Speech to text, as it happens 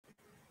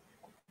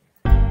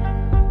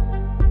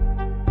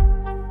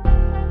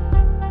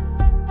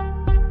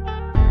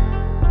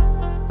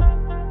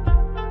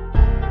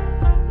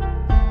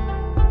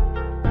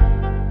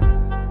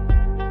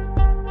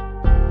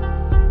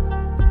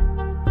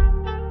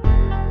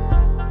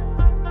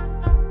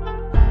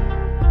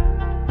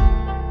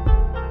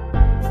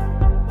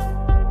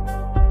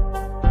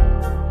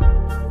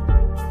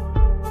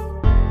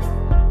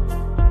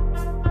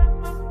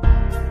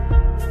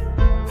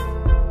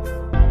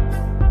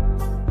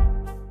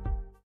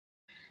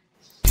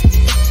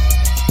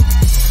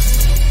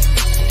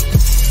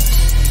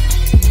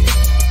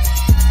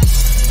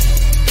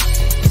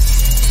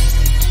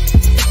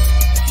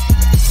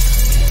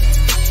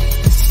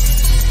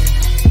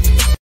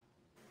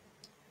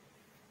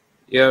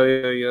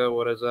Yo,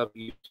 what is up,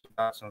 YouTube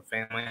Boxing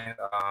family?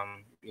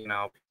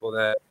 People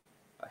that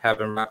have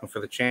been rocking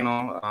for the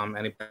channel,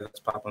 anybody that's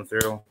popping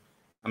through.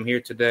 I'm here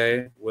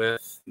today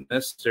with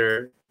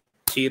Mr.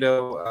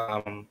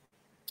 Tito,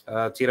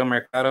 Tito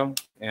Mercado,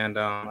 and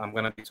I'm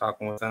going to be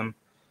talking with him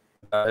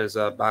about his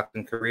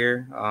boxing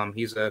career.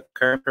 He's a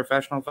current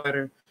professional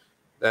fighter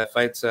that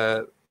fights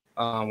at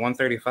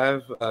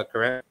 135,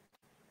 correct?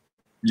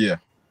 Yeah.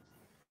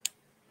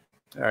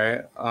 All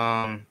right.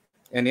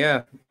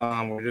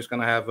 We're just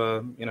gonna have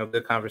a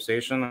good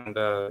conversation, and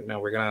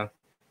we're gonna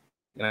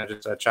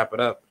just chop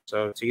it up.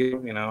 So to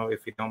you,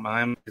 if you don't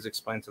mind, please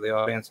explain to the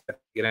audience how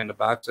you get into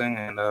boxing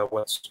and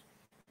what's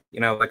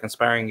like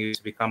inspiring you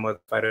to become the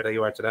fighter that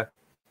you are today.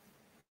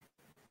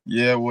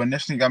 Yeah, what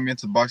initially got me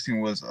into boxing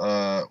was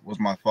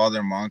my father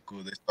and my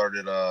uncle. They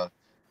started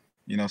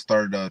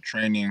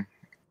training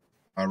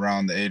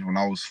around the age when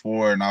I was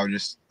 4, and I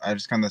just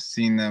kind of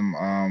seen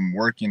them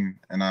working,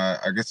 and I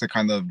guess I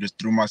kind of just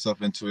threw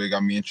myself into it,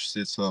 got me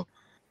interested. So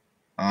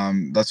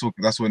that's what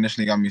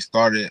initially got me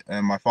started.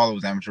 And my father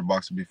was an amateur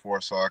boxer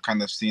before, so I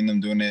kind of seen them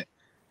doing it.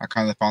 I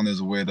kind of found there's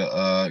a way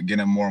to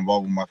get more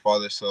involved with my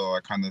father, so I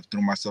kind of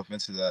threw myself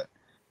into that.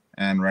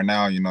 And right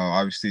now,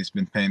 obviously it's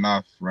been paying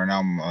off. Right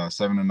now I'm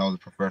 7-0 as a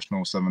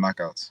professional with 7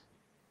 knockouts.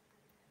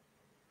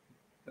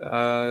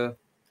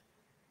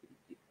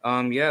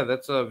 Yeah,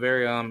 that's a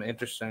very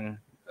interesting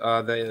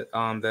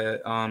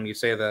that you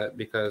say that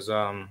because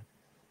some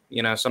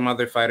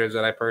other fighters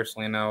that I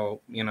personally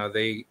know,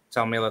 they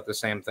tell me like the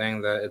same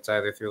thing, that it's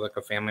either through like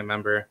a family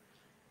member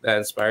that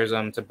inspires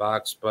them to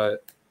box.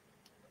 But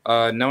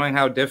knowing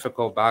how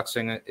difficult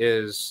boxing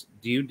is,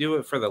 do you do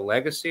it for the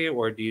legacy,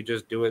 or do you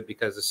just do it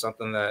because it's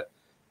something that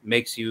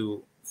makes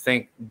you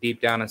think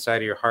deep down inside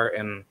of your heart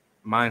and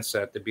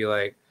mindset to be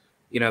like,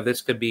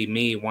 this could be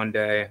me one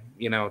day,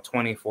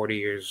 20, 40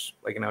 years,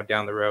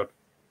 down the road?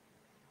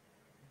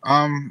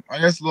 I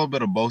guess a little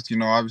bit of both.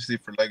 Obviously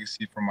for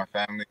legacy, for my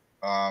family.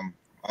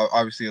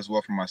 Obviously as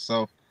well for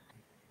myself.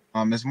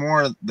 It's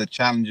more the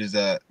challenges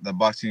that the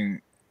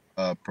boxing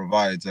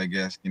provides, I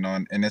guess.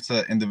 And it's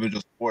an individual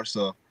sport,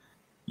 so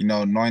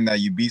knowing that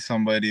you beat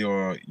somebody,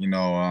 or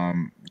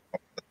the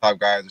top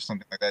guys or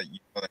something like that,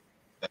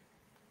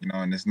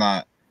 and it's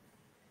not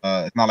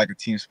like a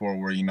team sport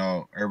where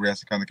everybody has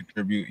to kind of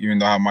contribute. Even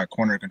though I have my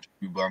corner to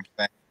contribute, but I'm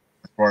saying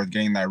as far as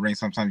getting that ring,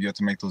 sometimes you have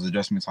to make those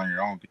adjustments on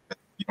your own because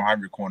you don't have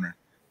your corner.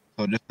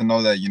 So just to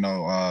know that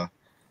you're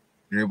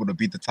able to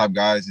beat the top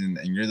guys, and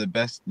you're the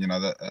best,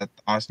 that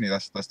honestly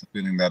that's the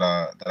feeling that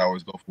I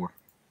always go for.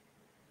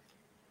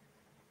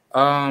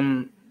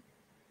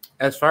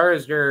 As far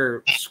as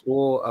your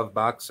school of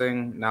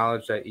boxing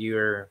knowledge that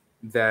you've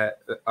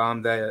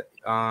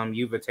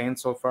attained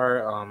so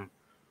far,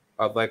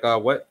 of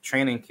what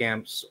training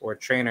camps or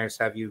trainers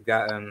have you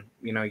gotten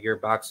your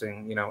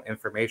boxing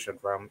information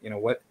from?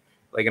 What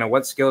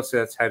skill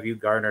sets have you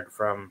garnered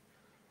from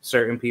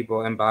certain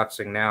people in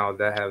boxing now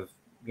that have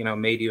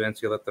made you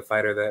into the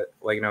fighter that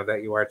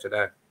that you are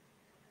today?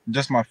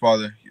 Just my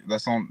father.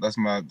 That's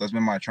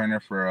been my trainer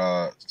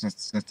for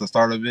since the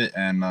start of it,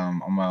 and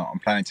I'm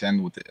planning to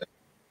end with it.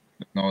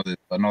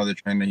 Another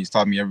trainer. He's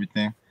taught me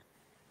everything.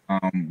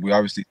 We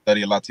obviously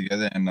study a lot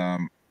together,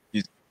 and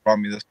he's brought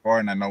me this far,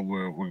 and I know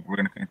we're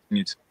gonna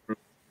continue to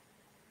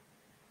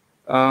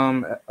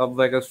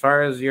improve. As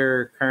far as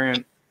your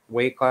current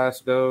weight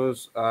class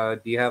goes, do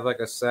you have like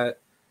a set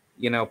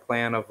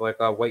plan of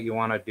what you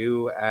want to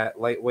do at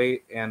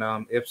lightweight,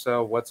 and if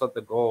so, what's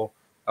the goal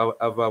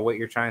of what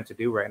you're trying to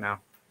do right now?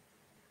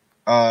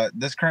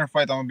 This current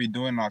fight I'm gonna be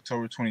doing on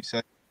October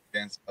 22nd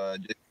against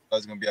Jason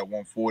is gonna be at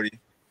 140. It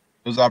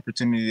was an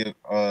opportunity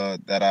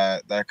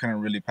that I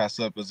couldn't really pass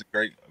up. It was a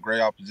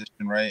great opposition,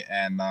 right?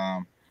 And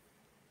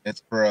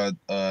it's for a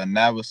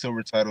NAVA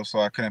silver title, so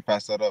I couldn't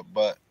pass that up.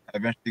 But I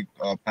eventually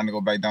plan to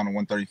go back down to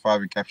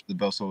 135 and capture the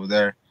belts over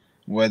there.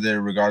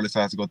 Whether regardless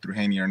I have to go through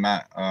Haney or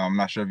not, I'm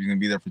not sure if he's gonna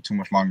be there for too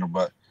much longer.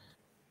 But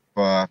if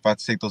I have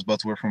to take those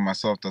belts away from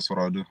myself, that's what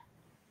I'll do.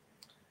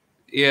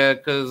 Yeah,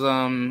 because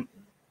I'm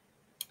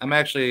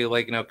actually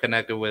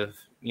connected with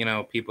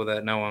people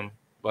that know him,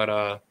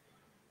 but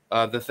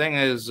the thing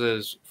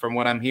is from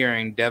what I'm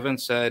hearing, Devin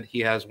said he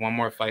has one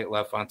more fight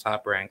left on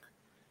Top Rank,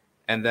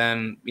 and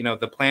then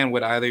the plan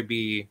would either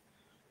be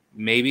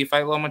maybe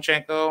fight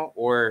Lomachenko,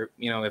 or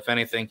if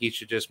anything, he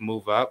should just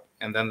move up,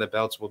 and then the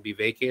belts will be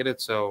vacated.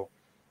 So,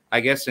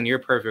 I guess in your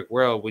perfect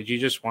world, would you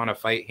just want to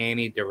fight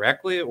Haney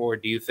directly, or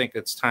do you think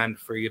it's time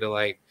for you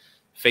to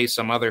face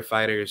some other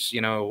fighters,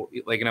 in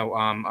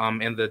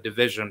the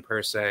division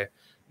per se,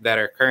 that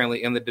are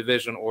currently in the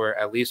division, or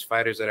at least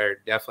fighters that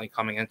are definitely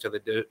coming into the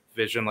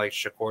division, like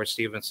Shakur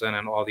Stevenson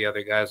and all the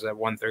other guys at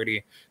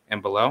 130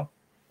 and below?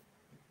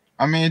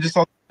 I mean, it just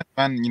all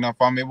depends, man.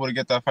 If I'm able to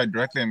get that fight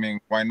directly, I mean,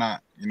 why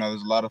not?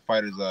 There's a lot of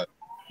fighters that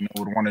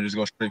would want to just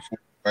go straight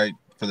forward, right,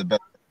 for the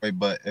best way.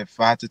 But if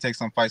I had to take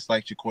some fights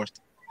like Shakur,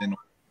 then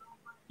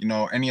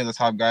any of the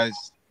top guys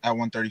at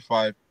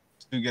 135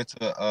 to get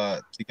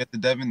to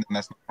Devin, then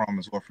that's no problem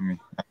as well for me.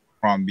 That's no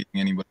problem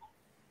beating anybody.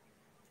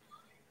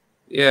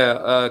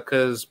 Yeah,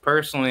 because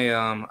personally,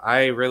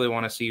 I really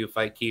want to see you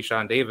fight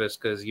Keyshawn Davis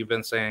because you've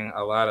been saying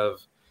a lot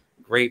of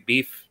great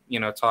beef,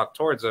 talk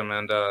towards him,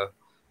 and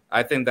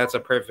I think that's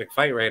a perfect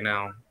fight right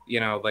now.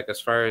 Like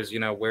as far as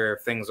where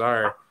things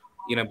are,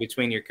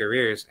 between your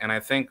careers, and I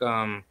think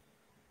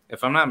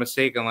if I'm not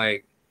mistaken,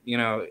 like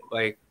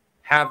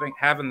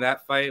having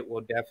that fight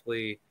will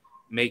definitely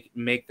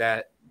make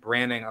that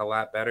branding a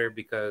lot better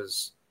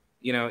because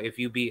if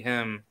you beat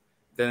him,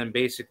 then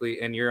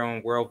basically in your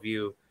own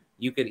worldview,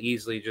 you could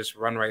easily just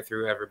run right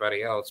through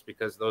everybody else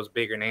because those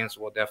bigger names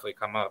will definitely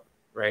come up,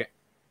 right?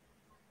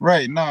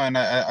 Right. No, and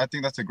I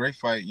think that's a great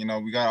fight.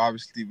 We got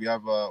obviously we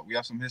have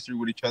some history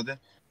with each other.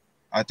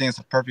 I think it's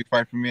a perfect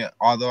fight for me.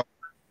 Although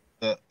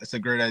it's a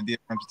great idea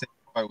for him to take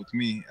a fight with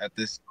me at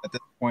this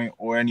point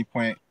or any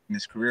point in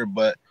his career.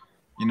 But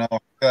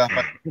that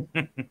fight,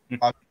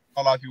 a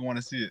lot of people want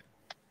to see it.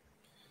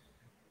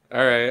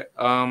 All right.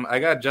 I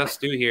got Just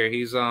Stu here.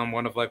 He's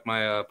one of like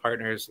my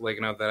partners,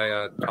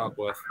 that I talk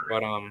with.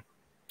 But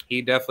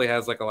he definitely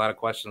has like a lot of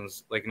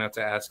questions,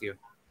 to ask you.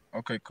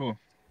 Okay, cool.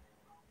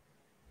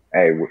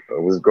 Hey,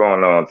 what's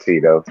going on,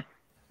 Tito?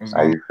 What's How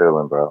going on? you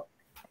feeling, bro?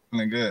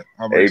 Feeling good.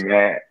 How about Hey, yourself?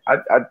 man,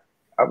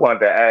 I wanted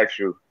to ask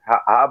you,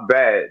 how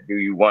bad do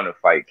you want to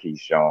fight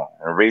Keyshawn?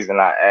 And the reason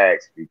I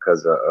asked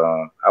because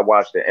I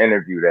watched the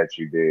interview that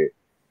you did,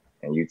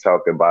 and you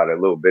talked about a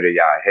little bit of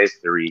your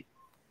history,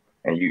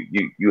 and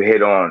you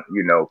hit on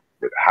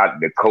how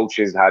the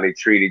coaches how they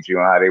treated you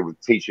and how they were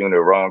teaching you the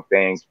wrong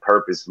things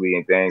purposely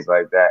and things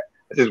like that.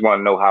 I just want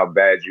to know how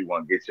bad you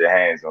want to get your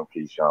hands on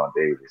Keyshawn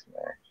Davis,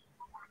 man.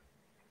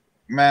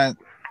 Man,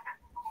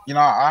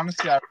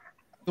 honestly, I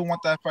do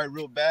want that fight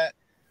real bad.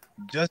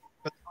 Just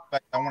because of the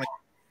fact I want to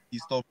he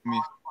stole from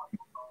me,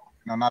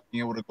 not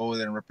being able to go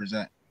there and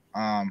represent.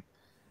 Um,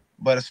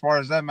 but as far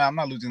as that, man, I'm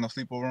not losing no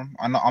sleep over him.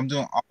 I know I'm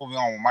moving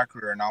on with my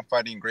career now. I'm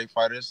fighting great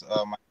fighters.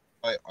 My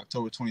fight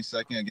October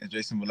 22nd against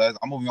Jason Velez.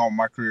 I'm moving on with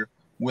my career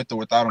with or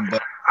without him,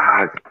 but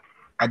Ah,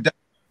 I definitely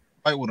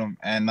fight with him,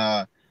 and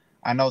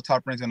I know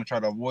Top Rank's gonna try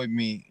to avoid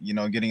me,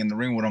 getting in the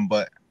ring with him,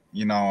 but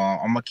I'm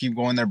gonna keep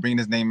going there, bringing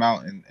his name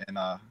out, and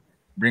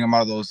bring him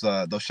out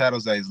of those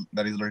shadows that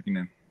he's lurking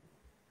in.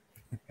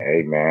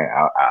 hey man,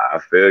 I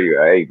feel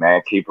you. Hey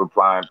man, keep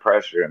applying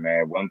pressure,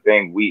 man. One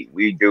thing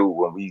we do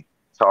when we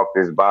talk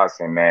this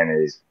boxing, man,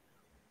 is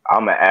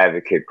I'm an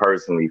advocate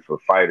personally for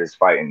fighters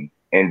fighting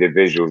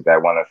individuals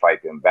that want to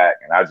fight them back,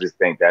 and I just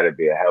think that'd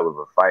be a hell of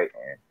a fight.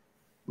 And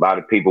a lot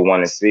of people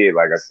want to see it.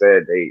 Like I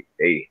said, they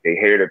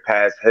hear the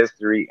past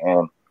history,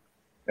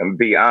 and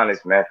be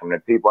honest, man, from the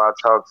people I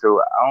talk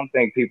to, I don't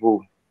think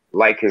people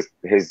like his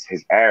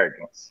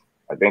arrogance.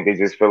 I think they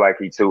just feel like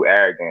he's too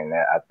arrogant. And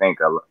I think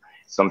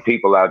some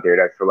people out there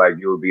that feel like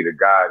you would be the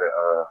guy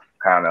to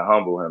kind of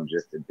humble him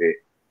just a bit.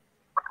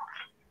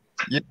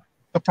 Yeah,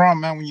 the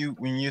problem, man,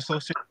 when you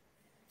associate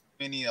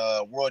many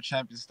world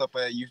champions stuff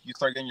like that, you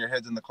start getting your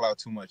heads in the cloud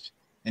too much.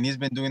 And he's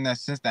been doing that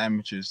since the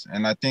amateurs,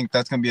 and I think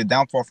that's gonna be a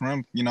downfall for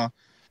him.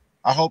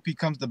 I hope he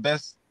comes the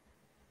best.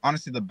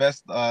 Honestly, the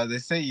best they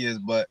say he is,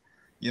 but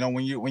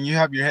when you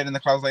have your head in the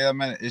clouds like that,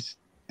 man, it's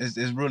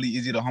really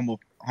easy to humble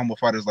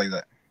fighters like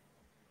that.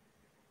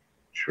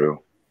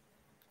 True,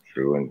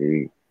 true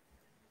indeed.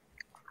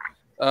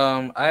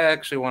 I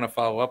actually want to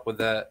follow up with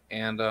that,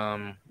 and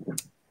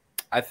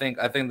I think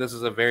this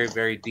is a very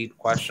very deep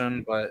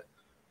question, but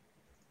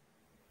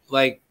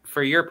like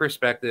for your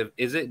perspective,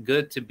 is it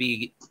good to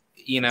be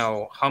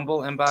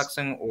humble in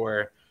boxing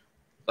or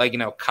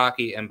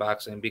cocky in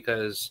boxing?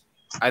 Because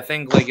I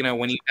think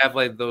when you have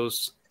like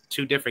those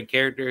two different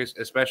characters,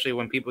 especially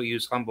when people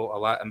use humble a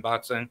lot in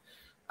boxing,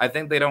 I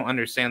think they don't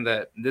understand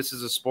that this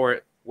is a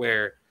sport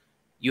where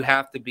you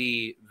have to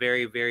be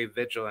very very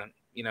vigilant,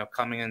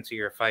 coming into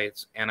your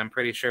fights. And I'm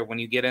pretty sure when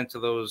you get into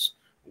those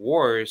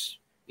wars,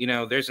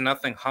 there's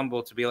nothing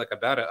humble to be like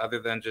about it other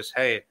than just,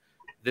 hey,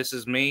 this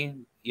is me,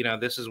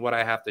 this is what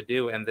I have to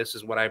do and this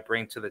is what I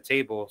bring to the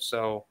table.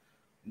 So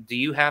do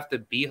you have to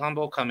be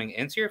humble coming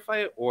into your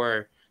fight,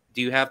 or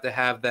do you have to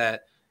have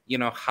that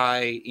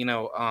high,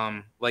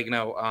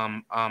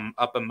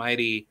 up and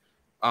mighty,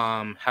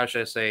 how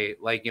should I say,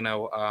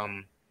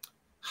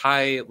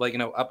 high,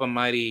 up and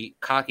mighty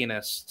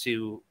cockiness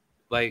to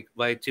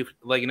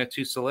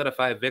to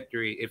solidify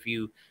victory if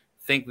you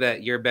think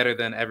that you're better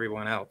than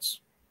everyone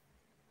else?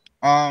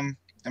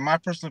 In my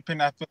personal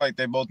opinion, I feel like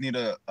they both need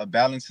a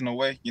balance in a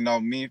way.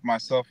 Me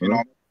myself, Mhm.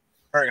 I'm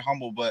very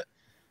humble, but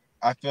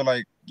I feel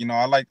like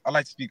I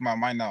like to speak my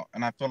mind out,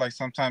 and I feel like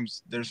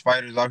sometimes there's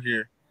fighters out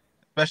here,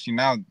 especially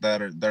now,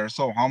 that are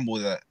so humble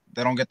that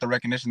they don't get the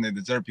recognition they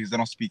deserve because they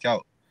don't speak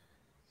out.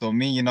 So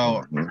me,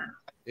 Mhm.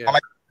 I Yeah.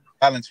 like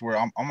balance where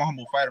I'm a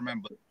humble fighter,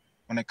 man, but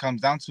when it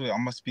comes down to it, I'm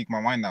gonna speak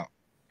my mind out.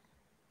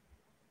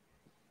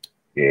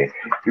 Yeah,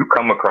 you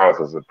come across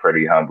as a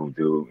pretty humble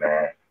dude,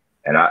 man.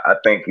 And I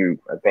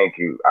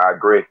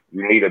agree.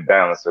 You need a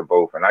balance of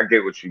both. And I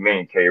get what you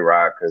mean, K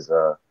Rod, because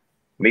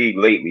me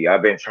lately,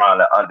 I've been trying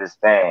to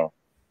understand,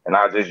 and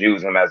I'll just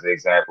use him as an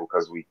example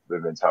because we've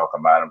been talking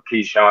about him.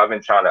 Keyshawn, I've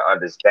been trying to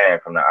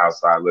understand from the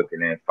outside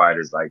looking in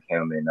fighters like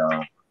him. And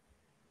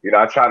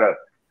I try to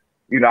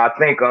I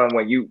think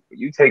when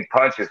you take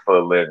punches for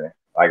a living,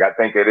 like I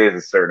think it is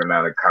a certain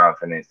amount of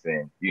confidence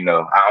and I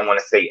don't want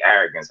to say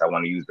arrogance. I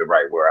want to use the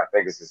right word. I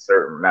think it's a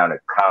certain amount of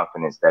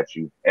confidence that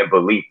you and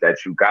belief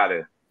that you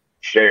gotta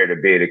share to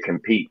be able to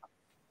compete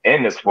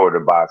in the sport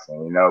of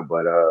boxing.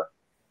 But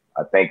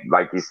I think,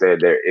 like you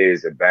said, there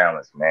is a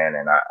balance, man,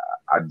 and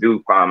I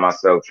do find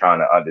myself trying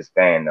to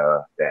understand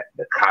that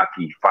the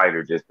cocky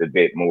fighter just a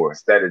bit more.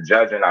 Instead of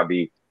judging, I'm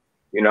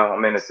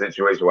in a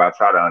situation where I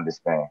try to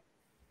understand.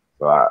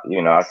 So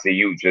I see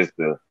you just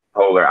the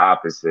polar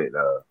opposite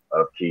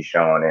of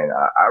Keyshawn, and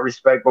I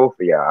respect both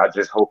of y'all. I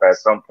just hope at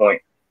some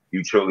point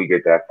you truly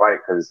get that fight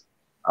because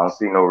I don't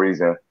see no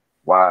reason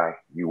why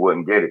you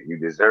wouldn't get it. You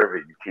deserve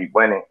it. You keep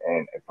winning,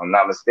 and if I'm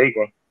not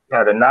mistaken, you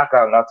had a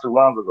knockout not too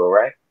long ago,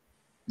 right?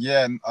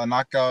 Yeah, a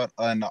knockout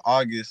in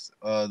August,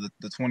 the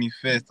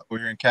 25th over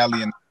here in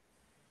Cali, and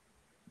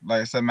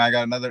like I said, man,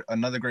 I got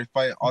another great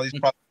fight. All these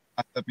products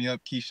not stepping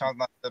up. Keyshawn's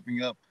not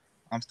stepping up.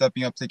 I'm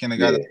stepping up, taking a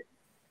guy Yeah.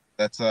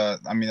 that's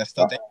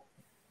still dangerous.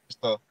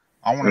 So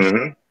I want to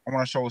Mm-hmm. I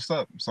want to show what's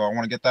up. So I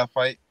want to get that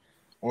fight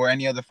or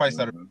any other fights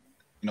that are,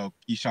 Mm-hmm.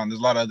 Keyshawn. There's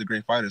a lot of other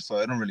great fighters, so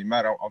it don't really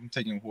matter. I'm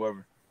taking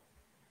whoever.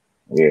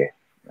 Yeah,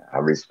 I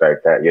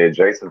respect that. Yeah,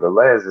 Jason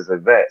Velez is a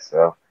vet,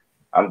 so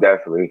I'm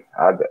definitely.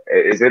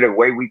 Is it a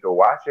way we could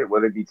watch it?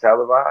 Will it be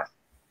televised?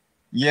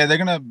 Yeah, they're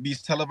gonna be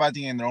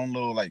televising in their own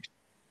little like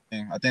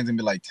thing. I think it's gonna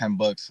be like $10.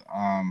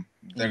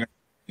 They're Mm. gonna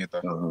get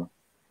there. Mm-hmm.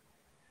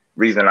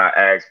 Reason I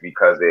ask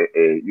because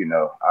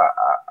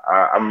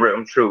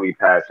I'm truly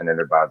passionate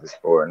about the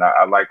sport, and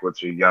I like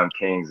what you young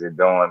kings are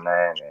doing,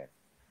 man. And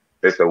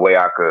if it's a way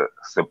I could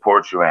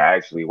support you and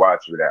actually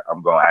watch you, that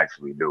I'm gonna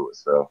actually do it.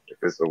 So if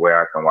it's a way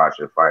I can watch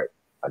your fight,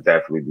 I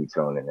definitely be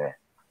tuning in.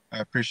 I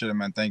appreciate it,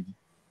 man. Thank you.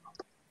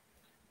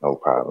 No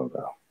problem,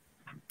 bro.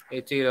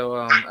 Hey Tito,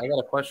 I got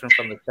a question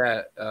from the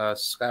chat.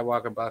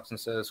 Skywalker Boxing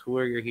says, "Who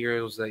are your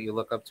heroes that you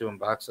look up to in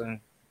boxing?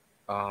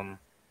 Um,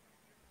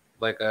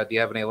 do you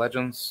have any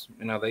legends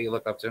that you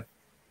look up to?"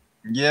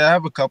 Yeah, I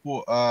have a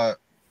couple.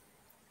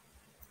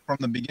 From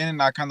the beginning,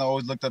 I kind of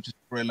always looked up to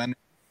Ray Leonard.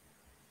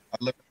 I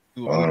looked up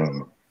to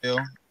Mm, Hill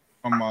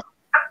from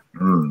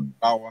mm,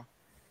 Iowa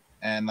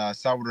and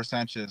Salvador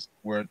Sanchez,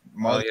 where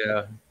Oh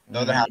yeah. the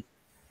other half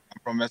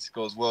I'm from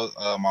Mexico as well.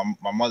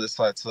 My mother's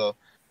side. So,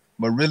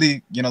 but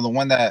really, the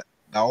one that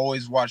I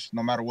always watched,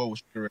 no matter what,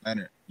 was Ray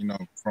Leonard.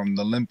 From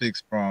the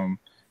Olympics, from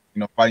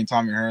fighting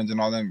Tommy Hearns and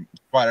all them,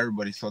 fight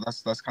everybody. So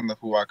that's kind of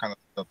who I kind of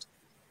looked up to.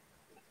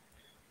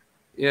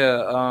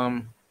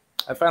 Yeah.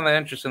 I find that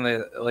interesting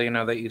that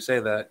that you say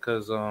that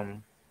because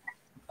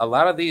a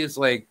lot of these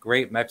like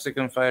great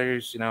Mexican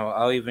fighters,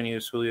 I'll even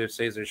use Julio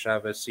Cesar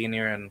Chavez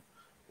Sr. and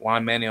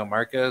Juan Manuel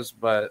Marquez,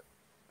 but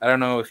I don't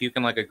know if you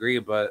can like agree,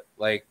 but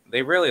like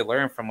they really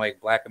learn from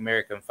like Black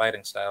American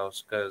fighting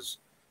styles because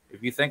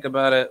if you think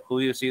about it,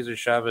 Julio Cesar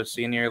Chavez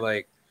Sr.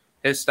 like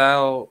his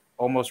style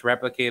almost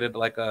replicated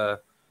like a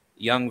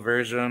young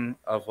version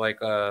of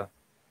like a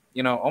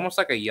almost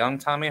like a young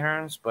Tommy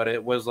Hearns, but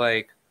it was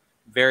like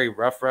very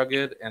rough,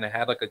 rugged, and it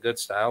had like a good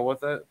style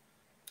with it.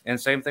 And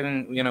same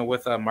thing,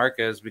 with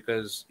Marquez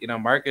because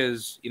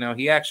Marquez,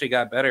 he actually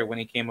got better when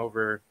he came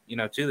over,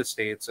 to the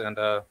states. And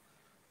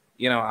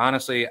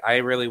honestly, I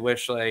really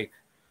wish like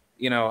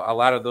a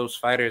lot of those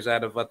fighters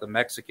out of the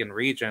Mexican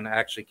region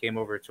actually came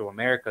over to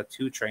America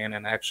to train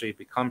and actually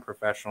become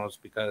professionals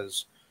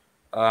because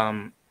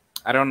um,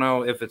 I don't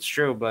know if it's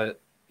true, but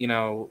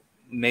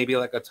maybe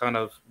like a ton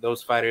of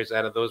those fighters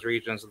out of those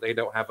regions they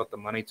don't have like the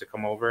money to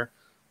come over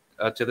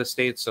to the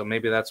states, so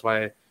maybe that's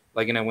why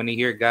like when you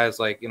hear guys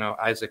like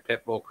Isaac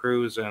Pitbull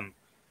Cruz and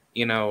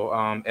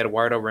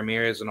Eduardo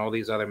Ramirez and all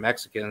these other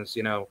Mexicans,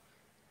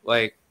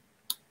 like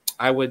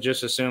I would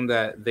just assume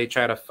that they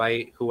try to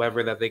fight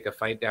whoever that they could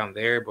fight down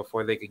there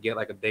before they could get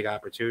like a big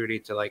opportunity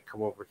to like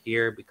come over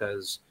here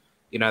because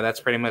that's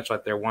pretty much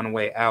like their one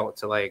way out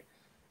to like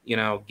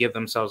give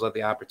themselves like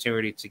the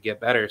opportunity to get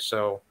better.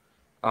 So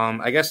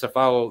I guess to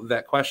follow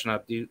that question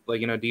up, do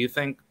you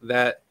think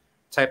that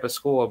type of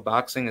school of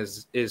boxing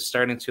is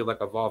starting to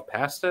like evolve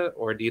past it,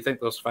 or do you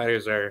think those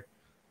fighters are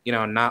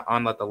not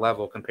on like the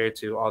level compared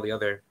to all the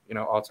other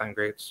all time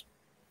greats?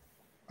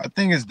 I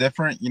think it's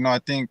different. I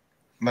think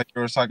like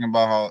you were talking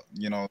about how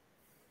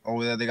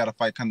over there they got to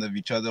fight kind of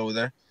each other over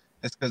there.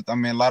 It's because I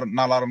mean not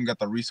a lot of them got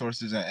the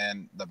resources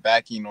and the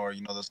backing or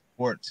the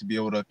support to be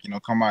able to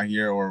come out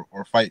here or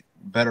fight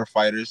better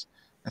fighters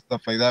and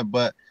stuff like that.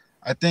 But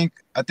I think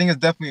it's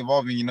definitely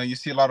evolving. You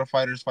see a lot of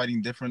fighters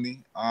fighting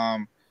differently.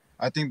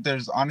 I think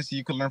there's honestly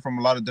you could learn from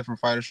a lot of different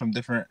fighters from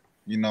different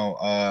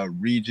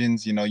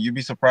regions. You'd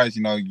be surprised.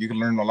 You can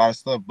learn a lot of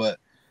stuff. But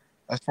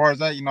as far as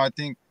that, I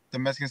think the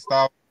Mexican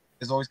style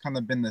has always kind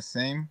of been the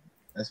same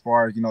as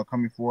far as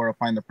coming forward,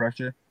 applying the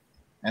pressure.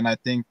 And I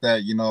think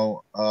that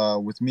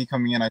with me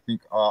coming in, I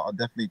think I'll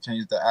definitely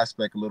change the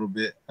aspect a little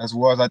bit, as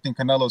well as I think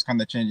Canelo's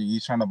kind of changing.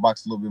 He's trying to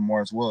box a little bit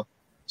more as well.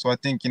 So I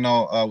think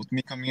with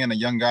me coming in, a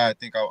young guy, I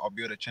think I'll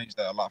be able to change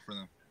that a lot for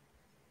them.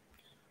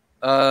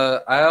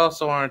 I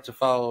also wanted to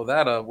follow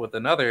that up with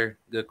another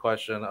good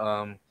question.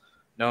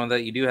 knowing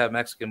that you do have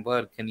Mexican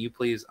blood, can you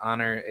please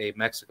honor a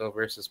Mexico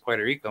versus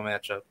Puerto Rico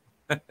matchup?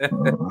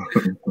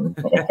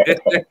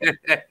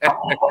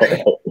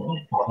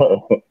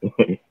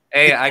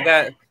 Hey, I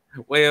got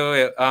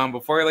wait.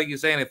 Before like you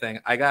say anything,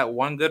 I got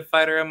one good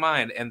fighter in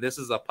mind, and this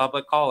is a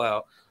public call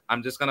out.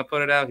 I'm just gonna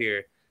put it out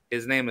here.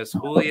 His name is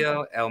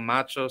Julio El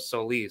Macho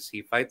Solis.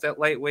 He fights at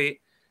lightweight.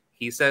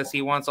 He says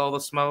he wants all the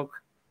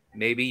smoke.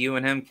 Maybe you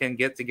and him can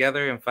get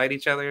together and fight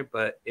each other.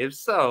 But if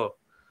so,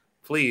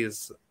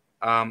 please,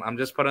 I'm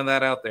just putting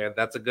that out there.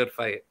 That's a good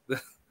fight.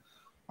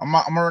 I'm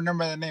gonna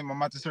remember the name. I'm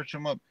about to search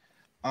him up.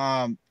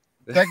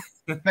 It's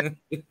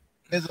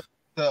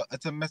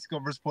a Mexico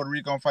versus Puerto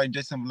Rico. I'm fighting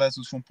Jason Velez,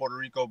 who's from Puerto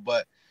Rico.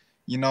 But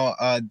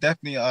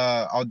definitely,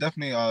 I'll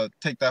definitely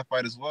take that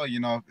fight as well.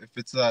 If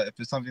it's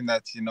something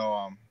that's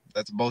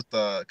that's both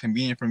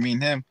convenient for me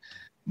and him.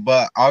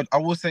 But I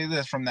will say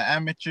this: from the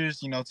amateurs,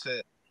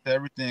 to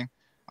everything,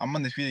 I'm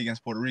undefeated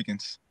against Puerto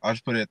Ricans. I'll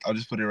just put it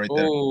right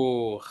there.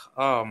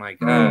 Oh my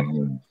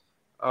God.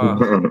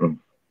 Oh.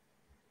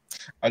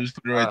 I just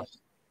put it right.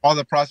 All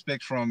the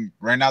prospects from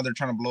right now, they're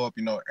trying to blow up.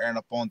 Aaron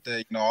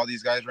Aponte, all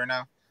these guys right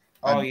now.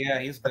 Oh yeah,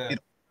 he's good.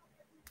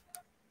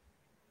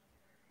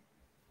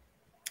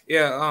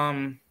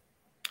 Yeah.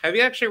 Have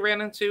you actually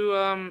ran into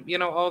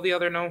all the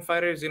other known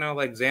fighters?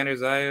 Like Xander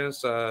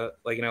Zayas,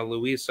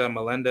 Luisa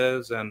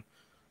Melendez, and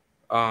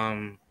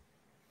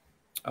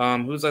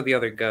who's like the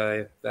other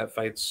guy that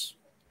fights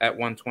at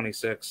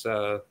 126?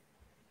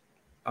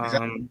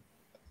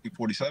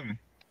 47.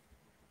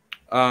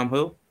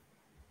 Who?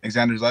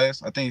 Xander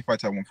Zayas. I think he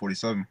fights at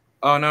 147.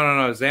 Oh no,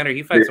 Xander,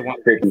 he fights at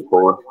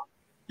 154.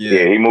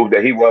 Yeah, he moved.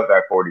 He was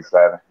at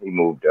 47. He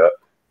moved up.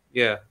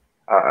 Yeah,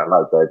 I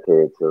like that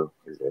kid too.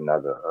 He's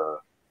another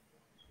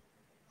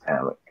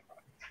talent.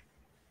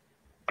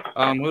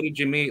 Who did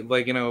you meet?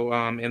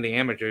 In the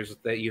amateurs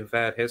that you've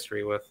had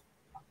history with?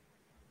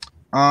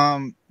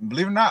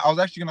 Believe it or not, I was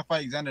actually gonna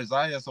fight Xander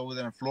Zayas over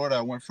there in Florida.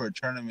 I went for a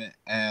tournament,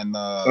 and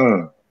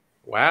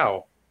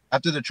wow.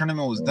 After the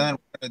tournament was done,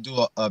 we're gonna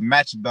do a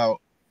match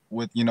bout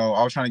with I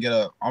was trying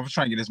to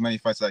get as many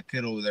fights as I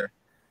could over there.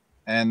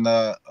 And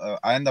I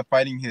ended up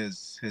fighting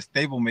his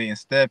stablemate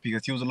instead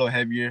because he was a little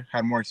heavier,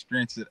 had more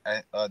experience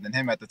than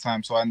him at the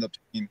time. So I ended up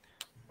taking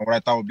what I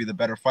thought would be the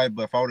better fight.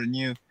 But if I would have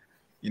knew,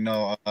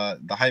 the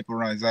hype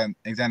around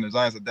Xander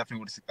Zayas, I definitely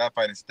would have taken that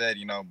fight instead.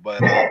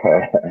 But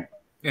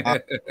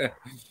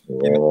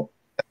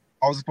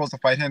I was supposed to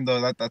fight him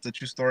though. That's a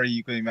true story.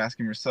 You could even ask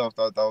him yourself.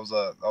 That was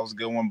a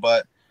good one.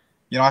 But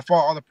I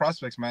fought all the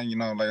prospects, man.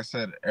 Like I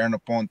said, Aaron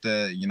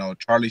Aponte,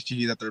 Charlie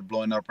Chi that they're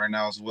blowing up right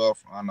now as well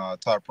on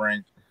Top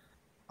Rank.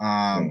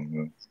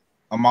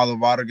 Amado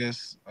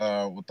Vargas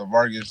with the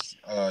Vargas.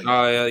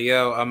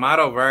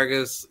 Amado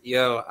Vargas.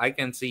 I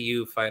can see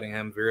you fighting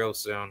him real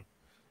soon.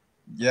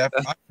 Yeah,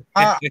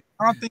 I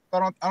don't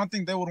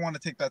think they would want to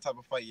take that type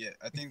of fight yet.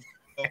 I think.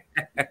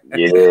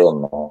 Yeah,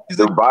 man. He's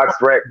a box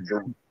rec.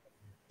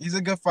 He's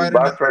a good fighter.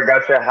 Box rec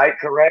got your height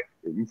correct.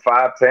 You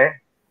 5'10".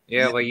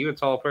 Yeah, like you a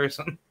tall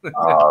person.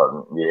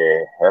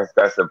 Yeah,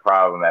 that's the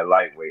problem at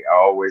lightweight. I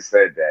always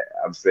said that.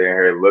 I'm sitting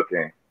here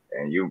looking.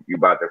 And you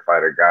about to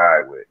fight a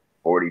guy with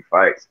 40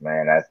 fights,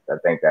 man. I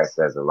think that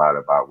says a lot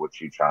about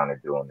what you're trying to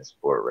do in the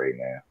sport right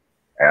now.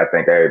 And I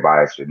think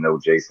everybody should know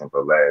Jason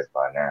Velez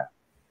by now.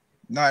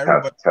 No,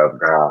 everybody, tough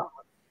guy.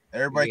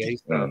 Everybody,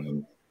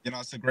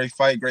 it's a great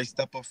fight, great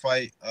step-up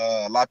fight.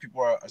 A lot of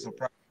people are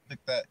surprised to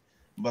pick that.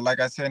 But like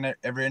I said in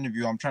every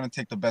interview, I'm trying to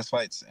take the best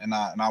fights, and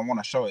I want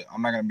to show it.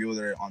 I'm not going to be over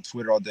there on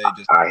Twitter all day. I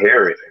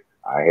hear it.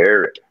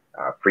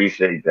 I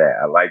appreciate that.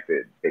 I like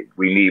that.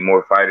 We need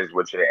more fighters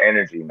with your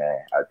energy,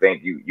 man. I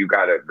think you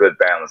got a good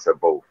balance of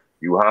both.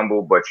 You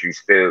humble, but you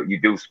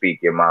do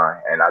speak your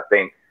mind. And I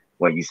think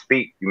when you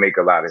speak, you make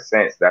a lot of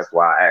sense. That's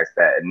why I asked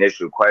that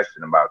initial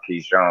question about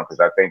Keyshawn, because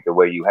I think the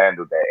way you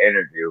handled that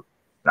interview,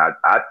 and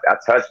I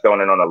touched on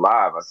it on the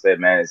live. I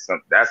said, man,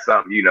 that's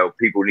something,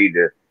 people need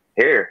to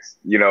hear,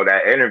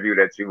 that interview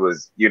that you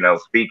was,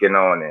 speaking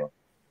on and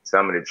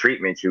some of the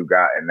treatment you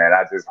got. And man,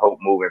 I just hope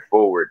moving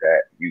forward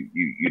that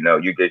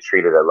you get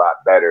treated a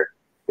lot better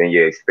than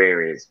you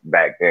experienced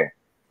back then.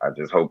 I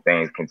just hope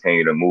things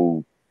continue to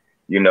move,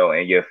 in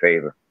your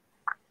favor.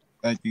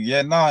 Thank you.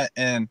 Yeah, no,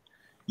 and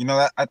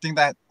I think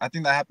that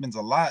happens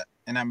a lot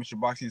in amateur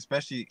boxing,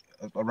 especially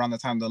around the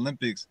time of the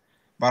Olympics.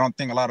 But I don't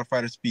think a lot of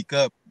fighters speak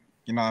up.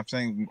 You know what I'm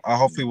saying?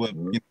 Hopefully with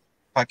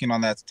talking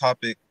on that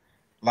topic,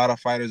 a lot of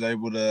fighters are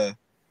able to,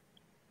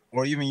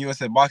 or even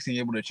USA Boxing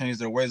able to change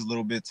their ways a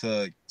little bit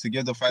to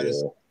give the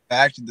fighters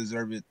that actually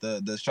deserve it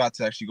the shot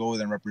to actually go over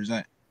there and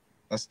represent.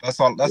 That's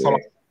all I'm trying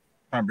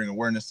to bring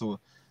awareness to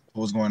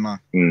what's going on.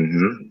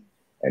 Mm-hmm.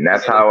 And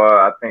that's how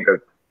I think a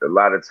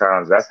lot of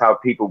times that's how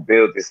people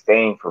build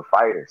disdain for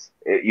fighters.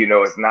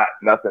 It's not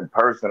nothing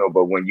personal,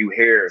 but when you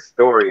hear a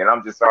story, and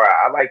I'm just sorry,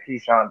 I like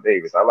Keyshawn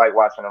Davis. I like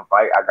watching him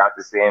fight. I got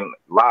to see him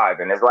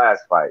live in his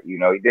last fight. He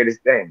did his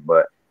thing,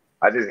 but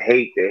I just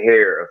hate to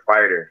hear a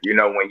fighter,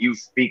 when you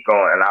speak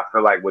on, and I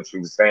feel like what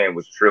you were saying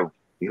was true.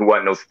 You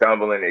wasn't no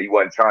stumbling, you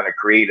wasn't trying to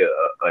create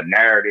a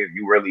narrative.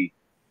 You really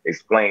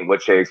explain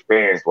what your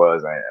experience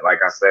was. And like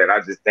I said,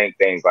 I just think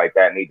things like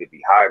that need to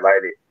be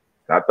highlighted.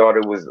 And I thought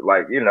it was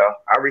like,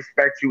 I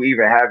respect you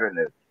even having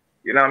the,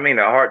 the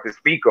heart to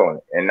speak on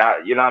it and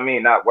not,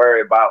 not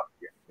worry about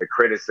the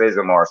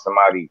criticism or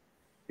somebody,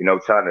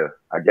 trying to,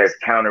 I guess,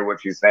 counter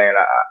what you're saying.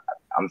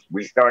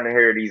 We starting to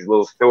hear these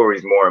little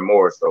stories more and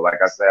more. So like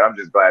I said, I'm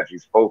just glad you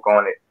spoke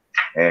on it.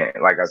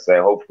 And like I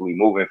said, hopefully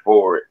moving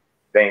forward,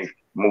 things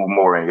move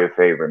more in your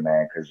favor,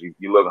 man, because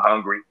you look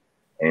hungry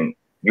and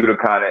you the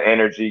kind of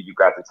energy, you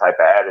got the type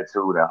of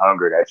attitude and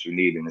hunger that you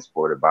need in the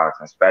sport of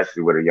boxing,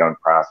 especially with a young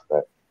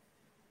prospect.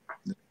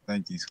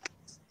 Thank you.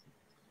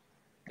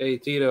 Hey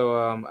Tito,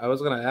 I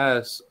was gonna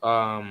ask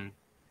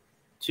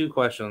two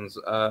questions.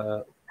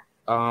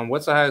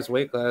 What's the highest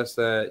weight class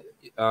that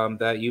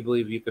that you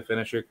believe you could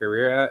finish your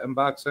career at in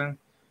boxing?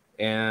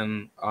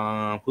 And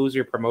who's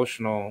your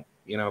promotional,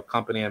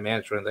 company and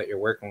management that you're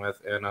working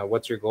with? And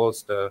what's your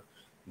goals to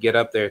get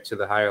up there to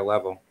the higher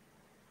level?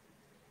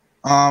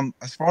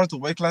 As far as the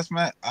weight class,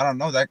 man, I don't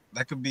know. That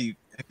could be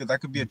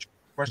that could be a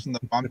question.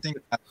 That I'm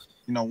thinking,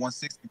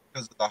 160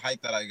 because of the height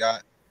that I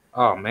got.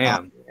 Oh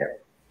man,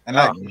 and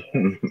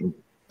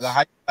the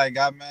height that I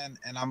got, man,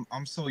 and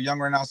I'm so young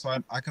right now, so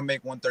I can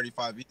make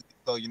 135 easy.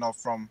 So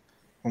from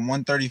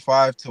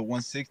 135 to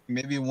 160,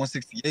 maybe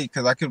 168,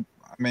 because I could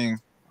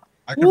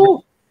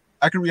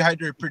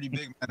rehydrate pretty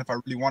big, man, if I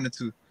really wanted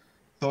to.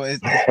 So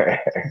it's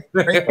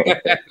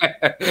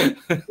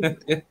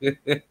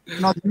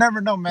you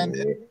never know, man.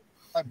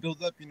 That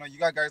builds up. You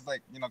got guys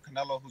like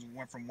Canelo, who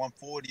went from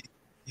 140,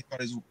 he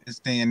started his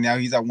thing, and now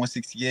he's at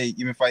 168,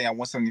 even fighting at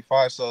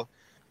 175. So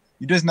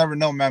you just never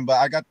know, man. But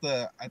I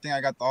think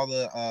I got all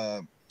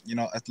the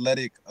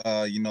athletic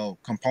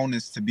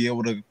components to be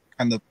able to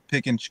kind of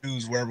pick and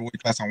choose wherever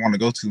weight class I want to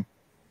go to.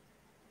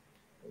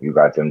 You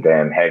got them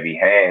damn heavy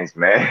hands,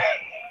 man.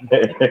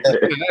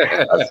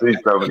 I see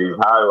some of these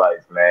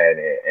highlights,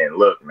 man, and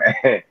look,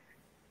 man,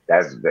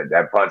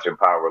 that punching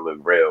power look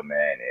real,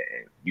 man.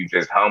 And you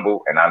just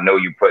humble, and I know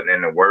you putting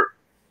in the work.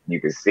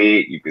 You can see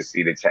it. You can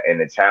see the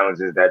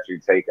challenges that you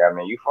take. I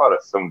mean, you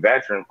fought some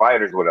veteran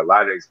fighters with a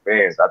lot of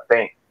experience. I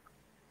think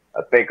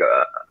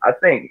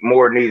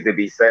more needs to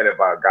be said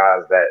about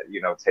guys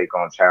that take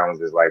on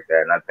challenges like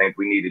that, and I think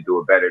we need to do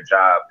a better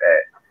job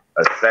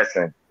at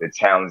assessing the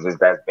challenges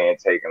that's being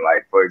taken.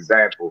 Like, for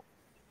example,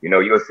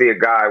 you'll see a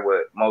guy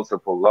with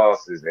multiple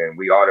losses, and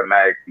we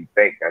automatically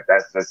think that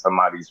that's just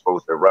somebody you're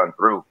supposed to run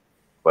through,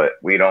 but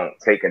we don't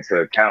take into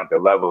account the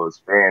level of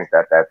experience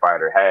that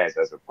fighter has,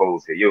 as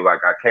opposed to you.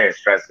 Like, I can't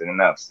stress it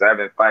enough.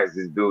 7 fights.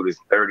 This dude is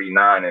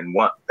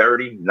 39-1.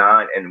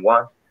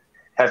 39-1.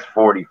 That's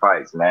 40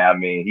 fights, man. I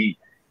mean, he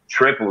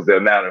triples the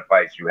amount of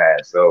fights you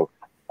have. So,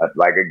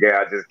 like, again,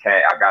 I just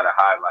can't. I gotta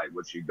highlight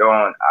what you're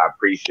doing. I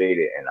appreciate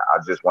it, and I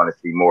just want to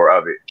see more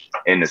of it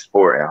in the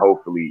sport. And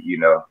hopefully,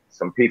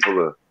 some people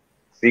will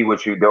see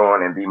what you're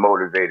doing and be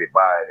motivated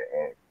by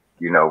it,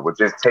 and will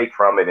just take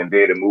from it and be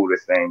able to move the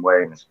same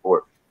way in the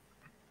sport.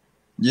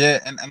 Yeah,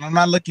 and I'm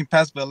not looking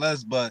past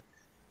Velez, but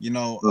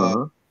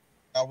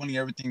winning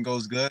everything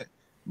goes good.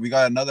 We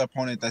got another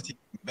opponent that's even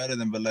better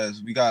than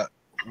Velez. We got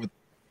with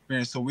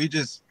experience, so we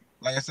just,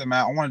 like I said,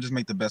 man, I want to just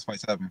make the best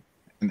fights happen,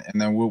 and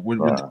then we're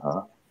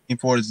looking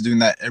forward to doing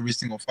that every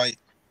single fight.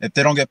 If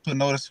they don't get put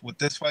notice with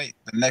this fight,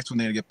 the next one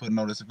they're gonna get put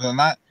notice. If they're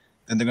not,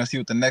 then they're gonna see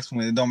with the next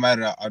one. It don't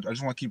matter. I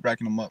just want to keep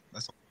racking them up.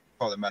 That's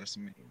all that matters to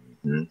me.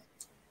 Mm-hmm.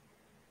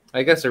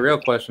 I guess the real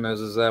question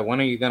is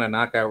when are you gonna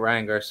knock out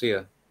Ryan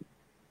Garcia?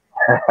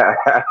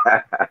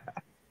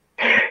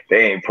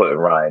 They ain't putting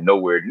Ryan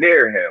nowhere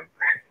near him.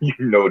 You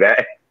know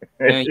that.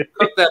 Man, you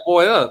cooked that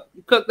boy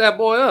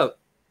up.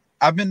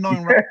 I've been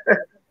knowing Ryan for a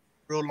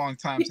real long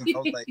time, since I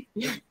was like,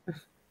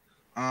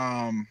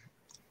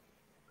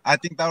 I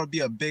think that would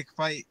be a big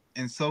fight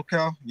in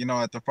SoCal,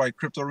 at the Fight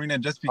Crypto Arena,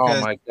 just because.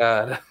 Oh my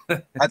God.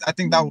 I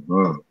think that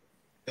would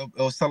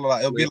it'll sell a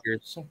lot. It'll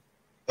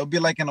be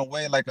like, in a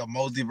way, like a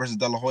Mosley versus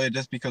De La Hoya,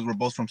 just because we're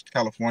both from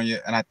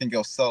California, and I think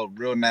it'll sell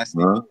real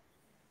nasty.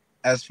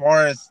 As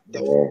far as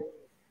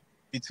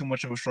be too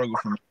much of a struggle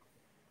for me,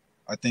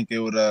 I think it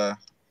wouldn't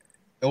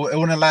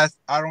last.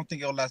 I don't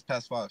think it'll last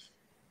past 5.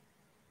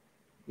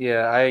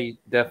 Yeah, I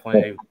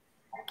definitely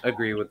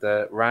agree with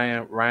that.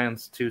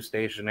 Ryan's too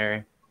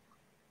stationary.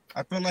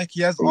 I feel like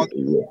he has all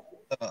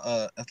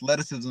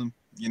athleticism,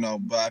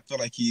 but I feel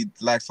like he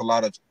lacks a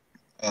lot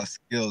of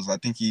skills. I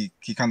think he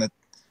kind of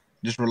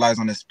just relies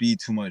on his speed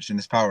too much and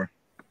his power.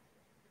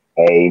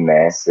 Hey,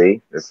 man,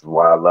 see, this is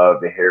why I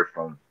love to hear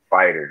from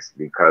fighters,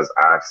 because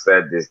I've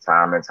said this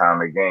time and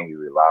time again, he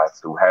relies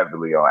too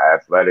heavily on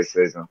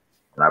athleticism.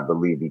 And I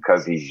believe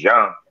because he's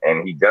young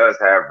and he does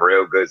have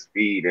real good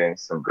speed and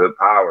some good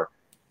power,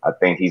 I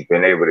think he's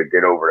been able to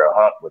get over the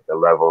hump with the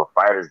level of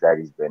fighters that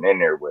he's been in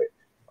there with.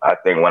 I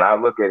think when I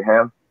look at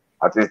him,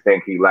 I just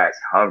think he lacks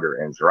hunger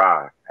and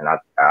drive. And I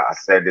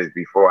said this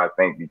before, I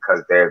think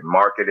because they've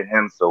marketed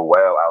him so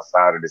well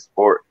outside of the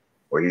sport,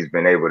 where he's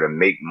been able to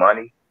make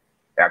money,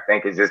 I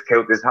think it just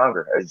killed his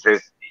hunger. It's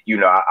just,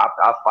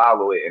 I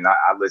follow it and I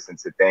listen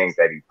to things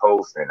that he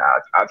posts, and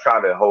I try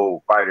to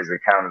hold fighters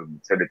accountable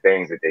to the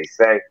things that they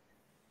say.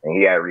 and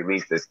he had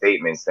released a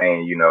statement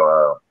saying,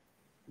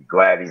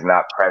 glad he's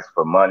not pressed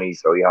for money,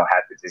 so he don't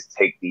have to just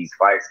take these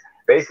fights.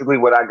 Basically,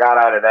 what I got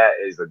out of that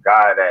is a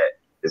guy that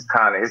is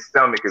his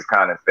stomach is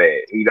kind of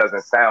fed. He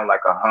doesn't sound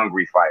like a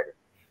hungry fighter.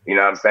 You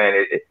know what I'm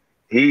saying?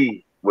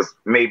 He was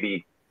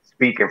maybe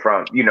speaking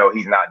from,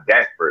 he's not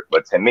desperate,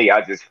 but to me,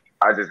 I just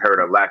heard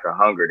a lack of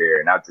hunger there,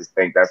 and I just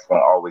think that's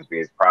gonna always be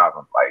his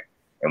problem. Like,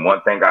 and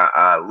one thing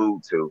I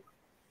allude to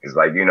is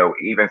like,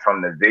 even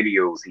from the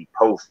videos he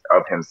posts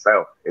of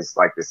himself, it's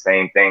like the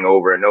same thing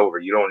over and over.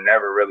 You don't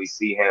never really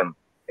see him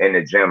in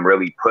the gym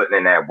really putting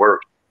in that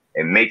work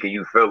and making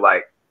you feel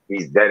like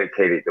he's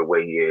dedicated the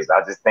way he is.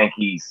 I just think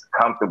he's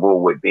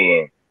comfortable with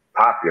being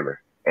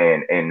popular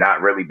and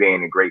not really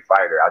being a great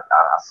fighter. I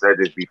said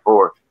this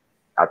before.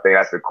 I think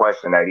that's a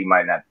question that he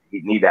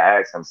need to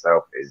ask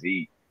himself. Is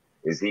he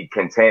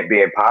content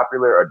being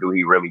popular, or do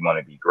he really want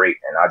to be great?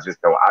 And I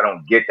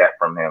don't get that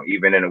from him,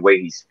 even in the way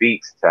he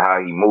speaks to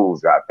how he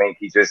moves. I think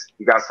he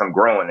got some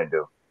growing to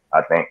do.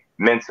 I think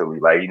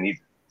mentally, like he needs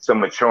some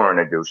maturing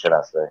to do, should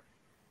I say.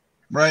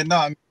 Right. No,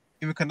 I mean,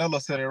 even Canelo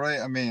said it,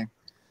 right? I mean,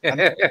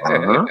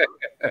 Uh-huh.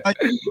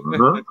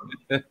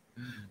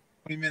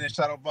 20-minute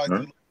shadow box,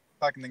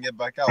 talking to get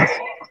back out.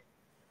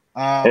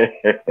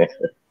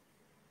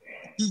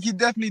 He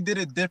definitely did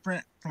it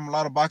different from a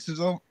lot of boxers,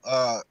 though.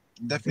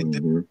 Definitely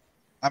different.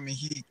 I mean,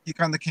 he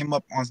kind of came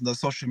up on the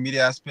social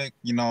media aspect.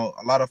 A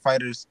lot of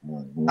fighters.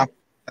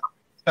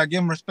 I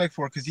give him respect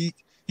for it because he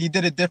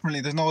did it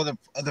differently. There's no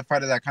other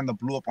fighter that kind of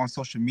blew up on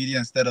social media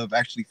instead of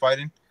actually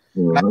fighting.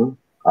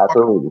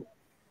 Absolutely.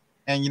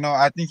 And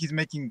I think he's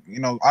making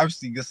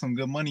obviously get some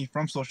good money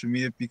from social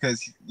media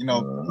because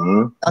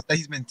that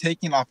he's been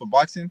taking off of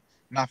boxing,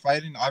 not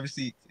fighting.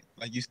 Obviously,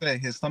 like you said,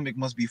 his stomach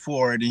must be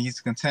full and he's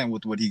content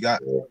with what he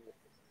got.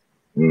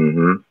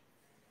 And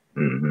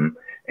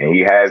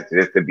he has,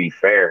 just to be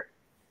fair,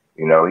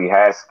 he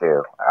has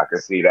skill. I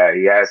can see that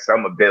he has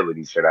some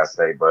ability, should I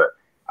say, but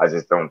I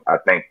just don't. I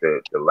think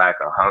the lack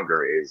of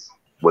hunger is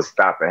what's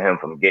stopping him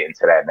from getting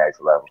to that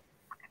next level.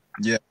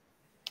 Yeah.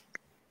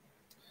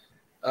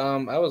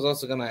 I was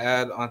also gonna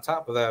add on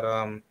top of that.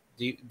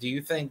 Do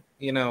you think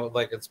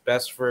like it's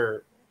best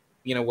for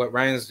what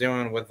Ryan's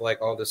doing with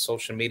like all this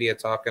social media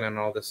talking and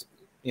all this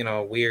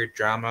weird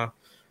drama?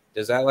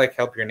 Does that like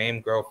help your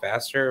name grow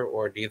faster,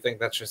 or do you think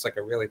that's just like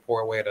a really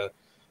poor way to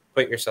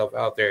put yourself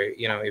out there?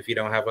 If you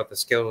don't have the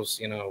skills,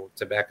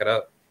 to back it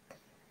up.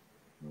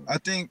 I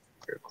think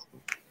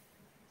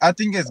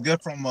it's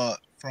good from a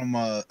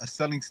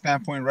selling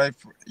standpoint, right?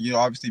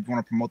 Obviously if you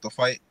want to promote the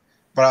fight.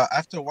 But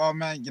after a while,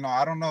 man,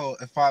 I don't know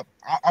if I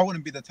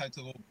wouldn't be the type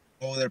to go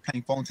over there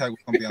playing phone tag with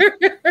somebody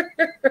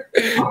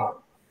else.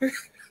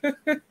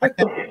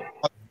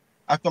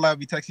 I feel like I'd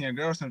be texting a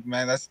girl or something,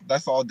 man.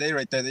 That's all day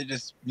right there. They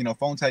just,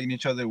 phone tagging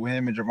each other with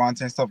him and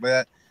Gervonta and stuff like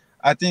that.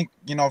 I think,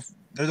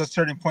 there's a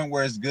certain point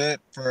where it's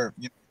good for,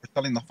 for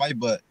selling the fight,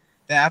 but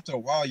then after a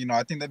while,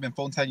 I think they've been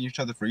phone tagging each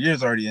other for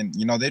years already, and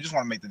they just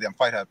want to make the damn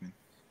fight happen.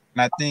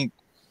 And I think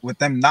with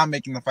them not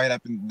making the fight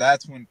happen,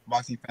 that's when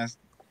boxing fans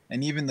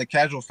and even the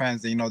casual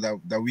fans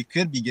that we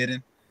could be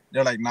getting,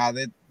 they're like, nah,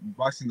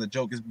 boxing the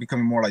joke is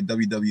becoming more like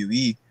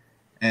WWE.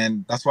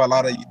 And that's why a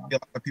lot of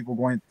people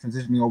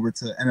transitioning over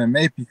to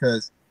MMA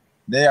because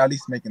they're at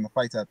least making the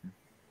fights happen.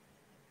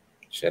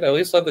 Shit, at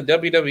least let the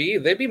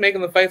WWE, they be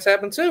making the fights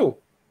happen too.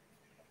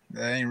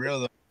 That ain't real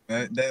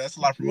though. That's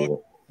a lot for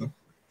most.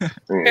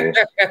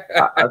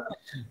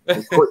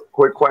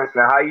 Quick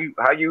question: How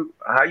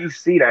you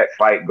see that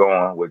fight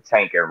going with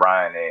Tank and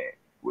Ryan? And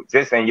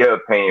just in your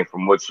opinion,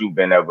 from what you've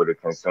been able to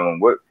consume,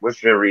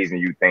 what's your reason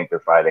you think the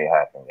fight ain't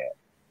happened yet?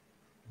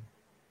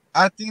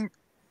 I think,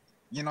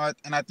 and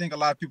I think a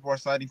lot of people are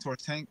siding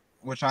towards Tank,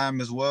 which I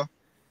am as well.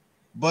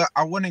 But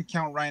I wouldn't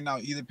count Ryan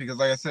out either because,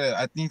 like I said,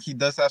 I think he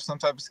does have some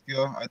type of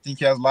skill. I think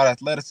he has a lot of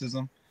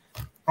athleticism.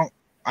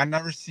 I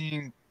never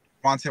seen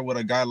Gervonta with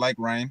a guy like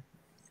Ryan.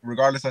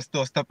 Regardless, I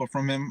still step up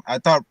from him. I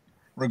thought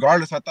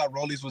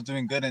Rollies was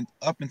doing good and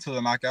up until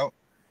the knockout.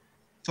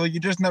 So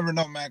you just never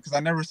know, man, because I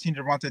never seen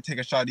Gervonta take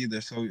a shot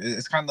either. So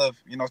it's kind of,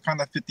 it's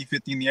kind of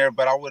 50-50 in the air,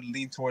 but I would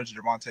lean towards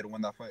Gervonta to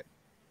win that fight.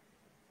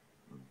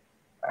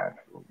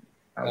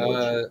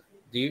 Absolutely.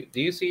 Do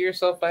you see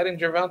yourself fighting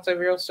Gervonta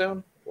real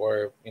soon?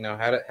 Or,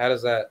 how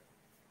does that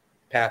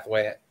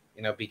pathway,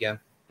 begin?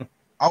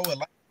 I would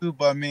like to,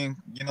 but I mean,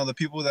 the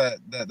people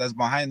that's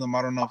behind them,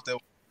 I don't know if they'll,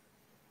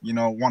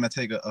 want to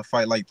take a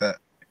fight like that,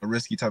 a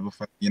risky type of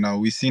fight.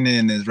 We've seen it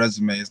in his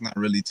resume. It's not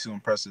really too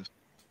impressive.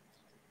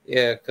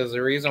 Yeah, because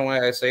the reason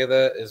why I say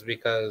that is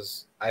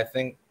because I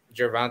think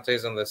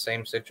Gervonta's in the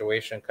same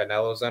situation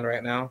Canelo's in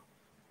right now.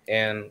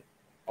 And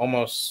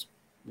almost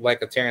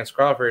like a Terrence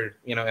Crawford,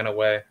 in a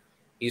way.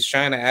 He's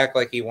trying to act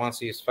like he wants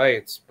these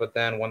fights, but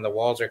then when the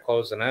walls are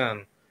closing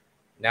in,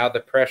 now the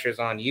pressure's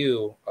on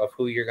you of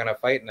who you're going to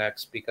fight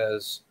next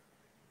because,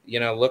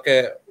 look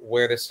at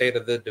where the state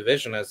of the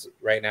division is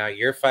right now.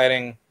 You're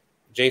fighting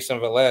Jason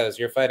Velez.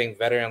 You're fighting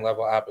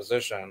veteran-level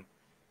opposition.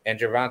 And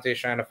Gervonta's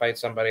trying to fight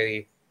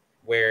somebody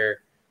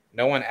where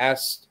no one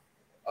asked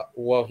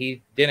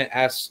he didn't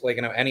ask,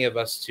 any of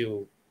us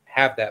to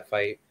have that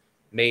fight.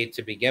 made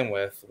to begin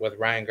with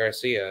Ryan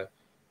Garcia.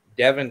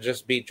 Devin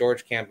just beat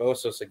George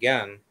Kambosos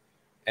again,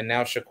 and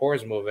now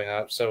Shakur's moving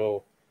up.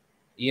 So,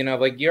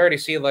 like you already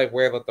see like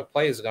where the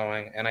play is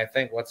going, and I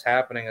think what's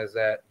happening is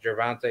that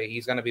Gervonta,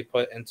 he's going to be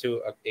put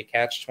into a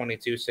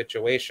catch-22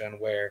 situation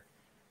where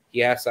he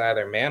has to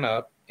either man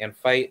up and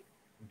fight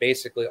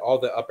basically all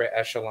the upper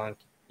echelon,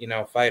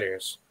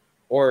 fighters,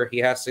 or he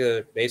has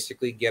to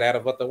basically get out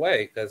of the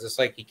way because it's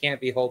like he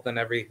can't be holding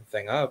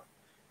everything up.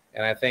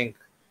 And I think,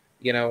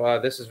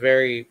 this is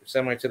very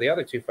similar to the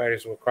other two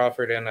fighters with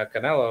Crawford and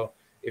Canelo.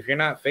 If you're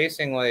not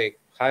facing like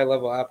high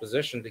level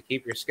opposition to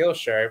keep your skills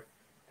sharp,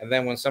 and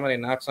then when somebody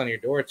knocks on your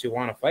door to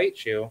want to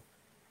fight you,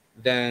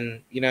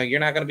 then you're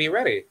not going to be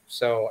ready.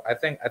 So I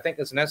think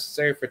it's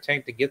necessary for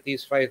Tank to get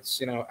these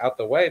fights out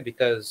the way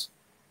because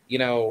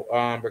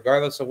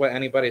regardless of what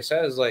anybody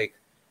says, like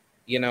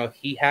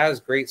he has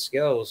great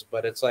skills,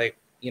 but it's like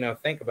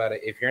think about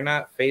it. If you're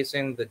not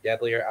facing the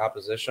deadlier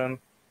opposition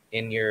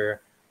in your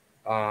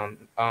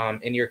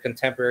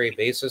contemporary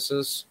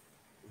bases,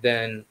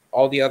 then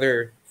all the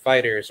other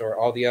fighters or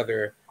all the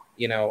other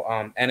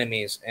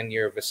enemies in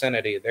your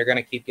vicinity, they're going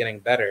to keep getting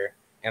better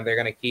and they're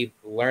going to keep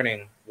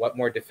learning what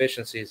more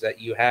deficiencies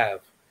that you have.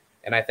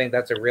 And I think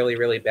that's a really,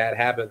 really bad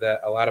habit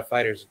that a lot of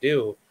fighters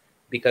do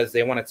because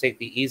they want to take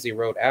the easy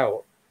road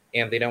out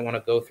and they don't want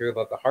to go through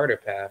the harder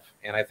path.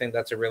 And I think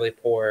that's a really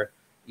poor,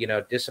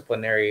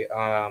 disciplinary,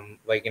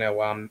 like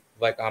a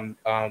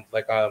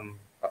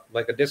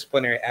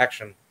disciplinary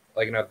action,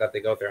 that they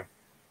go through.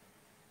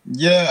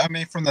 Yeah, I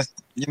mean, from a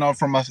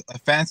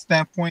fan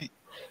standpoint,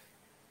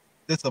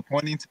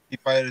 disappointing to see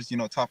fighters,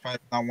 top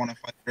fighters not want to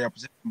fight their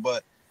opposition.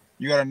 But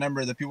you got to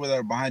remember the people that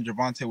are behind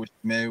Gervonta, which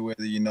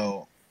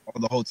Mayweather, or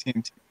the whole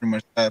team pretty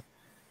much have,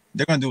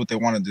 they're gonna do what they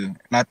want to do, and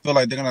I feel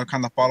like they're gonna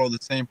kind of follow the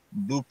same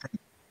blueprint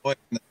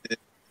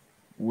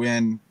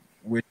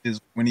which is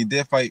when he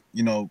did fight,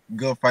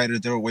 good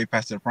fighters, they were way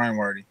past their prime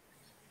already.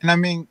 And I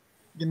mean,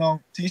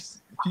 teach,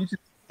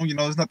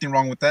 there's nothing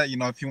wrong with that.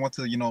 If you want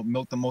to,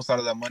 milk the most out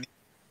of that money,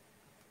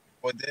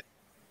 what did.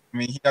 I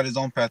mean, he got his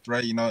own path,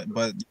 right?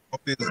 But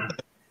hopefully,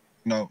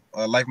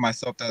 like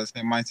myself, that has the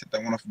same mindset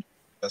that want to be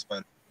the best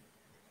fighter.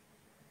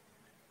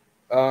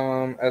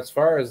 As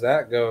far as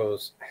that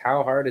goes,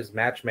 how hard is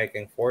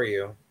matchmaking for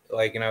you?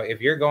 Like,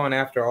 if you're going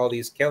after all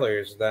these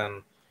killers,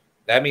 then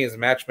that means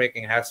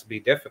matchmaking has to be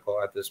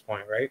difficult at this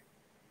point, right?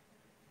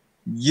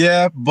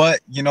 Yeah, but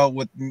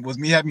with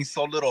me having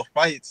so little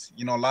fights,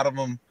 a lot of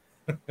them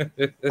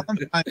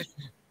sometimes,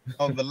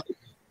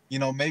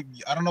 maybe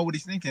I don't know what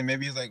he's thinking.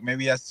 Maybe he's like,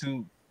 maybe he has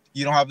to.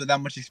 You don't have that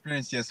much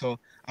experience yet, so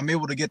I'm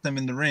able to get them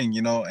in the ring,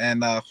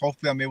 and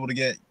hopefully I'm able to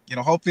get,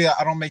 hopefully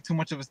I don't make too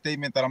much of a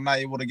statement that I'm not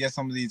able to get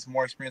some of these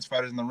more experienced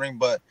fighters in the ring,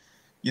 but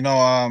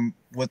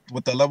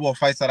with the level of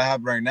fights that I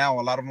have right now,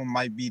 a lot of them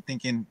might be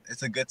thinking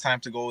it's a good time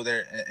to go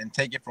there and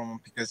take it from him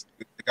because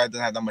the guy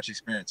doesn't have that much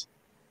experience.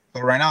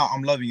 So right now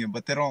I'm loving it,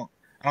 but I don't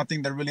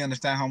think they really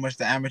understand how much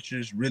the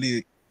amateurs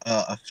really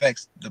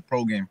affects the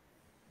pro game.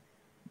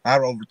 I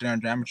had over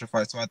 300 amateur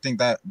fights, so I think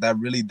that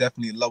really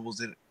definitely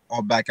levels it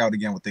all back out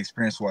again with the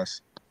experience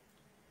was.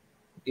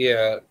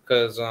 Yeah,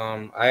 because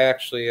I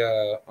actually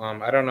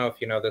I don't know if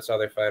you know this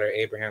other fighter,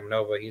 Abraham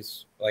Nova.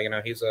 He's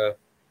he's a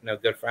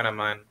good friend of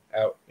mine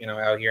out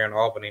here in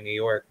Albany, New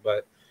York.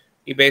 But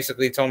he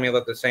basically told me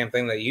about the same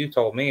thing that you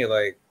told me.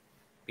 Like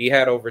he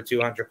had over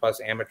 200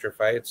 plus amateur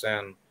fights,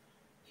 and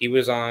he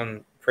was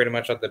on pretty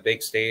much at the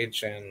big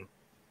stage, and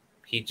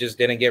he just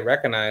didn't get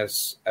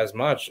recognized as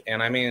much.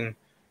 And I mean,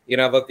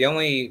 but the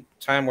only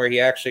time where he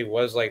actually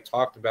was like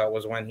talked about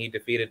was when he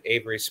defeated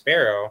Avery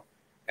Sparrow,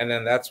 and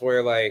then that's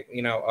where like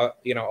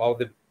all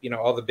the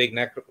big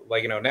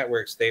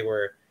networks, they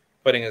were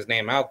putting his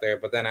name out there.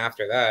 But then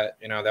after that,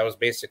 that was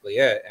basically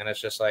it. And it's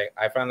just like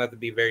I found that to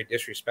be very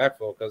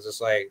disrespectful because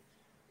it's like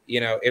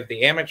if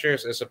the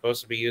amateurs is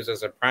supposed to be used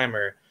as a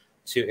primer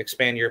to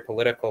expand your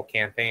political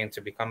campaign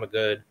to become a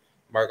good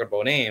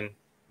marketable name,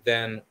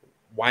 then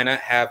why not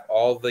have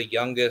all the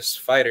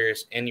youngest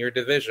fighters in your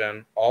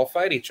division all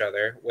fight each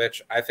other,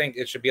 which I think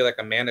it should be like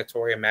a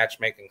mandatory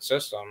matchmaking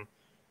system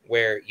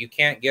where you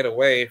can't get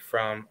away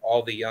from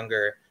all the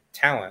younger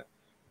talent.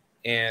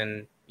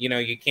 And,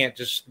 you can't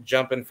just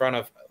jump in front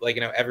of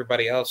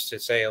everybody else to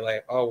say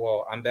like, oh,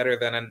 well, I'm better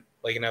than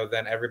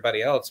than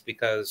everybody else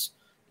because,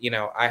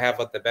 I have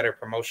the better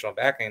promotional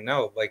backing.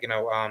 No,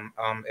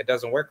 it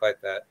doesn't work like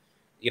that.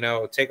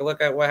 Take a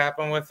look at what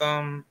happened with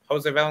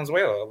Jose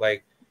Valenzuela.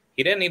 Like,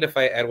 he didn't need to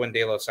fight Edwin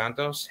De Los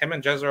Santos. Him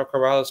and Jezreel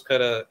Corrales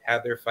could have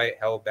had their fight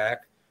held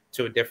back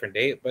to a different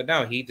date. But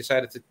no, he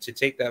decided to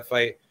take that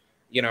fight,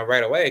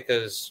 right away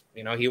because,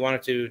 he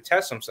wanted to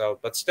test himself.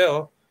 But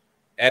still,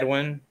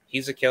 Edwin,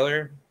 he's a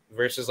killer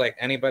versus like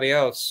anybody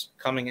else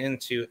coming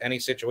into any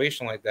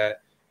situation like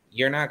that.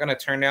 You're not going to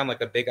turn down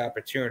like a big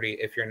opportunity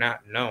if you're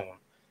not known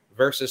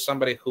versus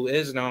somebody who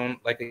is known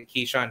like a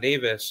Keyshawn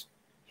Davis.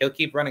 He'll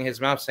keep running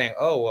his mouth saying,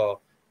 oh,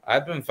 well,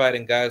 I've been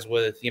fighting guys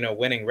with,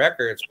 winning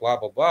records, blah,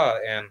 blah, blah.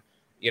 And,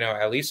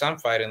 at least I'm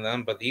fighting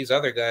them. But these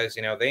other guys,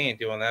 they ain't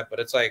doing that. But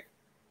it's like,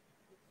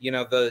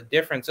 the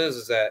difference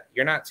is that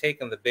you're not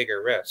taking the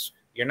bigger risk.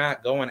 You're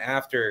not going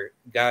after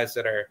guys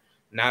that are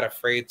not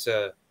afraid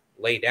to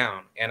lay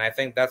down. And I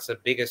think that's the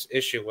biggest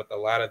issue with a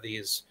lot of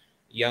these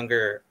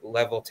younger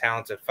level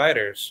talented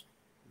fighters.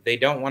 They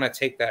don't want to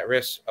take that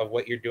risk of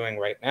what you're doing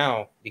right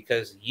now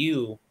because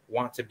you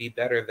want to be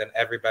better than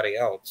everybody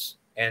else.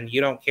 And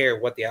you don't care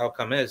what the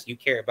outcome is. You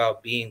care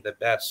about being the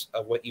best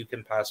of what you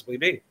can possibly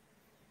be.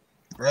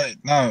 Right.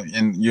 No,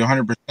 and you're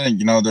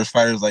 100%. There's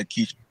fighters like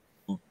Keisha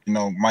who,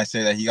 might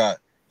say that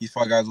he's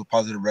fought guys with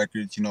positive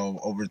records,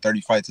 over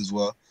 30 fights as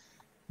well.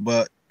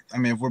 But I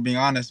mean, if we're being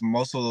honest,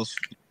 most of those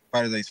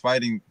fighters that he's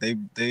fighting,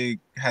 they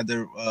had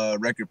their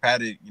record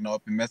padded,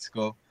 up in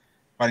Mexico,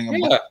 fighting a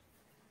bunch.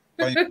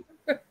 Fighting.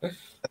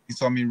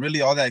 So I mean,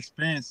 really, all that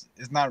experience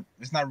is not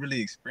really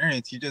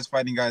experience. You're just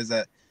fighting guys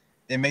that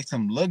it makes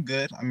them look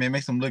good. I mean, it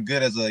makes them look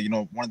good as a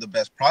one of the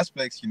best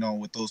prospects,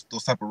 with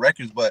those type of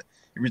records. But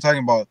if you're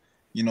talking about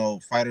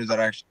fighters that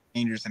are actually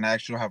dangerous and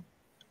have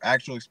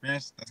actual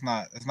experience, that's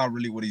not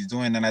really what he's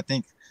doing. And I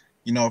think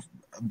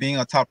being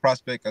a top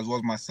prospect as well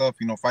as myself,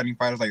 fighting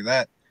fighters like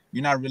that,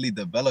 you're not really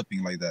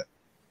developing like that.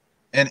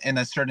 And in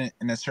a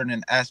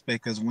certain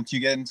aspect, because once you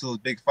get into those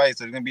big fights,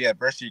 there's gonna be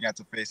adversity you got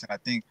to face, and I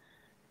think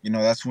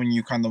that's when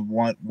you kind of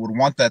would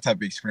want that type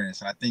of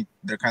experience, and I think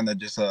they're kind of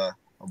just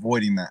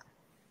avoiding that.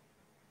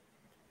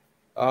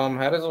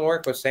 How does it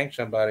work with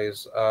sanction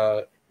bodies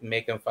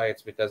making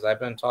fights? Because I've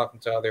been talking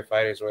to other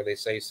fighters where they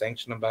say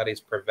sanction bodies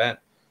prevent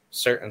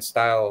certain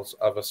styles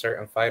of a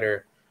certain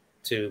fighter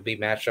to be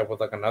matched up with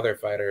like another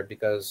fighter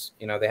because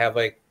they have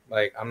like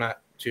I'm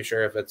not too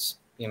sure if it's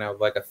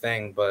like a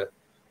thing, but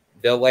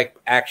they'll like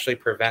actually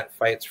prevent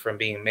fights from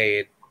being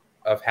made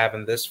of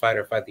having this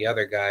fighter fight the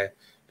other guy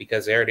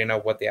because they already know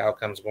what the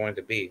outcome's going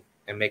to be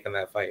and making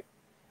that fight.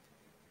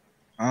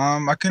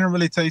 I couldn't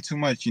really tell you too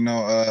much.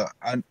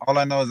 All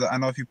I know is that I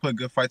know if you put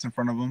good fights in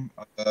front of them,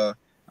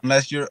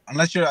 unless you're,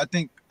 I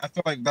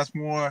feel like that's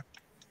more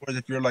towards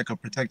if you're like a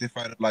protected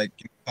fighter, like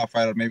top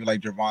fighter, maybe like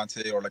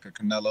Gervonta or like a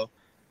Canelo,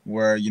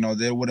 where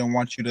they wouldn't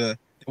want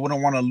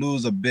to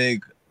lose a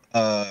big,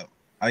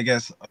 I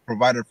guess, a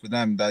provider for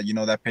them that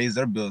that pays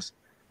their bills.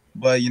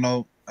 But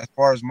as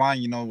far as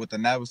mine, with the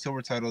Nava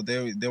Silver title,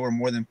 they were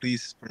more than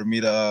pleased for me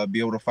to be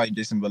able to fight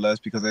Jason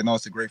Velez because they know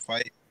it's a great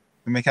fight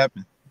to make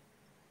happen.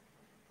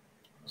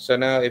 So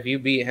now, if you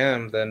beat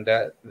him, then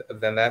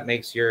that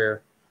makes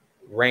your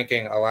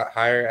ranking a lot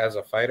higher as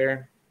a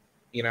fighter,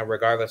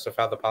 regardless of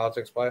how the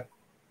politics play.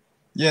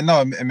 Yeah,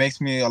 no, it makes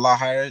me a lot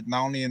higher,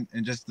 not only in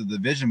just the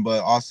division,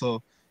 but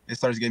also it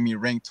starts getting me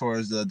ranked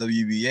towards the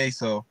WBA.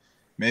 So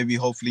maybe,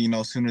 hopefully,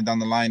 sooner down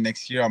the line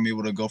next year, I'm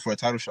able to go for a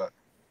title shot.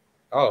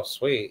 Oh,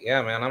 sweet.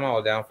 Yeah, man, I'm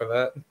all down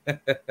for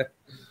that.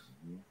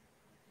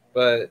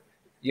 But,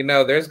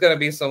 there's going to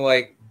be some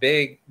like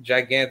big,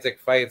 gigantic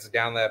fights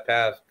down that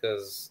path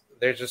because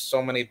there's just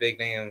so many big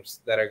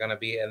names that are going to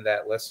be in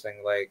that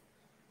listing. Like,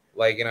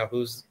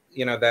 who's,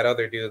 that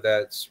other dude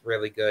that's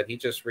really good. He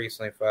just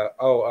recently fought.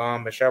 Oh,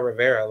 Michelle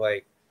Rivera.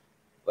 Like,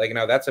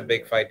 that's a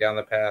big fight down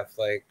the path.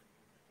 Like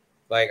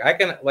I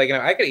can,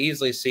 I could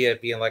easily see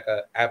it being like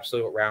a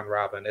absolute round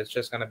robin. It's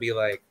just going to be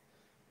like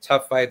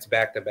tough fights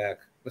back to back.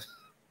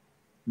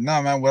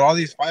 No, man, with all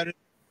these fighters,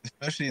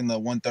 especially in the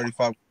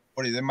 135,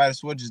 40, they might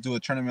as well just do a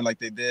tournament like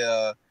they did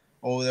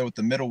over there with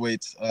the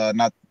middleweights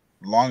not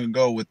long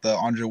ago with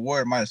Andre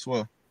Ward. Might as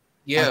well.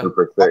 Yeah.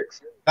 Super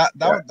six.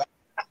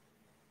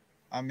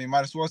 I mean,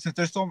 might as well since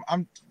there's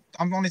I'm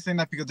only saying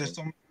that because there's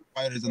so many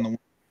fighters in the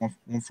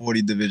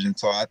 140 division.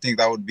 So I think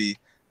that would be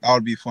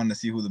fun to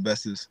see who the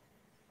best is.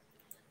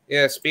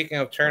 Yeah. Speaking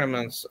of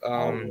tournaments,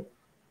 do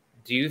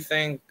you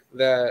think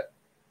that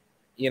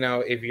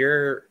if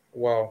you're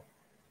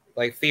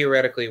like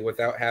theoretically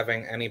without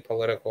having any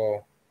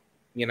political,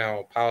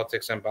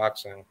 politics in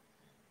boxing,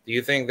 do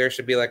you think there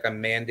should be like a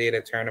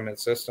mandated tournament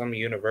system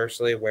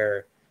universally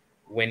where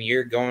when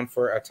you're going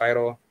for a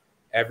title,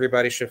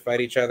 everybody should fight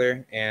each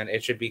other and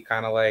it should be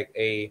kind of like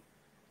it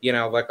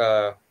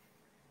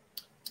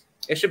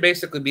should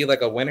basically be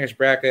like a winner's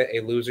bracket, a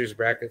loser's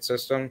bracket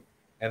system.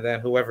 And then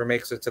whoever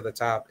makes it to the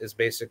top is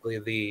basically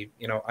the,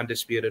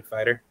 undisputed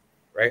fighter,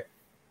 right?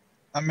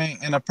 I mean,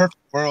 in a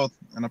perfect world,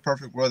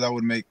 that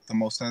would make the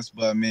most sense.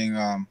 But I mean,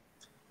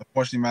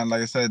 unfortunately, man,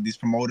 like I said, these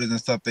promoters and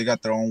stuff, they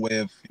got their own way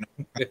of,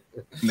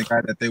 the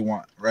guy that they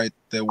want, right?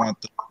 They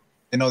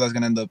know that's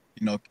gonna end up,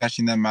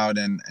 cashing them out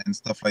and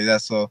stuff like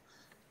that. So,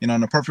 in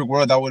a perfect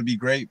world, that would be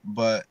great.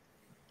 But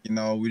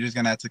we're just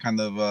gonna have to kind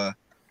of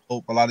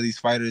hope a lot of these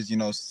fighters,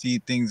 see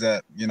things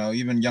that,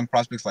 even young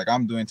prospects like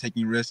I'm doing,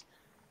 taking risks,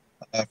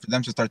 for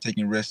them to start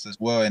taking risks as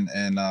well,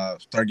 and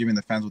start giving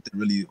the fans what they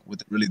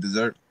really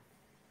deserve.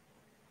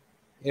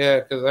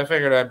 Yeah, because I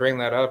figured I'd bring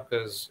that up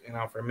because,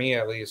 for me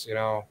at least,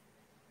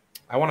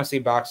 I want to see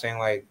boxing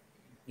like,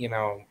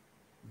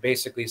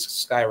 basically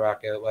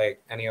skyrocket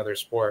like any other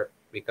sport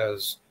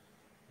because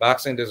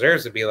boxing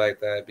deserves to be like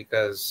that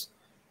because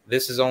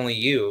this is only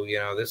you,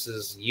 this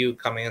is you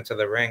coming into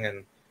the ring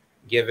and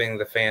giving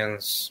the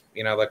fans,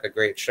 like a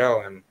great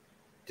show and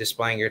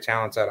displaying your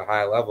talents at a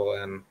high level.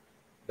 And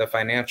the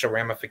financial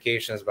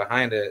ramifications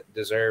behind it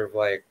deserve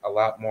like a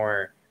lot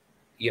more,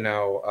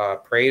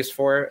 praised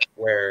for it,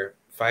 where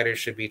fighters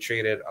should be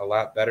treated a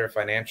lot better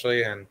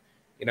financially, and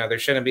there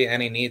shouldn't be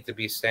any need to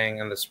be staying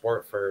in the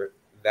sport for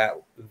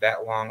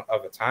that long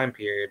of a time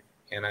period.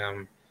 And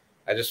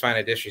I just find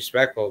it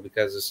disrespectful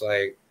because it's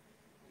like,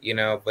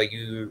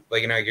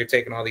 you're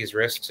taking all these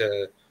risks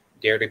to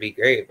dare to be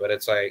great, but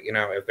it's like,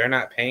 if they're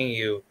not paying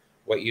you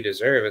what you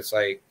deserve, it's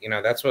like,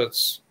 that's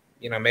what's,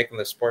 making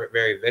the sport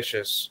very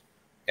vicious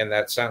in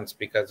that sense,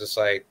 because it's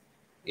like,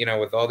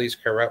 with all these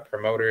corrupt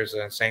promoters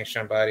and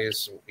sanction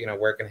bodies,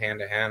 working hand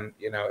to hand,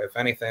 if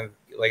anything,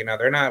 like,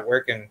 they're not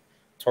working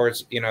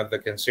towards,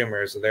 the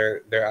consumers.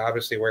 They're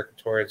obviously working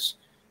towards,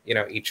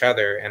 each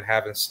other, and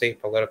having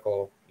state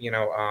political,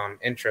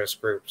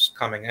 interest groups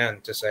coming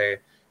in to say,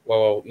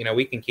 well,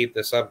 we can keep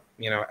this up,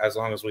 as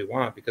long as we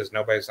want, because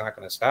nobody's not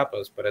going to stop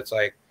us. But it's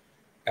like,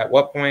 at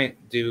what point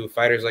do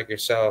fighters like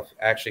yourself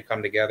actually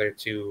come together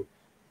to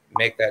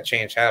make that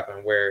change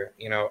happen, where,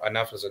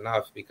 enough is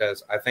enough?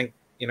 Because I think,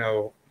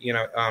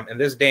 in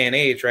this day and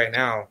age right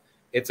now,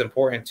 it's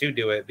important to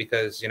do it,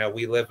 because,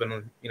 we live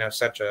in,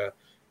 such a,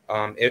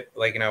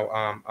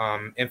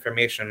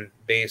 information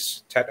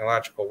based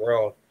technological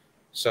world.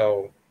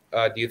 So,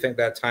 do you think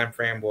that time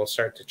frame will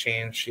start to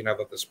change,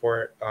 with the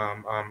sport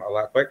a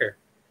lot quicker?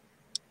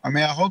 I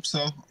mean, I hope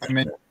so. I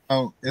mean,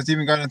 it's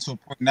even gotten to a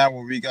point now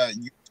where we got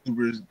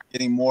YouTubers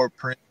getting more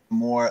praise,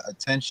 more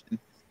attention,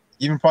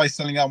 even probably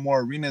selling out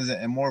more arenas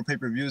and more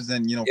pay-per-views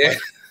than Yeah.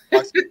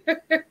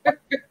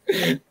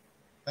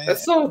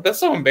 That's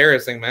so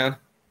embarrassing, man.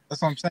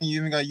 That's what I'm saying. You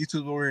even got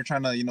YouTubers where you're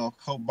trying to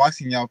help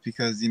boxing out,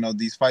 because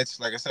these fights,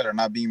 like I said, are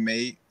not being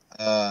made.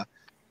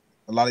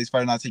 A lot of these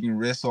fighters are not taking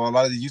risks, so a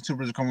lot of these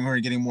YouTubers are coming here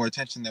and getting more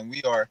attention than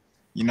we are.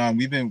 And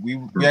we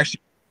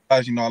actually,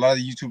 a lot of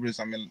the YouTubers.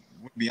 I mean,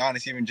 we'll be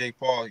honest, even Jake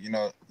Paul,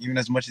 even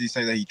as much as he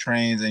say that he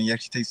trains and he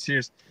actually takes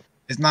serious,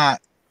 it's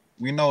not.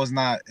 We know it's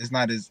not his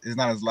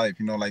life.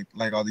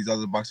 Like all these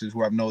other boxers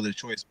who have no other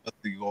choice but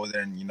to go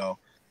there and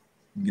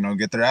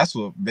get their ass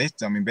whooped.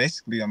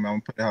 Basically, I'm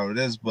gonna put it how it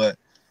is. But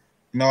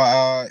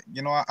I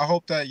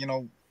hope that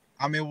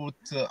I'm able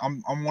to.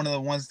 I'm one of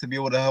the ones to be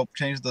able to help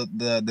change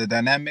the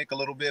dynamic a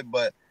little bit.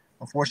 But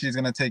unfortunately, it's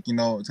gonna take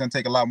it's gonna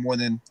take a lot more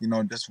than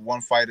just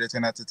one fighter. It's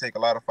gonna have to take a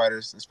lot of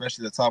fighters,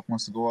 especially the top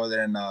ones, to go out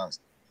there and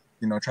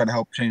try to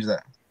help change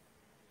that.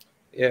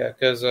 Yeah,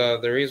 because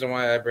the reason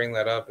why I bring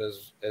that up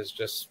is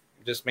just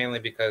mainly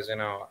because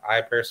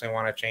I personally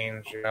want to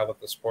change with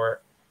the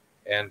sport,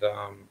 and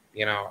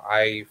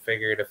I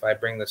figured if I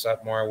bring this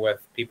up more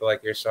with people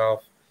like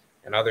yourself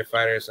and other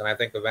fighters, and I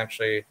think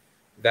eventually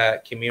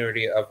that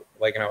community of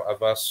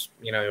of us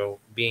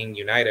being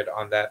united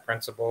on that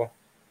principle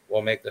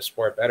will make the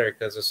sport better.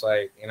 Because it's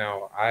like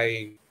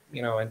I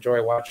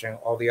enjoy watching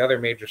all the other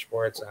major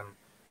sports, and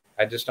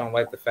I just don't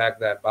like the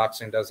fact that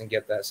boxing doesn't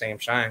get that same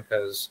shine,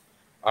 because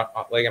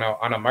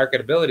on a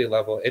marketability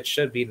level, it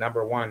should be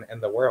number one in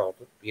the world.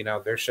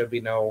 There should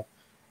be no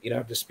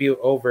dispute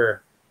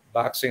over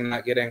boxing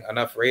not getting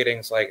enough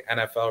ratings, like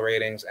NFL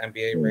ratings,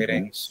 NBA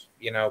ratings,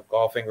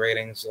 golfing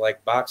ratings.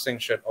 Like, boxing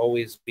should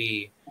always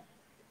be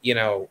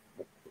it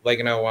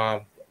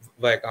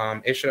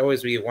should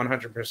always be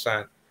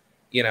 100%,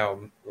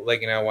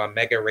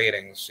 mega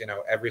ratings,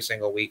 every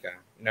single weekend.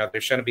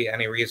 There shouldn't be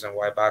any reason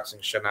why boxing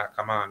should not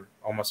come on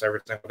almost every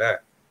single day.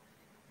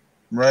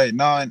 Right.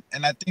 No,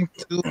 and I think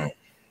too,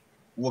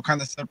 what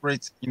kind of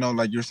separates,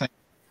 like you're saying,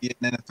 NBA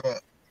and NFL,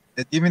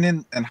 even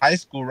in high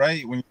school,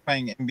 right? When you're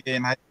playing NBA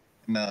and high school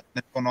and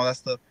NFL and all that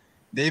stuff,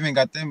 they even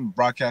got them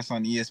broadcast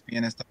on ESPN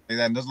and stuff like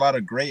that. And there's a lot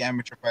of great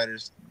amateur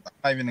fighters,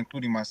 not even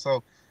including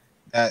myself,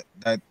 that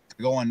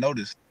go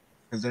unnoticed,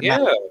 because they're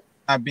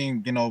not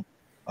being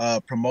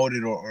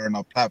promoted or on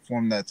a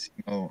platform that's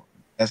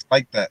that's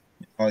like that.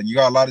 You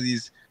got a lot of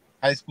these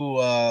high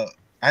school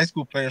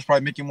players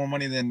probably making more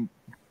money than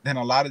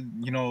a lot of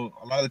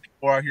the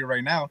people out here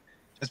right now,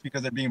 just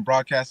because they're being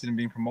broadcasted and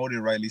being promoted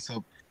rightly.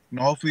 So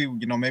hopefully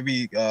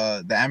maybe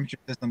the amateur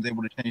system's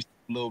able to change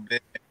a little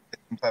bit,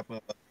 some type of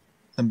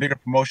some bigger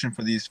promotion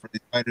for these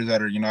fighters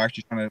that are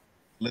actually trying to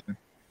live in.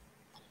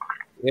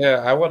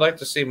 Yeah, I would like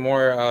to see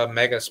more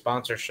mega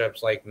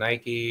sponsorships like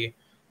Nike,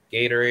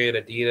 Gatorade,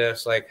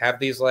 Adidas, like have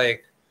these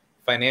like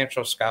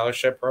financial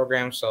scholarship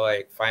programs to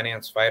like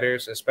finance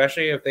fighters,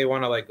 especially if they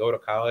want to like go to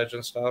college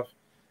and stuff.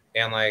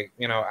 And like,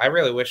 I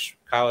really wish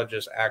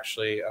colleges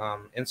actually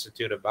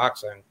instituted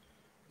boxing.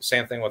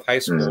 Same thing with high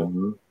school.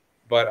 Mm-hmm.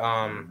 But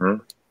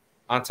on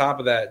top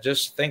of that,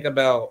 just think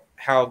about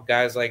how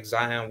guys like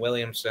Zion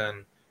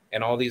Williamson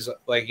and all these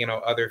like,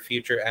 other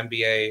future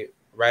NBA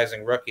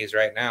rising rookies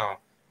right now,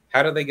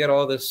 how do they get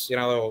all this,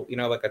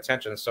 like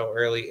attention so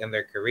early in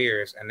their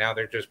careers, and now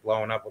they're just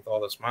blowing up with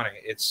all this money?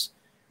 It's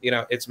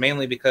it's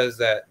mainly because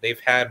that they've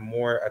had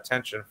more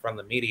attention from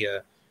the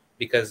media,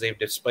 because they've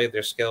displayed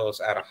their skills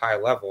at a high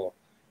level,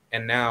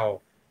 and now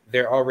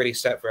they're already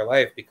set for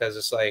life, because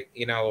it's like,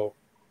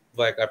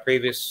 like a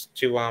previous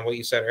to what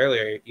you said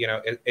earlier,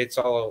 it's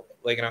all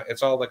like,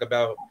 it's all like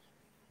about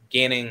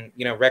gaining,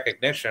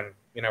 recognition,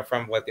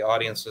 from what the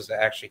audiences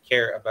that actually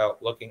care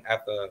about looking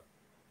at the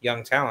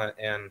young talent.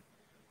 And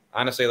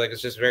honestly, like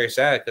it's just very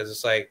sad because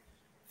it's like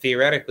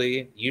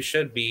theoretically you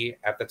should be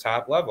at the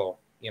top level,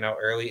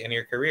 early in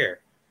your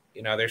career.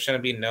 There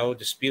shouldn't be no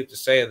dispute to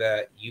say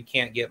that you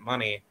can't get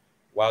money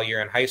while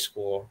you're in high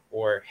school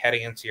or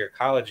heading into your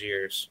college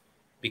years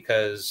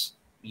because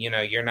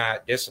you're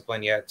not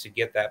disciplined yet to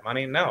get that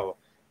money. No,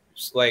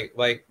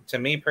 like to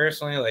me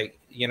personally, like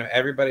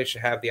everybody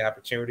should have the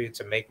opportunity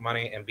to make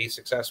money and be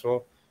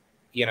successful,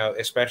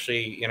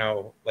 especially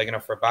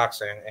like for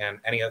boxing and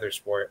any other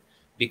sport,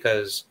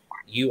 because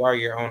you are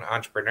your own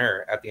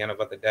entrepreneur at the end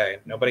of the day.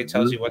 Nobody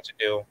tells you what to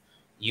do.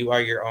 You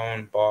are your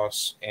own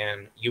boss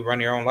and you run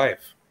your own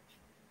life.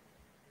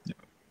 Yeah,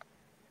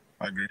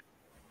 I agree.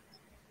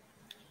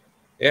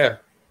 Yeah.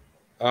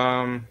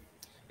 Um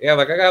yeah,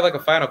 like I got like a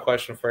final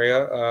question for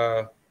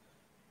you.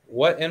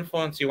 What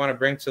influence you want to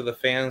bring to the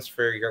fans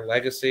for your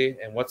legacy,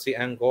 and what's the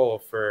end goal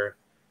for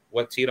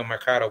what Tito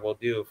Mercado will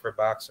do for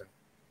boxing?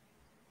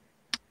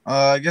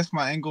 I guess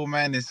my end goal,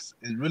 man, is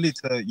really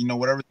to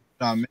whatever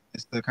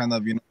is to kind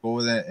of go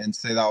over there and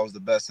say that I was the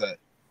best at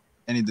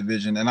any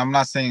division. And I'm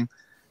not saying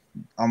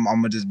I'm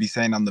gonna just be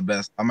saying I'm the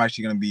best. I'm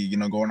actually gonna be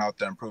going out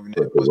there and proving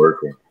it.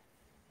 Working.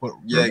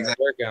 Yeah,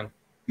 exactly.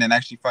 And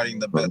actually fighting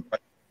the best.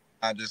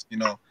 Not just a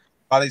lot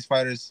of these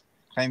fighters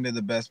claim they're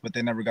the best, but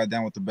they never got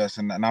down with the best.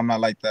 And I'm not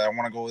like that. I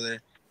want to go there.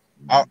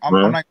 I'm not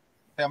gonna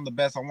say I'm the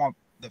best. I want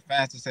the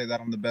fans to say that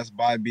I'm the best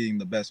by being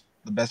the best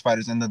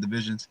fighters in the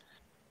divisions.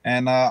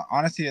 And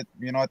honestly, at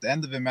the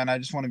end of it, man, I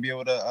just want to be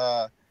able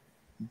to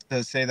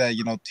say that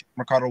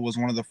Mercado was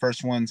one of the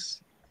first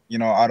ones,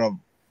 out of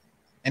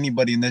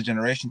anybody in this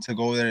generation to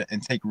go there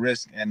and take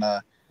risk and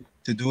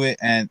to do it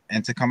and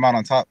to come out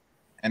on top.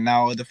 And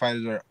now other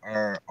fighters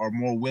are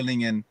more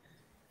willing and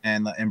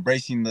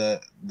embracing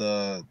the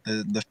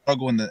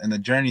struggle and the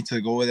journey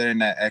to go over there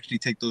and actually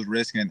take those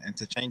risks and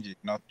to change it,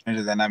 change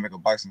the dynamic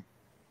of boxing.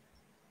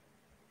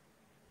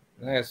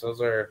 Nice,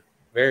 those are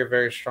very,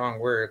 very strong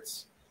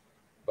words.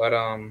 But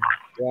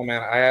yeah,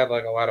 man, I had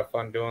like a lot of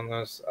fun doing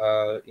this.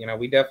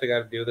 We definitely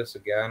got to do this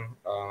again.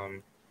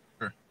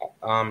 Sure.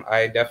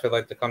 I definitely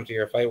like to come to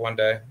your fight one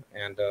day,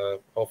 and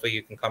hopefully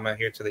you can come out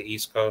here to the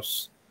East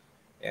Coast,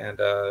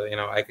 and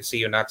I can see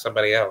you knock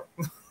somebody out.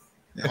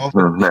 Yeah,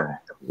 hopefully.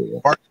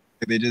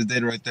 They just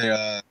did right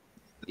there.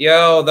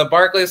 Yo, the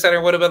Barclays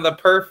Center would have been the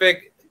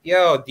perfect.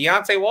 Yo,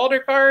 Deontay Wilder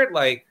card,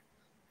 like,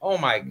 oh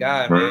my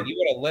god, man, you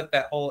would have lit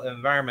that whole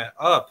environment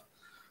up.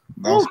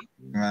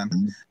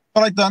 Man.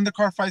 But like the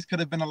undercard fights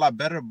could have been a lot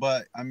better,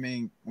 but I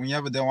mean, when you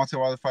have a Deontay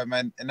Wilder fight,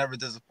 man, it never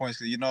disappoints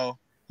because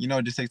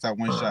it just takes that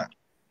one shot.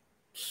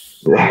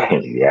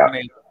 Yeah.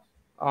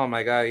 Oh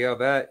my god, yo,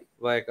 that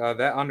that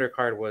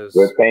undercard was.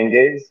 The thing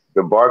is,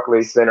 the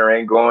Barclays Center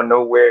ain't going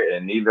nowhere,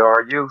 and neither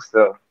are you.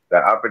 So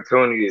the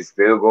opportunity is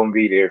still gonna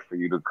be there for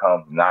you to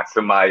come knock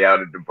somebody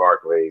out of the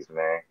Barclays,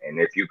 man. And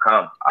if you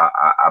come,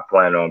 I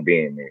plan on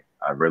being there.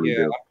 I really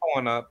do. I'm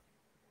pulling up.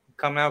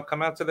 Come out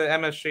to the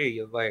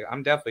MSG. Like,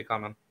 I'm definitely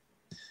coming.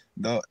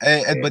 No,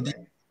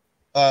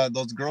 but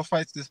those girl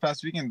fights this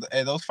past weekend,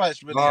 those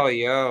fights really. Oh,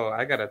 yo,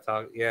 I gotta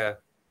talk. Yeah,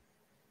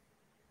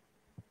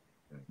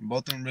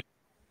 both of them. Really,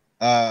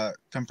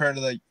 compared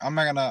to I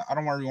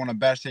don't really want to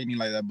bash anything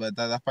like that, but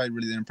that fight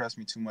really didn't impress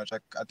me too much. I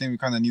think we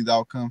kind of knew the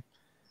outcome,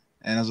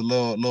 and it was a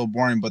little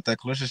boring. But that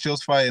Clarissa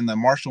Shields fight and the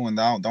Marshall one,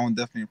 that one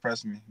definitely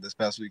impressed me this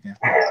past weekend.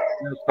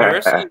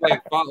 Clarissa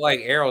fought like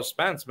Errol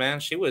Spence, man.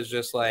 She was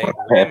just like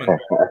ramming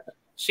her.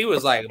 She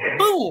was like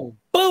boom,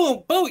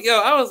 boom, boom.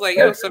 Yo, I was like,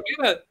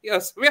 Savannah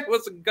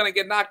was gonna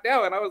get knocked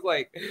out, and I was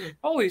like,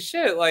 holy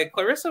shit! Like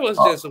Clarissa was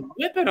just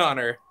whipping on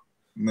her.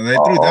 No, they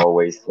threw that.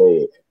 Always say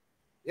it.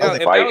 Yeah,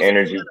 if fight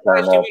energy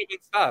turned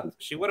up.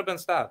 She would have been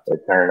stopped. It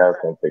turned us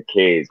into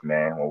kids,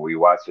 man. When we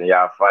watching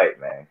y'all fight,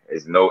 man,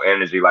 it's no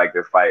energy like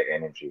the fight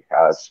energy.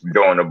 I was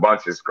doing a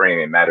bunch of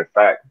screaming. Matter of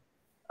fact,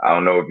 I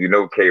don't know if you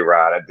know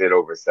K-Rod. I did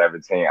over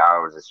 17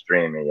 hours of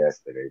streaming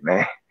yesterday,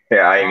 man.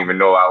 Yeah, I didn't even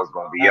know I was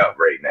gonna be up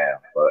right now,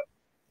 but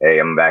hey,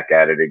 I'm back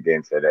at it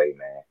again today,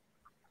 man.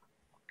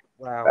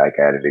 Wow, back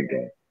at it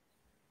again.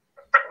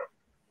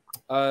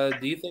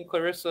 Do you think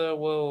Clarissa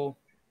will,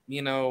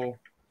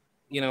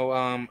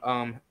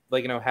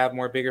 have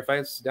more bigger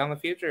fights down the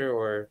future,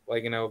 or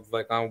what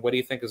do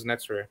you think is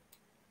next for her?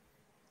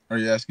 Are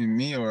you asking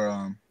me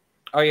or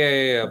Oh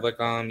yeah.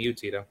 You,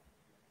 Tito.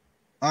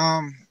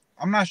 I'm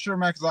not sure,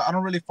 man, because I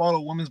don't really follow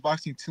women's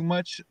boxing too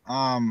much.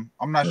 I'm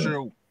not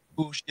sure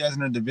who she has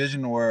in her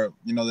division or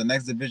the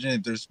next division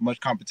if there's much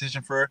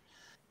competition for her.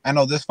 I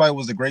know this fight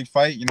was a great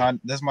fight.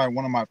 This is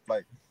one of my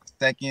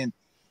second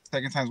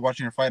times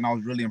watching her fight, and I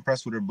was really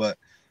impressed with her. But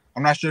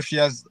I'm not sure if she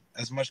has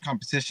as much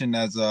competition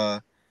as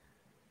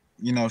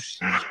she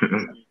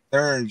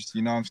deserves.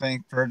 You know what I'm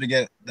saying, for her to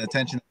get the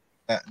attention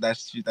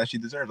that she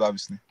deserves,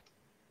 obviously.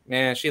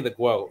 Man, she the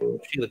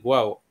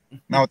GWO.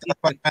 No,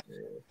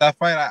 that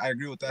fight, I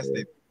agree with that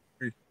statement.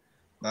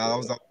 That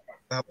was a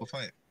hell of a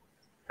fight.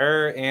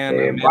 Her and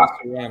Amanda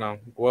Serrano,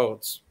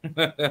 GWOs.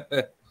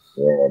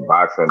 Yeah,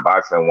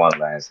 boxing won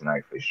last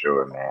night for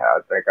sure, man. I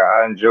think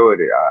I enjoyed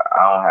it.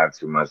 I don't have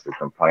too much to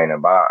complain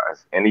about.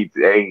 Any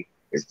day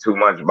it's too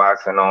much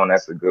boxing on,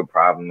 that's a good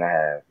problem to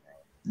have.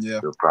 Yeah.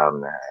 Good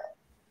problem to have.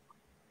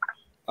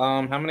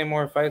 How many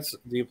more fights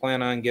do you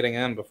plan on getting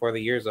in before the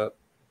year's up?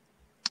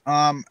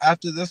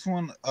 After this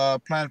one,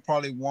 plan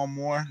probably one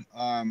more.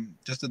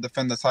 Just to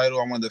defend the title.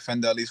 I want to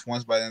defend it at least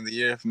once by the end of the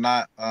year. If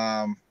not,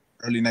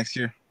 early next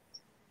year.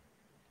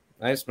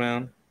 Nice,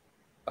 man.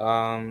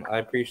 I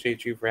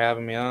appreciate you for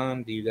having me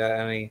on. Do you got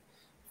any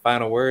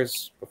final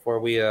words before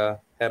we head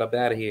up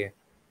out of here?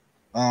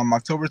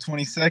 October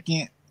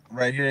 22nd,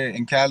 right here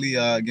in Cali,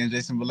 against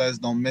Jason Velez.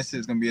 Don't miss it.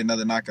 It's gonna be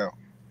another knockout.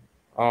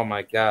 Oh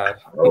my God.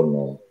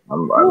 Oh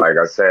man, like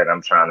I said,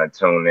 I'm trying to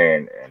tune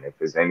in, and if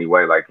there's any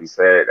way, like you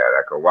said, that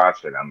I could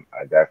watch it,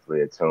 I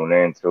definitely tune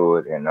into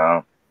it. And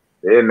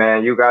yeah,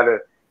 man, you gotta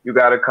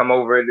come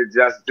over to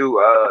just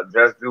do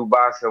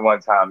boxing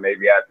one time,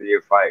 maybe after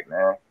your fight,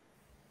 man.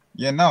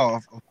 Yeah, no,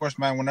 of course,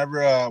 man.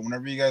 Whenever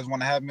you guys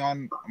want to have me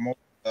on, I'm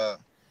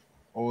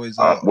always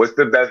What's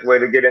the best way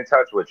to get in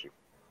touch with you?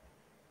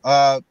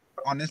 uh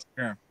on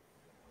Instagram.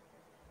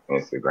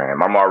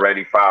 Instagram. I'm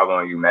already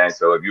following you, man.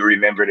 So if you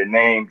remember the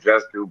name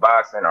Just Do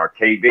Boxing or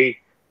KB,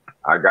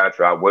 I got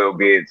you. I will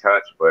be in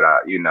touch, but I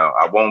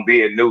won't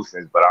be a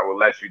nuisance, but I will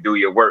let you do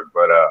your work.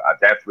 But I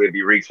definitely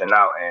be reaching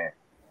out, and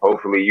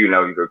hopefully, you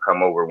could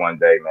come over one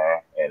day,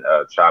 man, and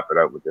chop it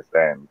up with the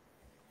family.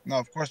 No,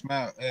 of course,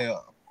 man. Hey,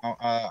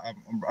 I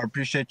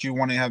appreciate you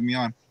wanting to have me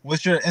on.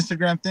 What's your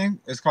Instagram thing?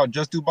 It's called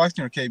Just Do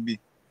Boxing or KB.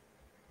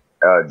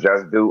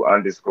 Just do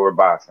underscore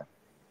boxing.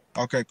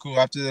 Okay, cool.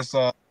 After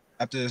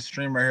this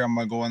stream right here, I'm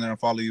gonna go in there and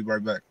follow you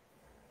right back.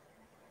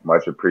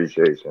 Much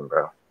appreciation,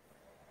 bro.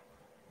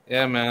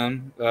 Yeah,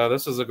 man.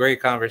 This is a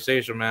great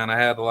conversation, man. I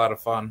had a lot of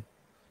fun.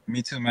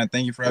 Me too, man.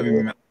 Thank you for having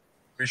me, man.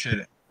 Appreciate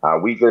it.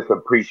 We just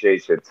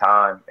appreciate your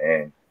time,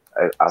 and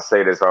I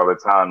say this all the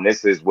time.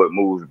 This is what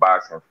moves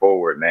boxing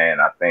forward, man.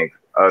 I think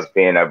us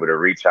being able to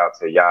reach out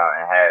to y'all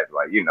and have,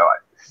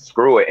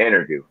 screw an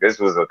interview. This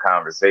was a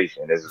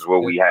conversation. This is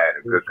what we had,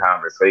 a good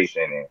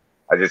conversation. And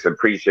I just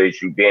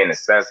appreciate you being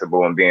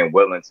accessible and being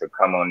willing to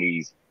come on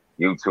these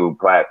YouTube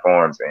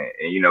platforms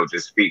and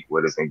just speak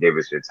with us and give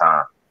us your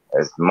time.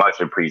 It's much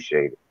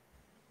appreciated.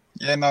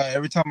 Yeah, no,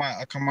 every time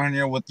I come on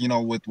here with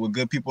with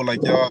good people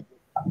like y'all,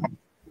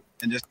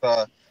 and just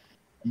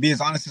be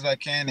as honest as I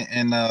can,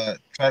 and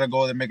try to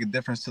go there and make a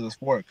difference to the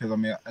sport. Because I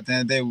mean, at the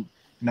end of the day,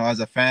 as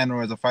a fan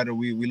or as a fighter,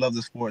 we love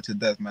the sport to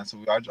death, man. So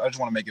I just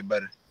want to make it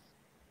better.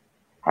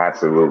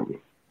 Absolutely.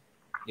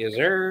 Yes,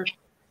 sir.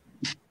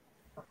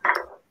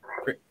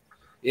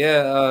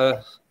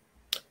 Yeah,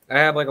 I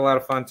had like a lot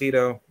of fun,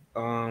 Tito.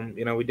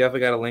 We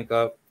definitely got to link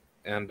up,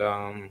 and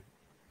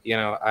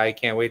I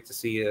can't wait to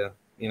see you.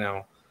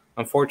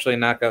 Unfortunately,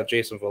 knock out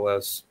Jason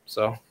Velez.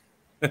 So.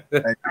 Yes,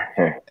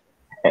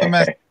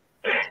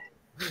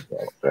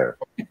 sir.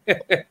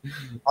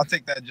 I'll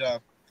take that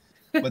job.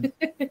 But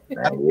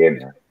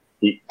man.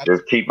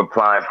 Just keep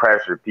applying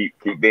pressure.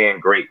 Keep being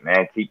great,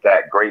 man. Keep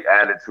that great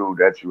attitude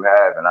that you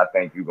have, and I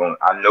think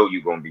I know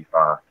you're gonna be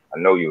fine. I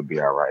know you'll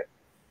be all right.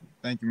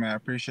 Thank you, man. I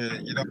appreciate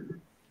it.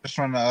 Just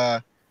trying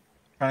to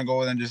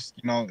go and just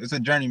it's a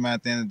journey, man.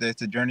 At the end of the day,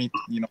 it's a journey.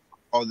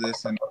 All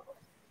this, and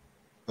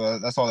so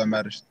that's all that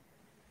matters.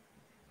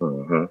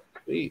 Mm-hmm.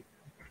 Sweet.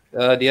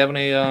 Do you have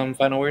any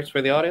final words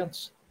for the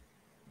audience?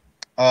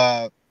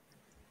 I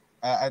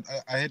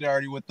hit it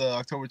already with the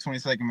October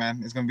 22nd,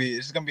 man. It's gonna be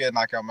a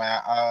knockout,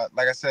 man.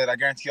 Like I said, I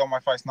guarantee all my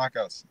fights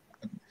knockouts.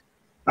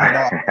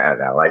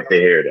 I like to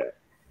hear that.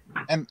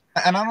 And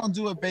I don't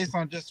do it based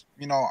on just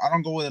I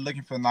don't go with it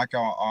looking for the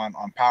knockout on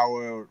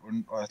power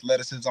or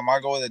athleticism. I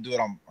go with it, do it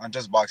on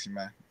just boxing,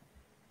 man.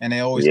 And it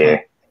always comes.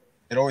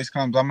 It always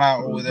comes. I'm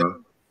not over there,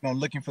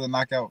 looking for the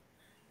knockout.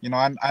 I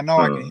know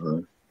I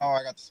can.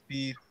 I got the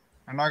speed.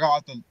 I know I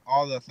got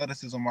all the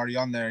athleticism already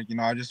on there. I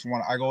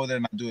go there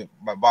and I do it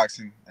by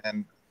boxing,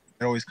 and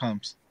it always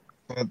comes.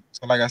 So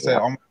like I said,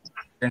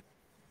 yes,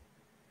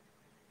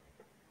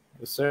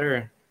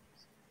 sir.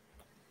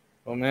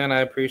 Well, man, I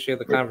appreciate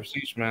the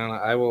conversation, man.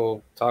 I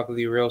will talk with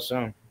you real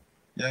soon.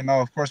 Yeah, no,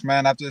 of course,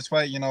 man. After this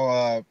fight,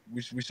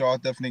 we should all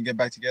definitely get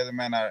back together,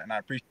 man. And I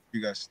appreciate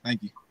you guys.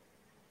 Thank you.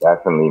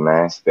 Definitely,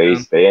 man. Stay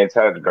in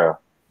touch, bro.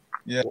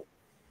 Yeah.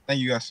 Thank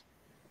you, guys.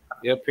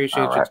 Yeah,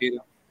 appreciate you,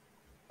 Tito.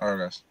 All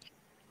right, guys.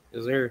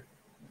 Is there?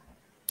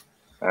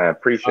 I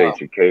appreciate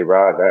you,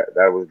 K-Rod.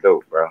 That was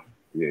dope, bro.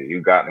 Yeah,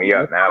 you got me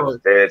up. Now I was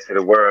dead to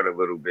the world a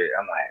little bit.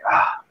 I'm like,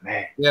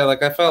 man. Yeah,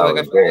 like I felt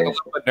like a little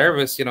bit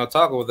nervous,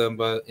 talking with them,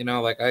 but I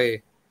have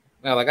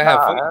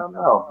fun. I don't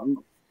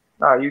know.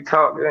 No, you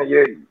talk.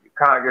 Yeah,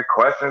 kind of your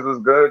questions was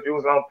good. You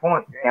was on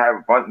point. You didn't have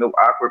a bunch of no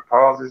awkward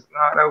pauses.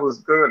 No, that was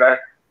good. I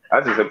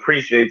just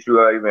appreciate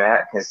you even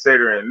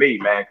considering me,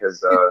 man,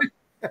 because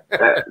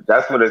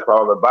that's what it's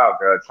all about,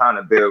 girl. Trying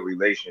to build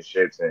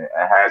relationships and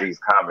have these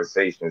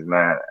conversations,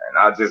 man. And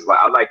I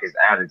like his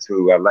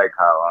attitude. I like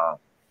how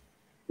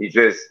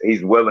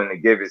he's willing to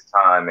give his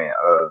time and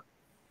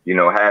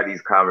have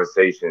these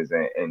conversations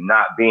and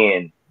not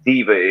being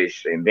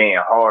diva-ish and being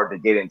hard to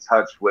get in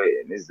touch with.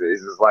 And it's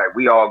just like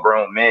we all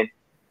grown men.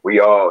 We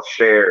all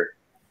share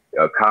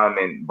a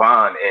common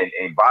bond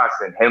in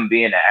boxing. Him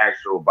being an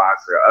actual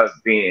boxer, us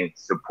being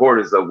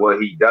supporters of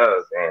what he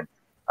does, and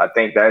I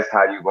think that's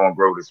how you're gonna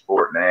grow the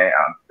sport, man.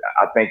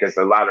 I think it's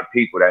a lot of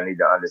people that need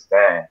to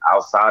understand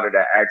outside of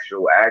the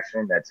actual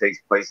action that takes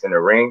place in the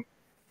ring.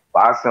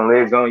 Boxing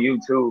lives on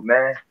YouTube,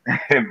 man.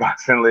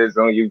 Boxing lives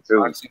on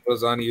YouTube. Boxing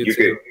was on You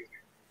YouTube.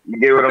 you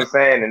get what I'm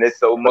saying? And there's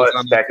so It was much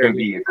on that can YouTube.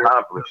 be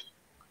accomplished.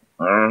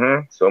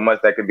 So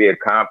much that can be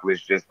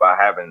accomplished just by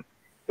having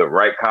the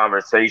right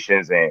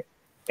conversations and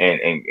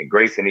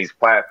gracing these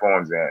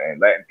platforms and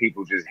letting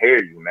people just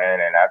hear you, man.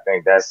 And I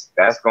think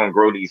that's gonna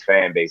grow these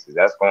fan bases.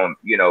 That's gonna,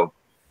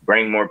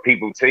 bring more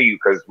people to you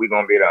because we're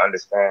gonna be able to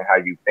understand how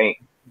you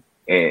think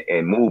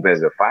and move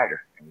as a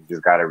fighter. And you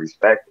just gotta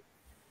respect it.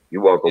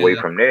 You walk away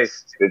Yeah. from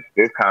this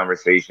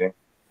conversation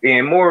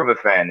being more of a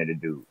fan of the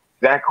dude.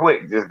 That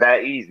quick, just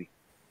that easy.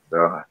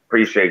 So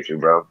appreciate you,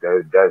 bro.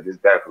 That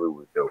just definitely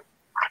was dope.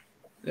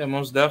 Yeah,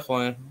 most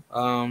definitely.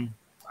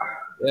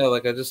 Yeah,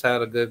 like I just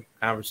had a good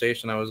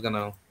conversation. I was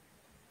gonna,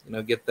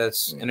 get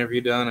this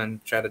interview done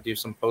and try to do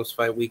some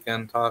post-fight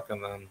weekend talk,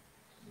 and then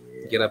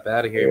get up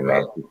out of here.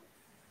 Yeah, But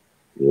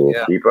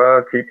yeah,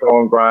 keep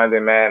on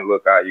grinding, man.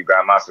 Look out, you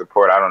got my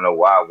support. I don't know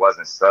why I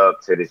wasn't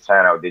subbed to this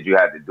channel. Did you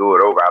have to do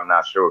it over? I'm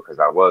not sure because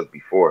I was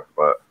before,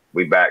 but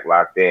we back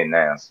locked in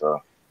now,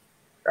 so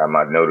got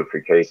my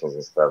notifications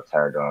and stuff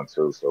turned on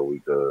too, so we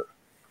good.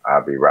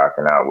 I'll be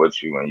rocking out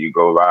with you when you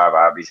go live.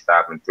 I'll be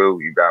stopping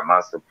through. You got my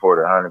support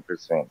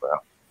 100%, bro.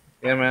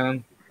 yeah,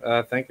 man.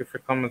 Thank you for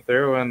coming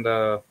through,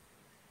 and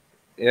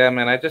yeah,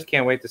 man. I just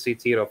can't wait to see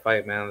Tito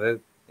fight, man.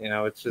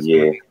 It's just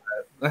gonna be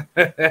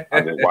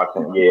I'm just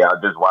watching. Yeah,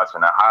 I'm just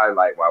watching a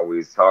highlight while we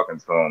was talking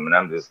to him, and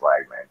I'm just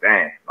like, man,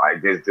 damn,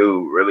 like this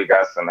dude really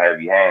got some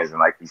heavy hands, and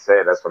like he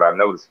said, that's what I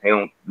noticed. He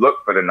don't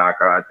look for the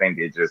knockout. I think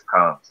it just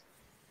comes.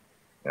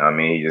 You know what I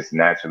mean? He just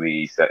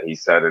naturally he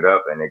set it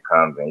up and it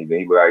comes, and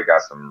he like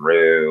got some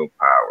real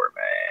power,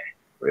 man.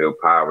 Real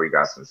power. He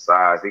got some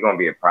size. He gonna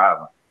be a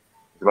problem.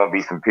 There's gonna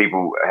be some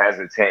people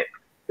hesitant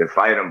to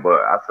fight him,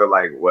 but I feel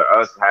like with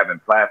us having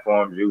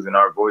platforms, using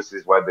our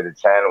voices, whether the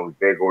channel is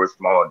big or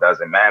small, it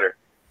doesn't matter.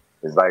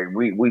 It's like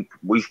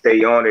we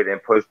stay on it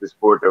and push the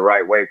sport the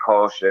right way,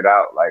 call shit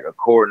out like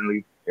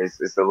accordingly. It's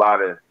a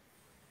lot of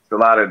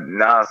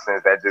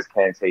nonsense that just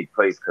can't take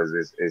place because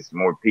it's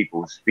more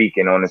people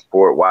speaking on the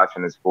sport,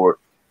 watching the sport.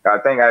 I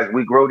think as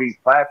we grow these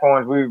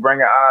platforms, we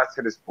bring eyes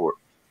to the sport.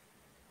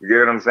 You get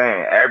what I'm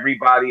saying?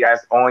 Everybody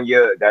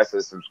that's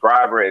a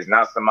subscriber is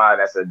not somebody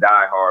that's a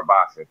diehard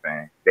boxing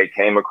fan. They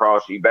came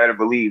across, you better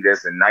believe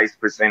there's a nice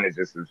percentage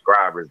of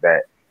subscribers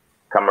that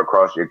come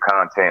across your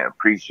content,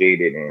 appreciate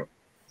it, and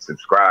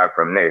subscribe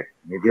from there.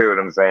 You get what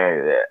I'm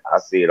saying? Yeah, I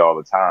see it all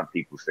the time.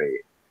 People say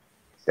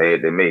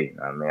it to me.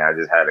 I mean, I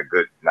just had a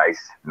good,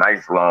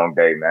 nice long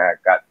day, man. I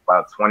got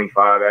about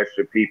 25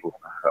 extra people.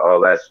 All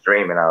that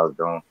streaming I was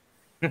doing.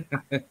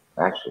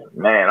 Actually,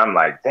 man, I'm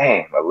like,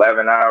 damn,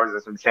 11 hours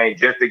and some change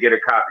just to get a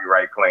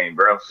copyright claim,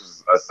 bro.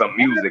 Some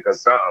music or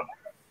something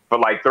for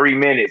like 3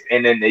 minutes,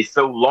 and then they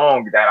so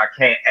long that I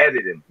can't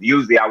edit them.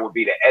 Usually, I would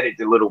be to edit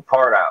the little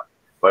part out,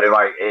 but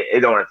it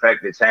don't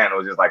affect the channel.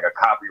 It's just like a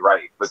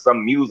copyright for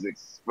some music,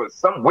 for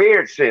some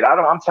weird shit.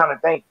 I'm trying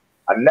to think.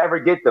 I never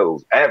get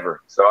those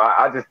ever. So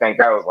I just think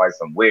that was like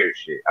some weird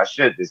shit. I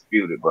should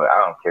dispute it, but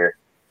I don't care.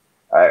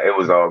 It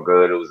was all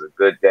good. It was a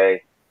good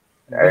day.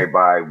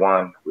 Everybody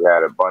won. We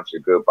had a bunch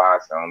of good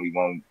boxing. Only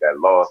one that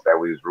lost that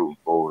we was rooting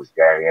for was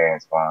Gary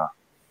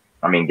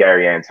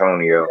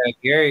Antonio. Yeah,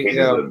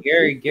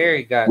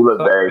 Gary got. He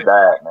looked very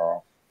bad, man.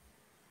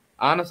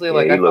 Honestly, Yeah,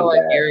 like I felt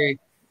like bad.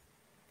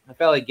 I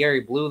felt like Gary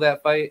blew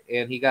that fight,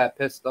 and he got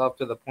pissed off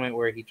to the point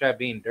where he tried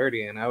being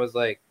dirty, and I was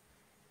like,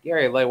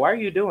 Gary, like, why are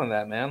you doing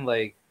that, man?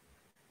 Like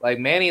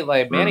Manny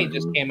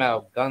just came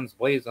out guns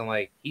blazing,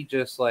 like he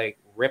just like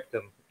ripped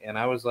him, and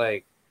I was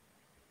like,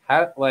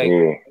 how? Like,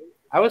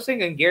 I was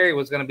thinking Gary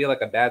was gonna be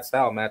like a bad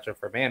style matchup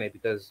for Manny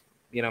because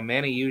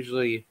Manny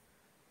usually,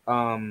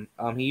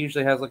 he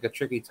usually has like a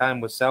tricky time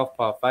with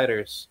southpaw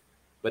fighters,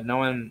 but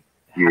knowing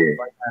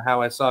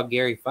how I saw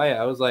Gary fight,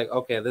 I was like,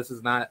 okay, this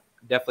is not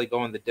definitely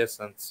going the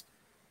distance,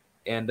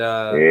 and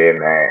yeah,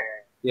 man,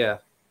 yeah.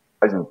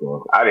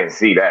 I didn't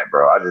see that,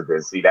 bro. I just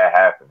didn't see that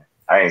happening.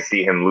 I didn't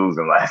see him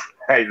losing last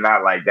night.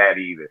 Not like that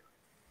either.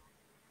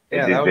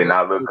 It just did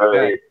not look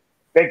good. I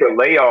think the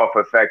layoff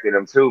affected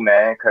him too,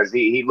 man, because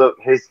he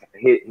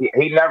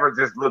never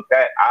just looked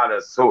that out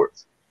of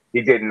sorts.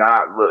 He did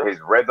not look. His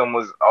rhythm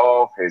was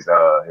off. His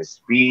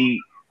speed.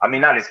 I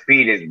mean, not his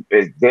speed,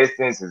 his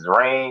distance, his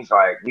range.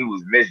 Like he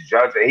was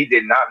misjudging. He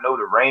did not know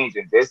the range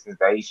and distance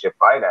that he should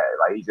fight at.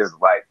 Like he just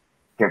like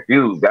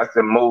confused. That's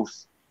the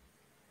most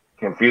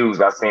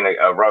confused I've seen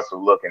a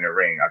Russell look in the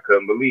ring. I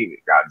couldn't believe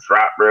it. Got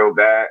dropped real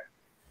bad.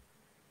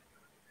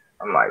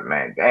 I'm like,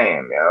 man,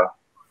 damn, yo.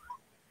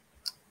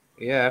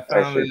 Yeah, I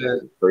found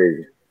that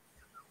crazy.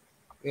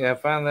 Yeah, I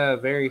found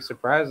that very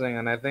surprising,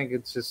 and I think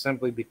it's just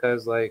simply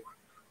because like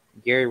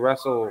Gary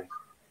Russell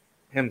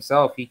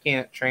himself, he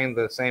can't train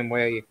the same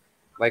way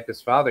like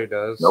his father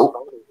does. Nope.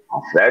 I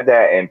said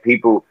that, and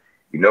people,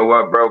 you know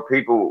what, bro?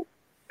 People,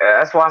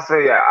 that's why I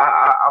say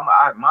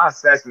my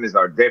assessments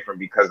are different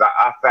because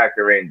I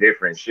factor in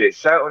different shit.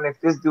 Shelton, if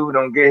this dude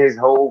don't get his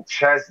whole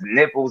chest,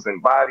 nipples,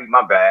 and body,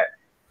 my bad.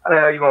 How the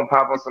hell you gonna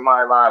pop on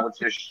somebody's line with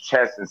your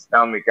chest and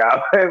stomach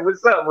out?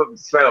 What's up with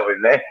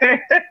Shelton, man?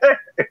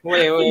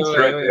 Wait,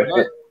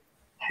 what?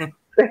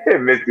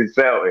 Mr.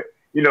 Shelton.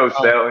 You know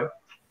Oh, Shelton.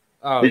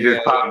 oh He yeah,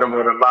 just popped him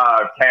with a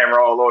live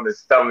camera all on his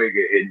stomach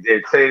and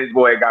said his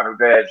boy got his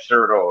dad's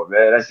shirt on,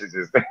 man. That shit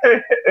just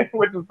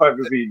what the fuck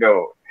is he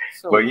doing?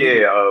 so But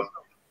weird.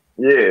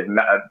 yeah,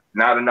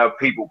 not enough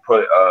people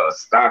put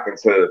stock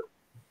into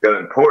the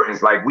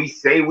importance. Like we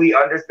say we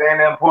understand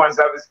the importance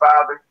of his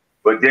father,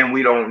 but then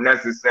we don't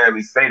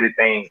necessarily say the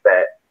things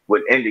that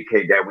would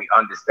indicate that we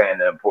understand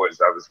the importance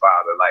of his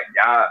father. Like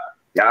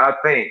y'all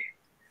think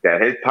that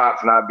his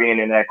pops not being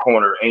in that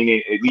corner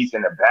ain't at least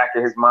in the back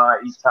of his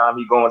mind each time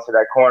he go into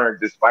that corner,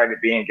 despite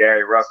it being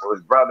Gary Russell,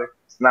 his brother.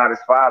 It's not his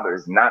father.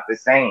 It's not the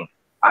same.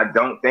 I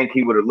don't think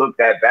he would have looked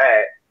that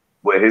bad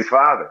with his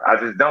father. I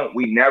just don't.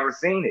 We never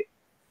seen it.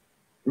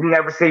 We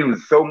never see he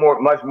was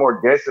much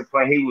more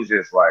disciplined. He was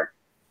just like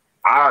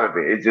out of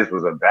it. It just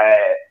was a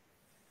bad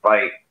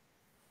fight.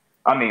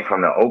 I mean,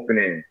 from the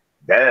opening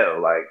bell,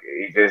 like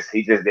he just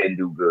didn't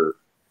do good.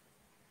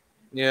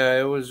 Yeah,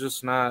 it was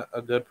just not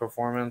a good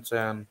performance,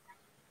 and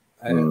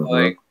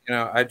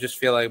Mm-hmm. I just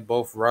feel like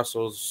both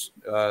Russells,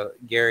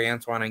 Gary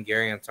Antoine and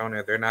Gary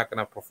Antonio, they're not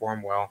going to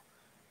perform well,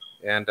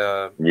 and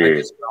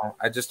Yeah,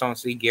 I just don't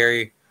see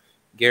Gary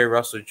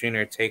Russell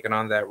Jr. taking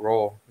on that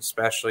role,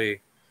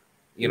 especially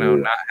yeah,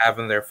 not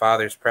having their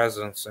father's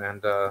presence,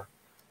 and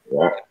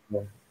yeah,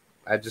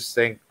 I just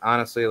think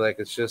honestly, like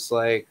it's just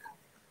like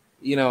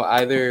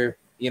either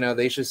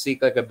they should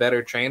seek like a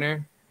better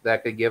trainer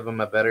that could give them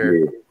a better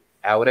yeah,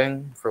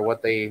 outing for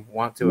what they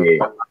want to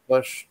yeah.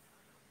 accomplish,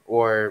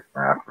 or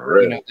Nah, for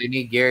real. they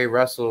need Gary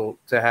Russell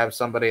to have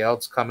somebody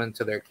else come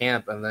into their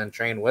camp and then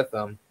train with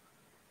them,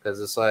 because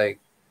it's like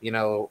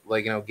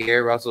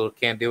Gary Russell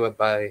can't do it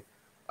by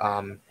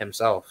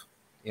himself.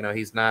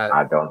 He's not.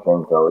 I don't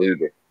think so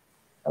either.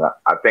 And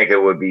I think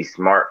it would be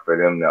smart for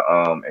them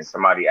to and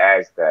somebody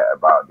asked that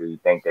about do you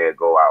think they'd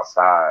go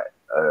outside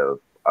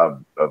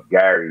of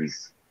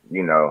Gary's,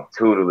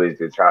 tutelage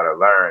to try to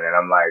learn? And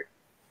I'm like,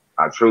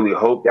 I truly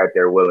hope that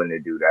they're willing to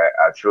do that.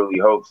 I truly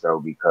hope so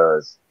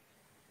because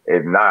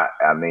if not,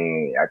 I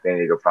mean, I think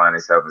they could find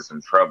themselves in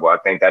some trouble. I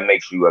think that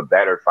makes you a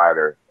better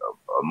fighter,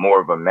 more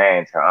of a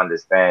man to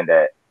understand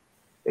that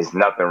it's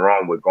nothing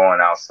wrong with going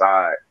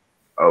outside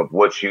of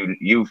what you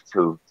used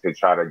to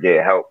try to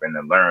get help and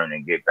to learn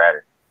and get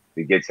better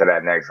to get to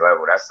that next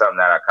level. That's something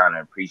that I kind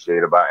of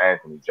appreciate about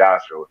Anthony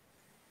Joshua,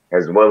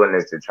 his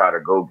willingness to try to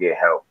go get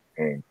help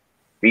and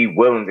be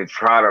willing to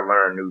try to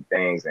learn new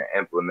things and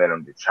implement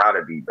them to try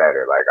to be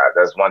better. Like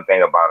that's one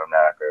thing about him that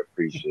I could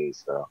appreciate.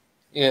 So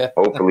Yeah,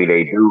 hopefully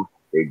they do.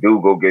 They do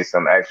go get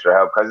some extra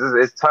help because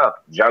it's tough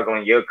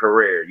juggling your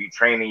career, you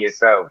training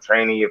yourself,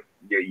 training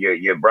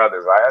your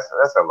brothers. Like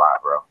that's a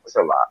lot, bro. It's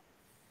a lot.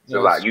 It's a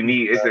lot.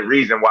 It's a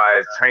reason why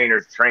as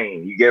trainers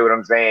train. You get what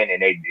I'm saying?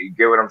 And you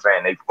get what I'm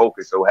saying? They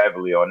focus so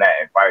heavily on that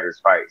and fighters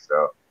fight.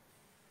 So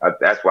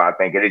that's why I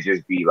think it'd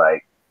just be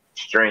like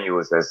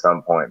strenuous at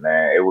some point,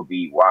 man. It would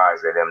be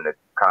wise of them to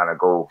kind of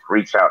go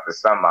reach out to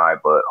somebody,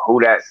 but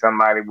who that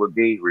somebody would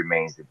be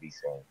remains to be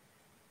seen.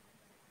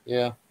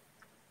 yeah.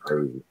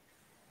 Crazy.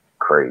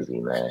 Crazy,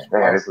 man.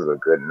 Man, this was a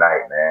good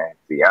night, man.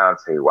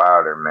 Deontay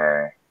Wilder,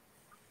 man.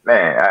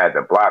 Man, I had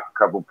to block a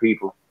couple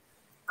people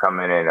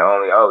coming in.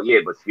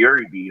 But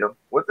Fury beat him.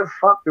 What the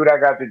fuck do that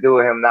got to do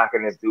with him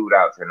knocking this dude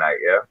out tonight,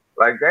 yeah?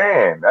 Like,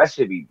 damn, that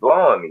should be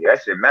blowing me.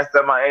 That shit messed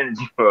up my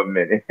energy for a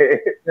minute.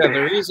 Yeah,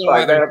 the reason why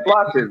Like, man,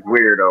 block this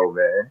weirdo,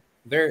 man.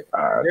 they're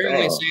only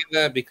Damn. saying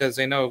that because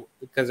they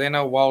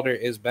know Wilder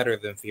is better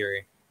than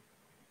Fury.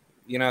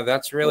 Yeah,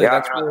 That's really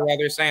why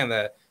they're saying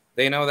that.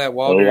 They know that and he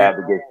Wilder. had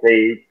to get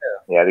saved.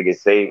 He had to get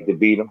saved to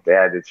beat him. They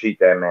had to cheat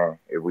that man,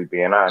 if we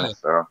being Yeah,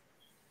 honest. So,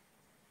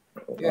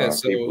 yeah. man,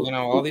 So all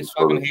people these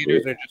full fucking of shit.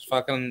 haters are just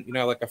fucking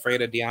like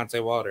afraid of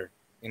Deontay Wilder.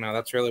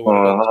 That's really what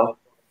it is. Uh-huh.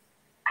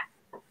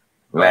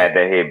 But Mad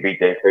that he beat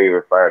their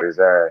favorite fighter's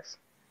ass.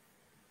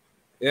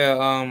 yeah,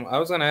 I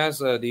was gonna ask,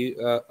 do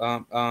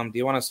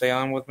you want to stay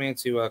on with me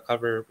to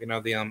cover the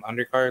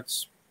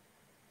undercards,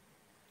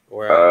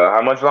 or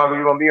How much longer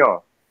you gonna be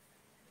on?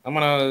 I'm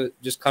gonna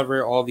just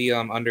cover all the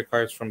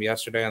undercards from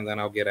yesterday and then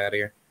I'll get out of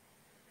here.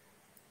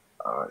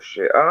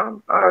 Shit.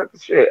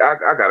 Shit. I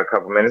got a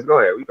couple minutes. Go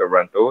ahead. We can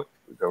run through it.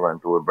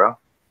 Bro.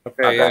 I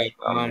Okay, got yeah. you.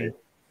 I'm here.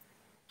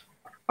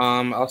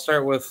 I'll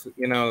start with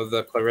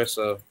the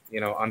Clarissa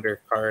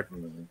undercard.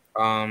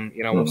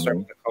 Mm-hmm. We'll start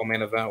with the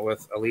co-main event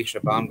with Alicia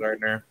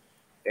Baumgartner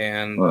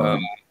and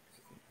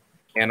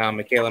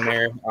Michaela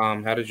Mayer.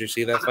 How did you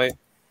see that fight?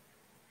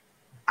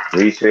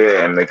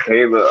 Alicia and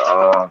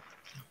Michaela.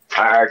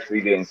 I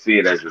actually didn't see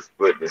it as a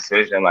split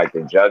decision like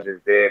the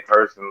judges did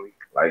personally.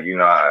 Like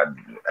I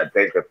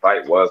think the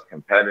fight was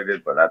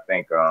competitive, but I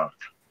think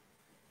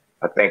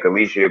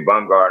Alicia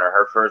Baumgartner,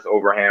 her first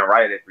overhand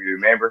right, if you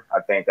remember,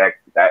 I think that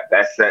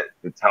set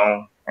the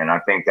tone, and I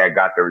think that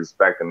got the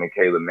respect of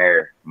Michaela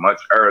Mayer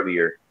much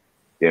earlier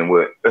than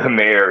what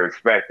Mayor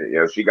expected.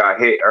 She got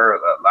hit a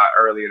lot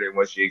earlier than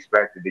what she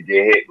expected to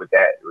get hit with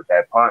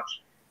that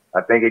punch.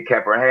 I think it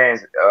kept her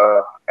hands in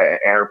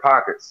her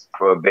pockets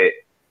for a bit,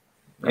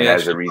 and Yeah,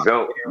 as a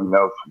result,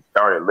 she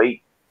started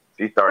late.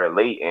 She started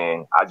late,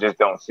 and I just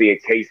don't see a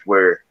case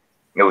where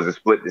it was a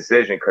split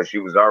decision because she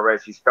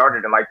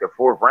started in like the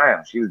fourth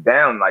round. She was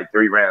down like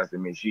 3 rounds to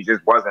me. She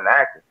just wasn't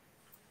active.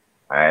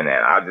 And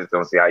I just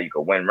don't see how you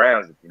could win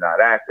rounds if you're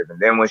not active. And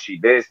then when she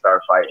did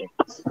start fighting,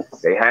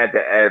 they had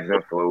the ebbs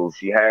and flows.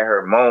 She had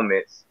her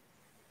moments,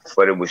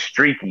 but it was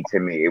streaky to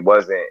me. It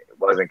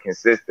wasn't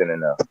consistent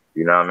enough.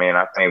 You know what I mean?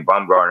 I think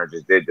Bumgarner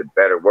just did the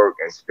better work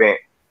and spent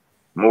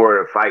more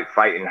of the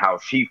fighting how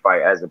she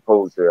fight as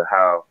opposed to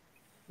how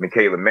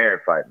Michaela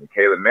Mayer fight.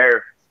 Michaela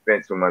Mayer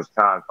spent too much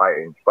time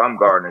fighting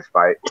Bumgarner's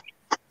fight.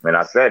 And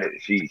I said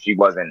it. She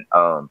wasn't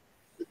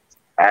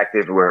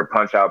active with her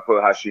punch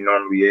output how she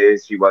normally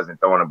is. She wasn't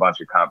throwing a bunch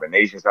of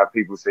combinations how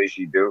people say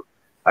she do.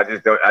 I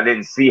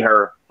didn't see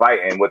her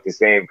fighting with the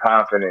same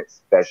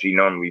confidence that she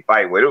normally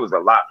fight with. It was a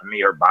lot for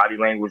me. Her body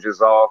language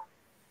is off.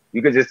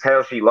 You could just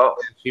tell she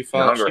lost. She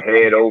hung her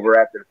head over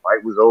after the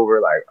fight was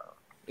over. Like,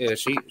 yeah,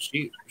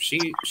 she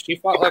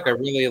fought like a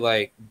really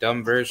like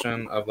dumb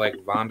version of like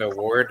Vonda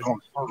Ward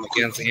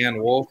against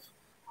Ann Wolf,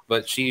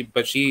 but she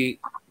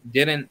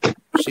didn't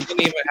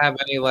even have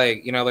any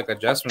like like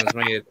adjustments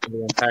made in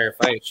the entire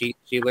fight. She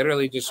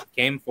literally just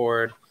came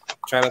forward,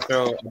 tried to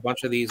throw a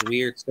bunch of these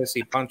weird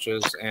sissy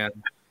punches, and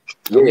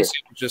Alicia was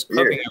just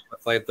cooking it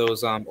with like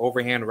those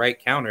overhand right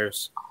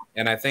counters.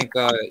 And I think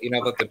that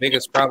the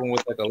biggest problem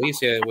with like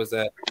Alicia was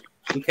that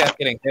she kept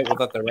getting hit with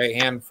like the right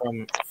hand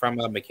from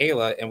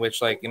Michaela, in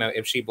which like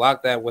if she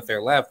blocked that with her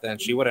left, then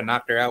she would have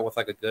knocked her out with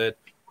like a good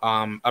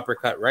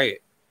uppercut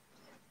right.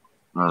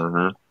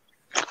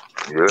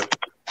 Yeah.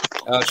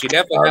 She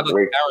definitely had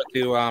the power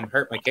to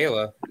hurt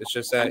Michaela. It's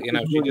just that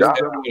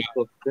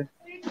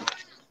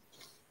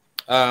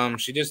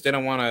she just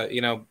didn't want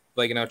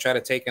to try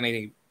to take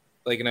any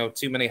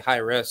too many high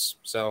risks.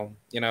 So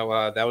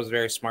that was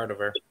very smart of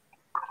her.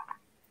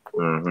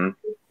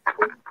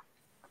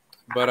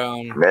 But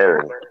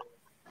Mary,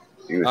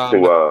 he was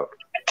too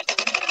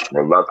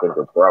reluctant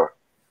to throw.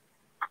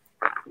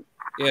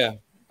 Yeah,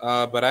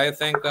 but I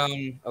think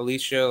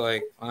Alicia,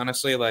 like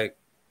honestly, like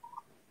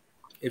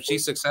if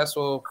she's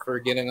successful for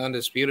getting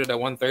undisputed at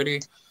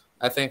 130,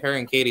 I think her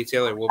and Katie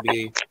Taylor will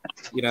be,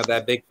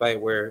 that big fight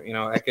where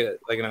I could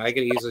I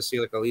could easily see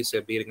like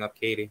Alicia beating up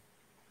Katie,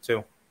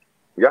 too.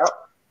 Yeah,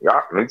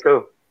 me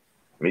too.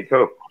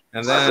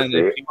 And then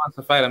if she wants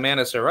to fight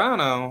Amanda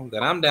Serrano,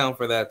 then I'm down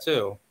for that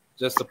too.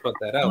 Just to put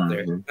that out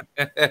there.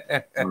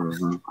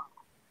 I'm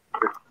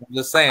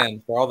just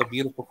saying, for all the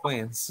beautiful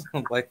queens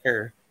like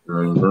her.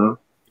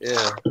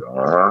 Yeah.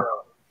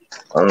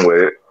 I'm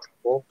with it.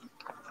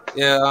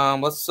 Yeah,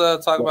 let's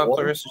talk about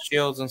Clarissa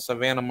Shields and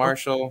Savannah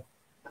Marshall.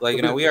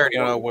 Like, we already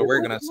know what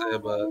we're gonna say,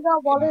 but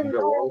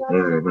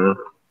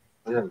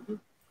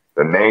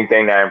the main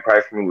thing that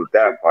impressed me with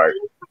that part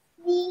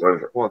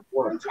was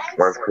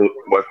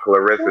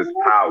Clarissa's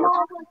power.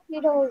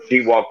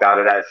 She walked out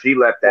of that. She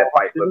left that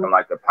fight looking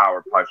like the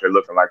power puncher,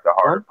 looking like the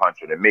harder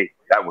puncher than me.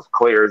 That was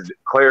clear as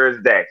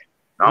day.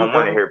 I don't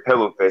want to hear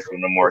pillow fisting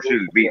no more. She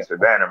was beating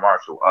Savannah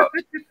Marshall up,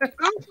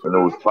 and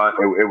it was fun.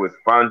 It was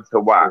fun to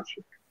watch.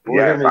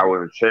 Yes, I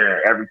was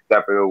cheering every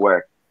step of the way.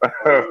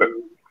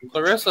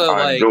 Clarissa,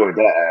 I enjoyed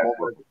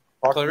that.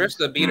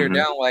 Clarissa beat her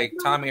down like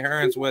Tommy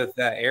Hearns with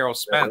that Errol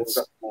Spence.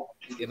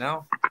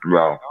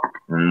 Well,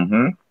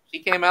 she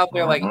came out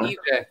there like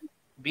EJ,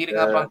 beating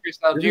up on Chris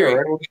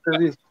Algieri.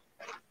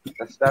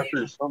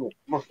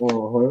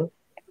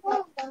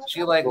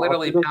 She like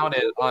literally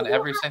pounded on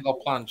every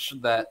single punch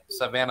that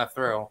Savannah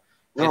threw,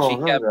 and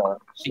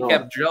she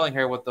kept drilling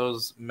her with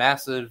those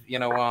massive,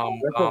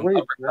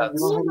 uppercuts.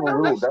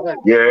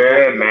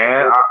 Yeah,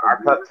 man. I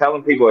kept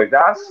telling people, if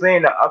y'all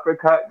seen the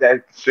uppercut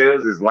that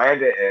Shields is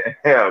landing, and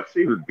hell,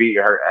 she was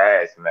beating her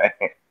ass, man.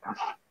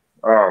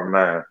 Oh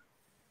man,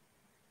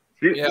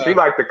 she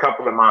liked a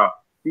couple of my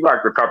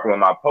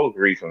posts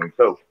recently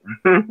too.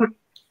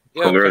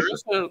 Yeah,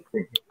 Clarissa,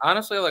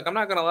 honestly, like I'm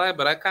not gonna lie,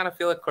 but I kind of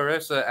feel like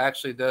Clarissa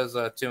actually does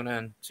tune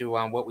in to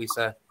what we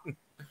say.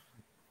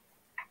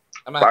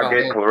 If I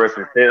get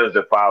Clarissa Shields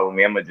to follow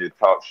me, I'm gonna just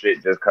talk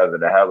shit just because of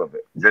the hell of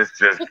it, just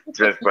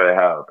for the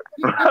hell of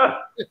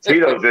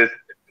it.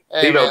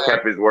 Tito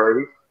kept his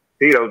word.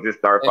 Tito just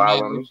started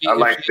following me. I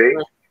like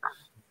that.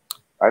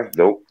 That's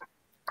dope.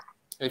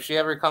 If she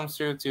ever comes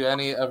through to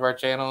any of our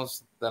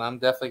channels, then I'm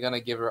definitely gonna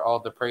give her all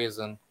the praise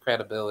and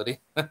credibility.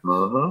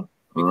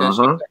 Because she's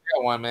a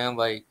real one, man.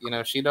 Like,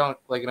 she don't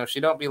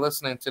be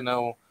listening to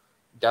no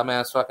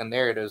dumbass fucking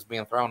narratives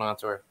being thrown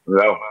onto her.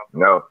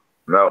 No.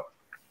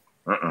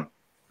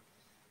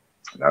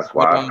 That's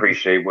why I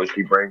appreciate what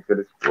she brings to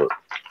the sport.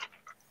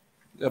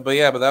 But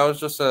that was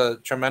just a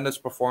tremendous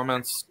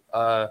performance.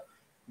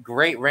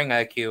 Great ring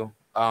IQ.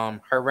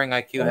 Her ring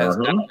IQ has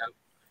gotten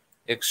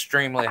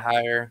extremely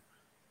higher,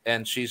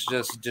 and she's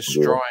just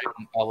destroying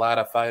a lot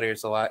of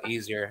fighters a lot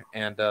easier.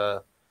 And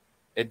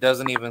it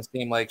doesn't even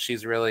seem like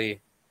she's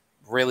really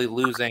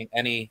losing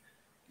any,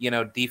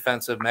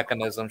 defensive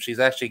mechanism. She's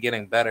actually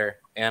getting better.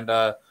 And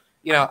I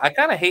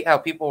kind of hate how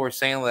people were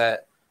saying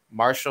that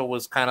Marshall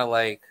was kind of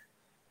like,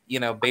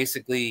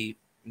 basically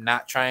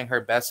not trying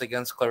her best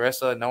against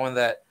Clarissa, knowing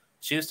that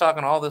she was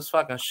talking all this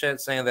fucking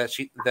shit, saying that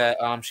she's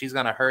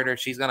gonna hurt her,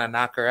 she's gonna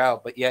knock her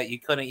out, but yet you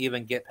couldn't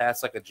even get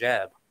past like a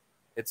jab.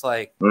 It's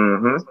like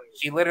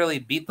she literally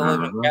beat the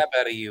living crap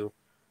out of you.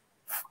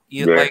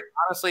 Like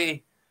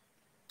honestly,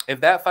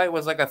 if that fight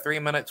was like a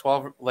 3-minute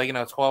 12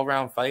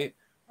 round fight,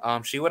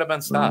 she would have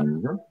been stopped.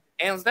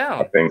 Hands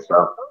down. I think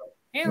so.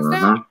 Hands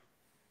down.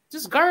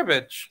 Just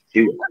garbage.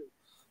 She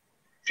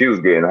was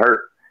getting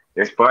hurt.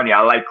 It's funny.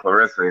 I like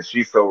Clarissa, and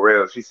she's so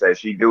real. She said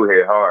she do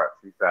hit hard.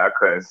 She said I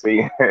couldn't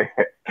see.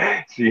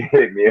 She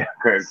hit me. I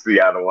couldn't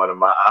see out of one of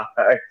my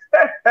eyes.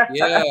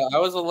 Yeah, I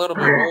was a little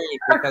bit worried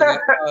because I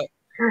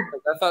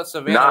thought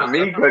Savannah. Not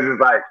me, because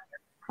it's like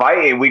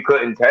fighting. We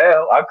couldn't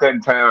tell. I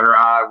couldn't tell her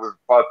eye was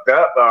fucked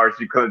up or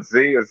she couldn't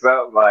see or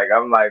something. Like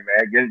I'm like,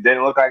 man, it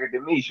didn't look like it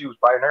to me. She was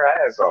fighting her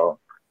ass off.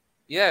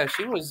 Yeah,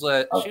 she was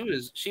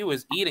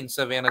eating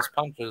Savannah's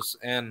punches,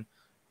 and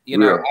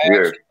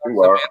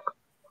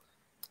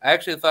I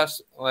actually thought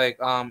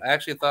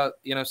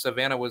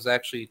Savannah was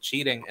actually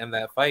cheating in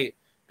that fight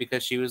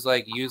because she was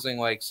like using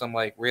like some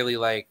like really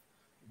like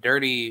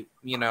dirty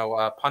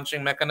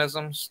punching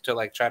mechanisms to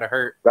like try to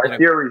hurt. That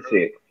Fury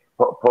shit,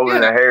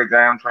 pulling the hair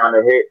down, trying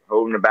to hit,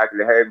 holding the back of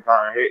the head, and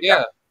trying to hit.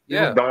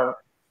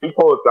 She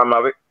pulled some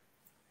of it.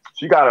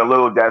 She got a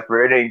little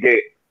desperate. It didn't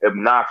get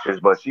obnoxious,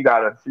 but she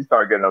started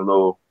getting a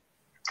little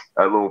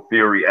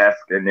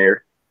Fury-esque in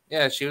there.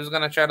 Yeah, she was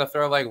gonna try to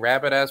throw like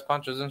rabbit ass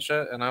punches and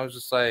shit, and I was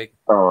just like,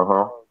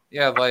 that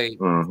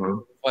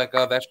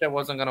shit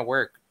wasn't gonna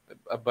work.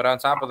 But on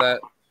top of that,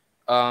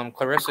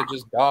 Clarissa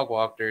just dog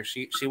walked her.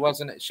 She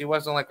wasn't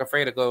like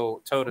afraid to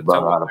go toe to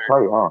toe with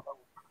her.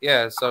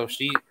 Yeah, so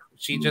she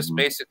just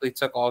basically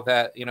took all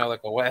that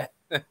like away.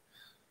 Yeah,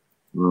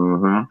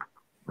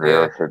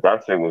 so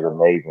that shit was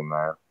amazing,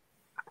 man.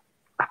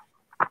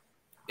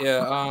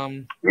 Yeah.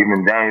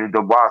 Even Daniel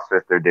Dubois'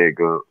 sister did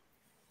good.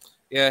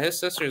 Yeah, his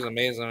sister's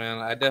amazing, man.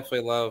 I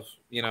definitely love,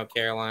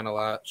 Caroline a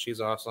lot.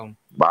 She's awesome.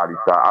 Body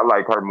shot. I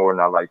like her more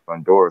than I like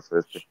Fundora's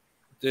sister.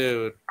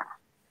 Dude,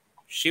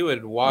 she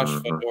would wash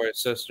Fundora's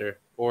sister.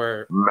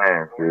 Or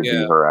man, she'd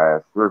beat her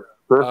ass. Just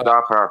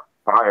off her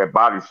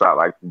body shot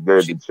like she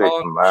did the chick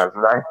from last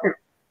night.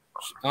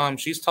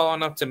 She's tall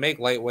enough to make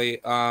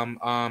lightweight.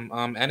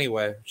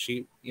 Anyway,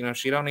 she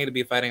don't need to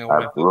be fighting a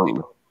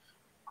 150.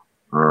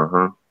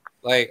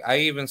 Like I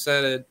even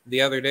said it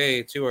the other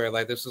day to her.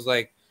 Like this was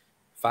like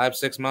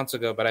 5-6 months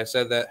ago, but I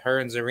said that her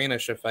and Zarina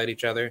should fight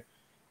each other,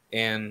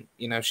 and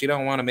she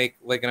don't want to make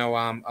like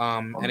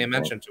any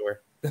mention to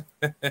her.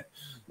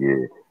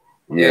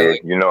 Yeah,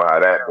 you know how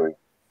that is.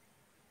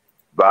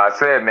 But I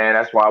said, man,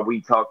 that's why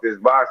we talk this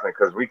boxing,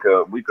 because we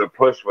could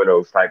push for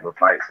those type of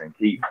fights and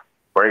keep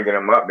bringing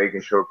them up,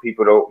 making sure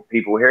people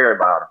hear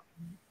about them.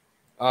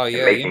 Oh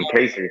yeah, making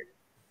cases.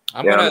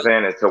 You know what I'm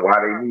saying, as to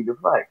why they need to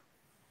fight.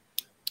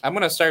 I'm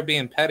gonna start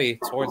being petty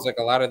towards like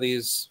a lot of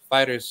these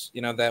fighters,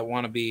 that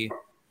want to be,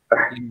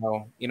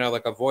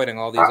 like avoiding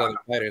all these other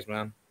fighters,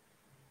 man.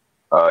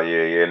 Oh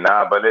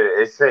nah, but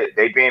it's it.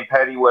 They being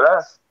petty with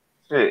us.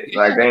 Shit,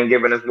 like they ain't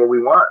giving us what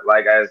we want.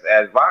 Like as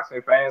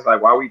boxing fans,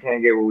 like why we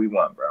can't get what we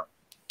want, bro?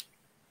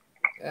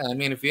 Yeah, I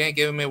mean, if you ain't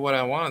giving me what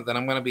I want, then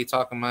I'm gonna be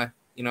talking my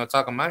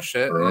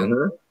shit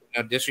and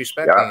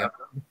disrespecting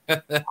you.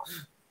 You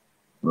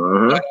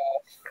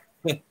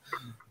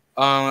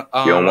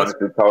don't want us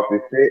to talk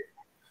this shit.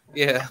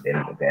 Yeah.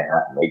 Then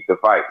make the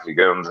fights. You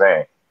get what I'm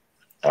saying?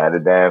 Add the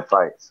damn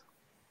fights.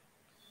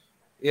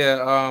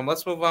 Yeah.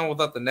 Let's move on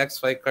without the next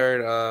fight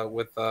card.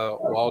 With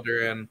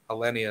Wilder and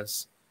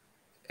Helenius,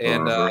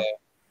 and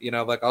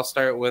I'll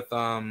start with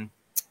I'll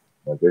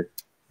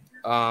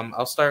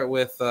start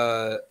with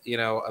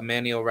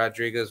Emmanuel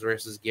Rodriguez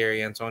versus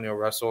Gary Antonio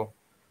Russell.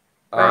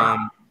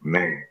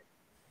 Man,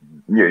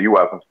 yeah, you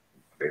welcome,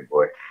 big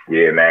boy.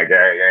 Yeah, man,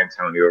 Gary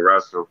Antonio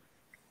Russell.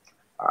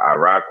 I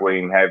rock with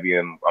him heavy,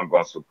 and I'm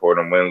going to support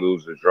him, win,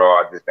 lose, or draw.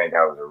 I just think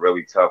that was a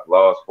really tough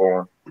loss for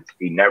him.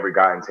 He never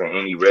got into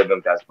any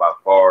rhythm. That's by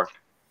far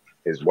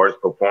his worst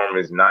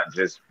performance, not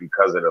just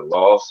because of the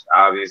loss,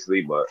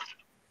 obviously, but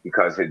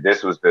because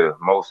this was the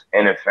most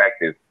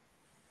ineffective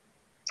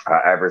I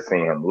ever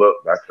seen him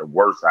look. That's the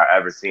worst I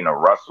ever seen a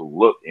Russell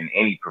look in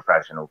any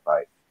professional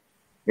fight.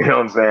 You know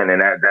what I'm saying?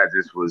 And that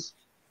just was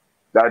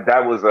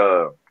that was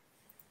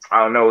I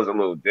don't know, it was a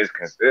little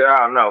I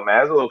don't know,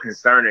 man. It's a little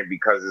concerning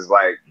because it's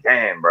like,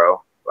 damn,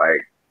 bro.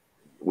 Like,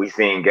 we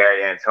seen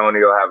Gary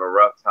Antonio have a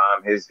rough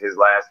time his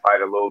last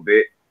fight a little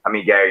bit. I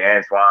mean, Gary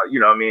Antoine, you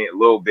know what I mean? A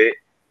little bit.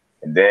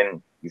 And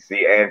then you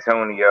see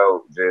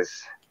Antonio just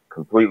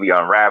completely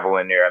unravel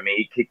in there. I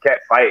mean, he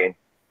kept fighting.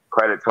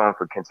 Credit to him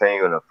for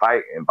continuing to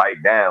fight and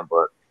bite down.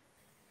 But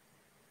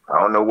I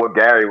don't know what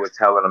Gary was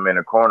telling him in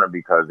the corner,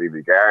 because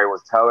either Gary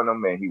was telling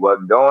him and he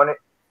wasn't doing it,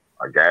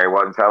 or Gary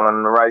wasn't telling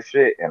him the right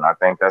shit. And I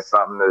think that's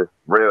something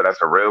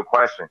that's a real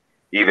question.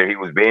 Either he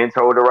was being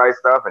told the right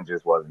stuff and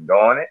just wasn't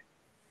doing it,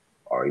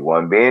 or he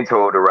wasn't being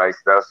told the right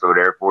stuff, so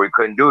therefore he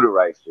couldn't do the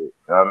right shit. You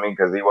know what I mean?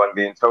 Because he wasn't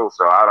being told.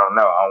 So I don't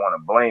know. I don't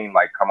want to blame,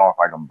 like, come off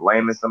like I'm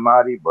blaming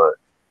somebody, but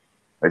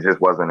it just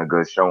wasn't a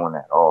good showing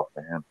at all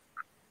for him.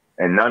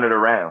 And none of the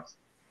rounds,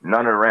 he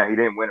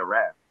didn't win a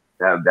round.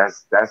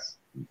 That's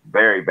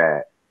very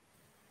bad.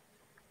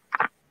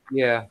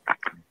 Yeah,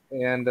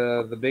 and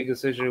the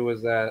biggest issue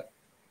was that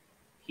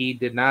he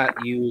did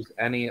not use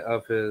any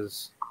of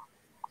his,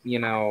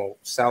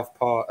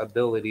 southpaw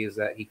abilities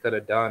that he could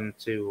have done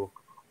to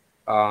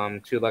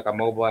like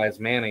immobilize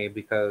Manny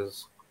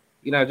because,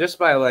 just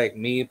by like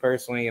me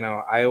personally,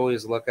 I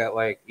always look at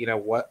like,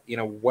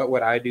 what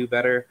would I do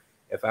better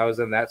if I was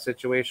in that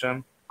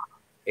situation?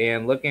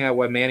 And looking at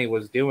what Manny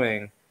was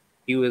doing,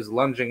 he was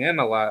lunging in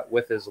a lot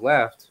with his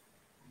left.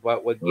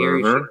 But what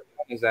Gary should Mm-hmm.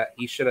 have done is that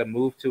he should have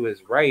moved to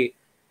his right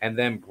and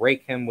then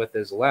break him with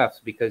his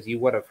left because you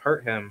would have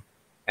hurt him.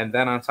 And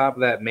then on top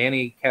of that,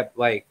 Manny kept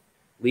like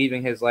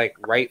leaving his like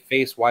right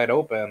face wide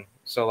open.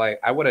 So like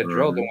I would have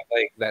drilled him Mm-hmm.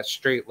 with like that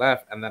straight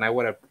left, and then I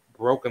would have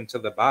broke him to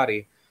the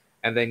body,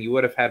 and then you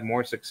would have had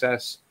more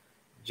success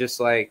just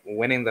like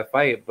winning the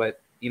fight. But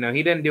he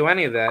didn't do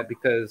any of that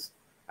because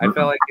I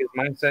felt like his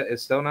mindset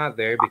is still not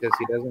there because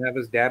he doesn't have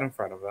his dad in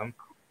front of him,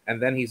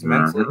 and then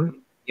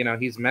Mm-hmm.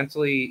 he's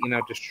mentally,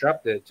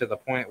 disrupted to the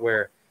point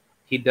where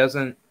he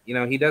doesn't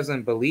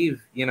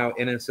believe,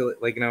 in his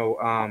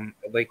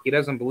like he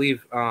doesn't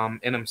believe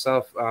in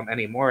himself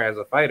anymore as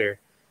a fighter,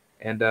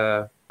 and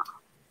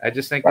I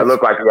just think That it's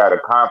looked like he had a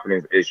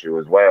confidence issue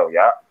as well.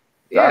 Yeah.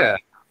 Yeah.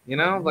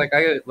 yeah, like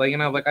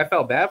I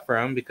felt bad for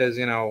him because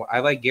I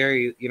like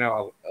Gary,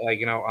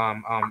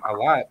 a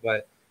lot,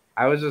 but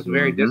I was just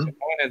very Mm-hmm.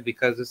 disappointed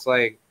because it's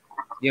like,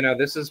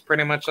 this is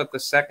pretty much like the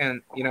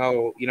second,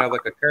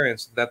 like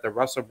occurrence that the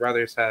Russell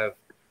brothers have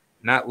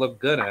not looked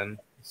good in.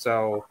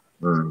 So,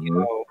 you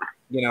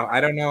Mm-hmm. know,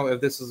 I don't know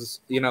if this is,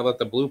 like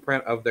the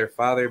blueprint of their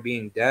father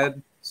being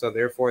dead, so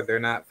therefore they're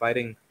not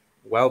fighting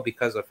well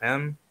because of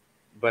him.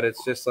 But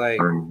it's just like,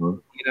 Mm-hmm.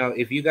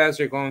 if you guys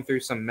are going through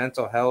some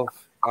mental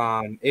health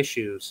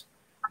issues,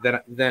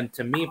 then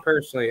to me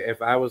personally,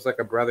 if I was like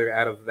a brother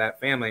out of that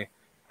family,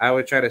 I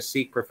would try to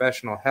seek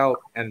professional help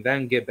and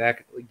then get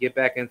back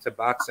into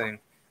boxing.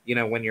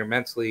 When you're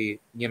mentally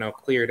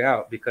cleared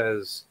out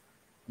because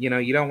you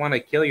don't want to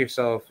kill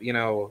yourself. In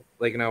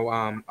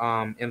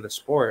the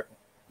sport,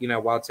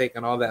 while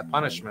taking all that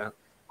punishment,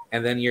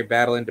 and then you're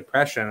battling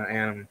depression,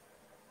 and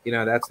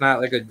that's not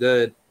like a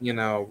good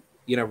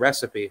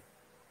recipe.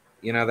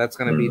 That's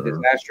going to be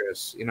Mm-hmm.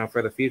 disastrous,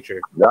 for the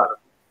future. Yeah.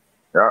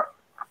 Yeah.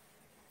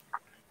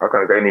 I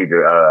think they need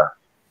to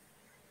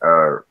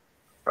uh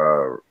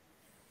uh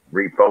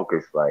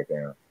refocus, like,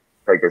 and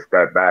take a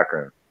step back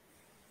and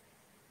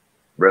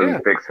really Yeah,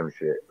 fix some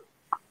shit.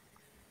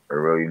 They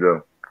really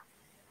do.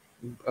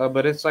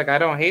 but it's like I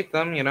don't hate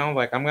them,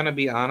 like I'm gonna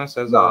be honest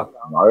as a, No,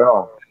 not at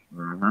all.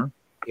 Mm-hmm.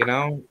 you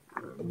know,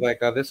 like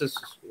this is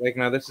like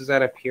this is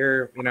at a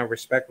pure,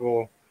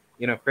 respectable,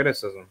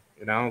 criticism.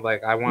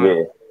 Like I want, Yeah.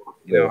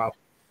 you Yeah.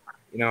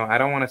 know, I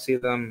don't want to see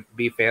them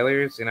be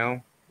failures.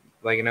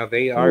 Like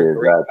they are Yeah.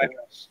 great Exactly.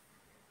 fighters,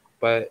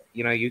 but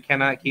you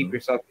cannot keep Mm-hmm.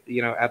 yourself,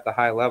 at the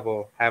high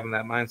level having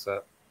that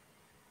mindset.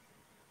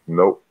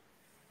 Nope.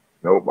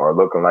 Nope. Or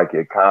looking like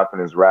your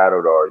confidence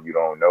rattled, or you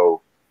don't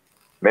know.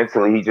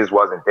 Mentally, he just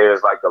wasn't there.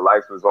 It's like the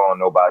lights was on,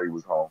 nobody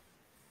was home.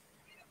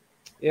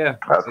 Yeah,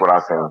 That's what I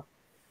seen.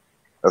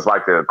 It's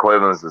like the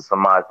equivalence of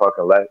somebody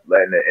fucking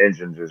letting the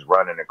engine just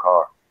run in the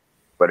car,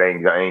 but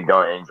ain't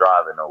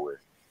driving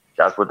nowhere.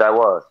 That's what that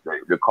was.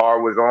 The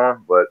car was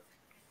on, but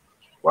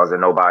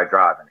wasn't nobody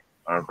driving it.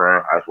 You know what I'm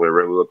saying? That's what it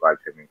really looked like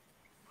to me.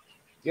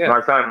 yeah,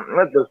 My son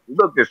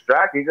look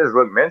distracted. He just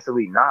looked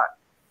mentally not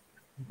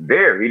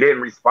there. He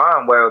didn't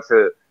respond well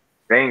to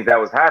things that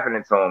was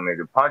happening to him. And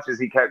the punches,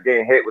 he kept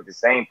getting hit with the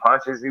same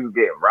punches. He was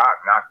getting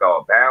rocked, knocked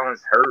off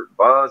balance, hurt,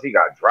 buzzed. He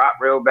got dropped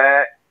real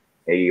bad.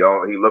 And he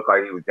looked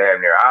like he was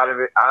damn near out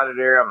of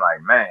there. I'm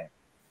like, man,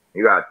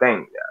 you gotta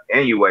think.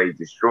 Anyway,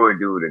 destroyed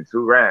dude in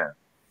 2 rounds.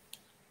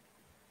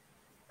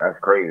 That's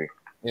crazy.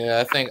 yeah.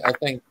 I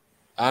think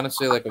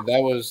honestly, like if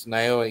that was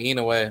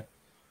Naoya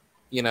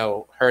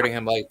Inoue, hurting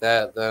him like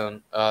that,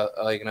 then then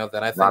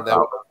I think that would,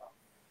 Knockout,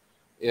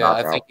 yeah,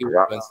 I think knockout. he would Yeah.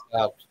 have been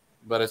stopped.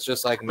 But it's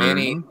just like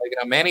Manny,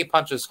 Mhm. Manny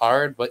punches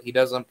hard, but he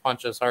doesn't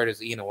punch as hard as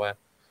Inoue.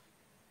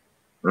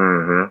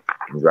 Mhm.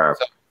 So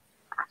Exactly.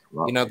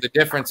 Well, the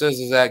difference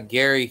is that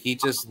Gary, he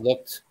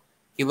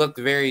looked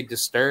very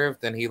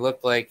disturbed, and he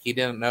looked like he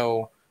didn't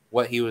know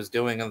what he was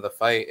doing in the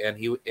fight, and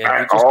he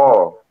at just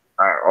all.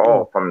 At yeah,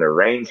 all. From the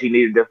range he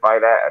needed to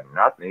fight at,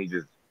 nothing.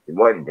 He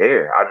wasn't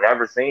there. I've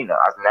never seen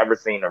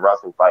a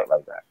Russell fight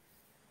like that.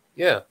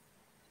 yeah.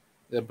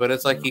 Yeah, but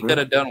it's like he could Mhm.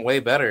 have done way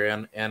better,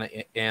 and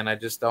I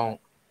just don't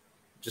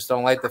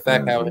like the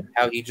fact how Mhm.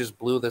 how he just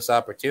blew this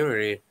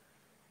opportunity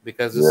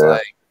because it's Yeah.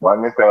 like,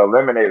 Wasn't this the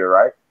eliminator,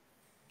 right?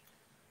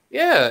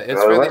 yeah, The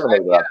it's for the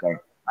eliminator, I think.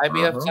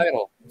 IBF Mhm.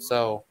 title.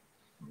 So,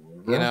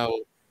 you Mhm. know,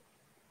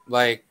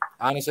 like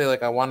honestly,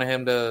 like I wanted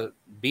him to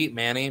beat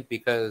Manny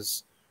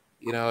because,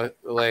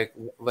 like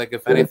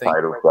if Get a anything,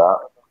 title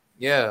shot.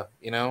 Yeah,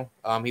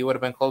 he would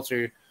have been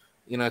closer,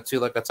 to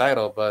like a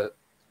title. But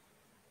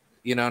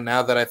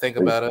now that I think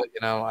about it,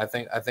 I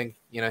think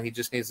he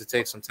just needs to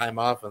take some time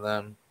off, and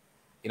then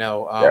They're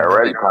he'll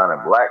already be. kind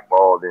of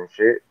blackballed and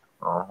shit.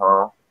 Uh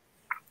huh.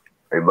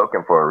 They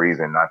looking for a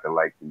reason not to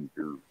like these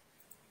dudes.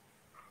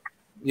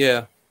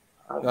 Yeah.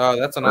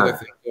 That's another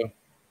thing too.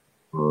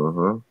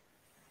 Mm-hmm.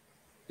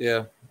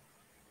 Yeah,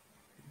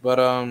 but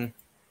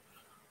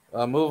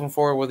moving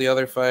forward with the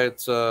other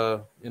fights,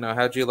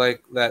 how'd you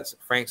like that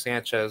Frank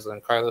Sanchez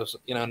and Carlos,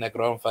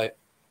 Negron fight?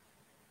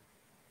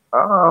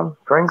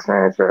 Frank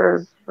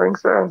Sanchez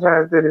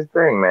did his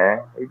thing,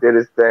 man. He did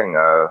his thing.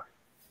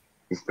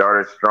 He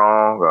started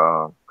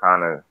strong.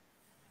 Kind of,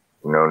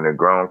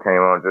 Negron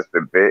came on just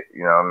a bit.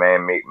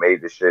 Man,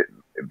 made the shit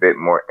a bit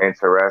more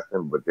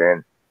interesting. But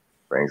then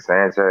Frank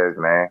Sanchez,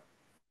 man,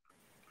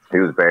 he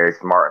was very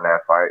smart in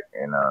that fight,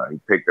 and he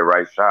picked the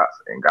right shots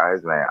and got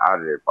his man out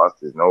of there, bust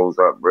his nose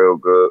up real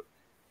good.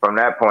 From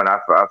that point, I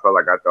felt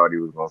like I thought he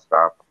was gonna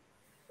stop him.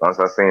 Once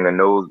I seen the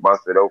nose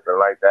busted open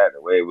like that,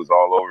 the way it was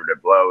all over, the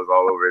blood was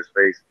all over his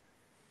face.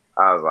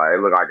 I was like,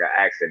 it looked like an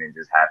accident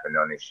just happened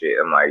on this shit.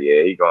 I'm like,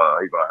 yeah, he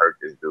gonna hurt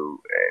this dude,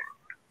 and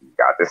he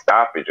got the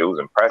stoppage. It was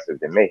impressive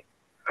to me,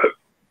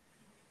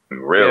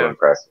 real Yeah,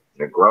 impressive.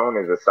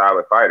 Negron is a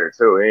solid fighter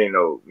too. He ain't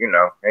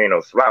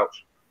no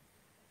slouch.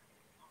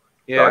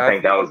 So I yeah,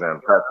 think that was an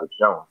impressive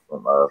showing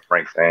from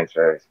Frank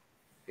Sanchez.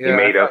 He yeah, I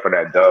made up thought, for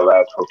that dull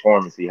ass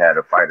performance he had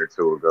a fight or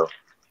two ago.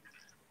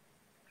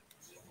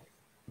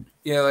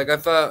 yeah, like I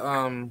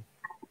thought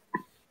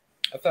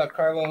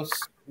Carlos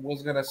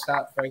was gonna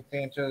stop Frank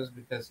Sanchez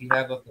because he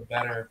had like the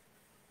better,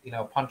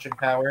 punching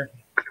power.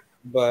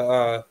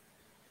 But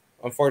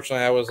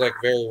unfortunately, I was like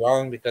very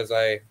wrong because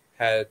I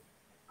had,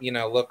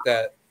 looked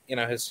at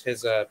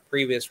his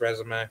previous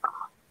resume,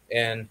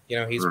 and he's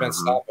been Mm-hmm.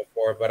 stopped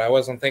before. But I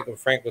wasn't thinking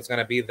Frank was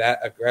gonna be that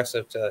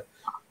aggressive to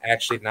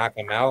actually knock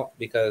him out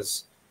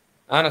because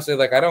honestly,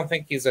 like I don't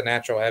think he's a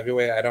natural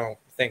heavyweight. I don't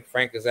think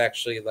Frank is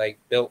actually like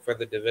built for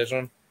the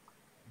division.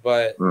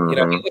 But he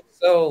Mm-hmm. looks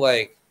so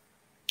like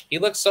he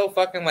looks so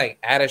fucking like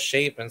out of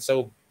shape and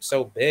so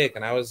big,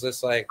 and I was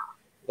just like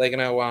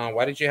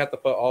why did you have to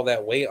put all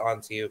that weight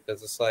onto you?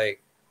 Because it's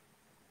like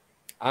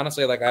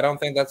honestly, like I don't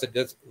think that's a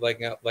good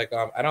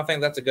I don't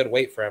think that's a good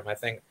weight for him. I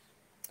think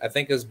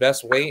his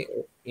best weight,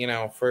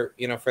 for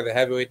the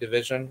heavyweight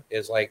division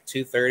is like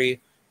 230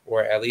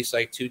 or at least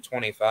like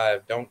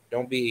 225.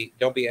 Don't be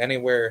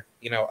anywhere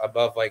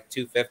above like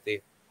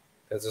 250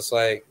 because it's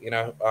like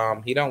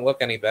he don't look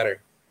any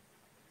better.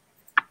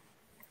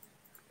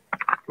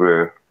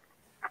 Yeah.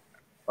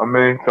 I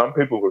mean, some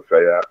people would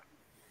say that.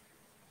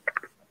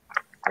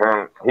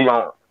 He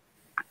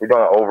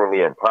don't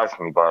overly impress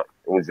me, but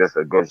it was just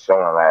a good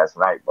showing last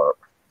night. But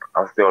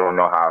I still don't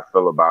know how I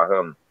feel about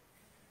him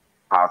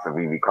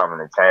possibly becoming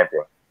a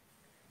champion.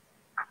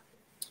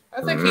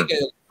 I think he Mm-hmm.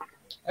 could.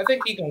 I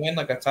think he can win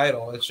like a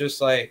title. It's just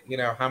like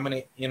how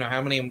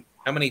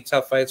many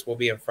tough fights will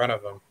be in front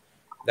of him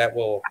that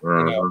will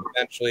Mm-hmm.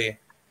 eventually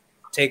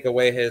take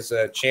away his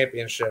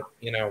championship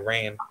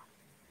reign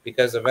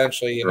because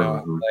eventually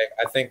Mm-hmm. like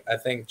I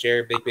think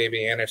Jerry Big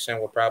Baby Anderson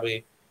will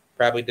probably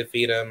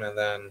defeat him, and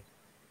then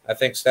I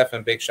think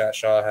Stephen Big Shot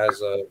Shaw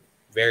has a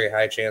very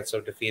high chance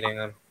of defeating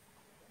him,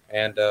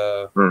 and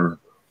Mm-hmm.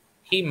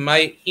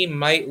 he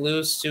might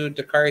lose to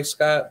Dakari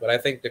Scott, but I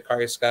think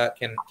Dakari Scott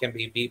can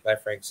be beat by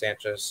Frank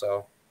Sanchez.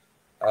 So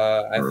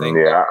I think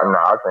that Yeah, no,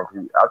 I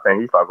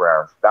think he fuck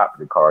around and stop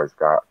the car,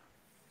 Scott.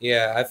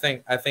 yeah, I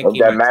think Ain't he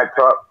that might.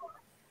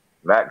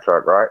 Mac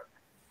truck, right?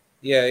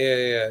 Yeah, yeah,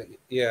 yeah, yeah.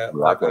 Yeah, I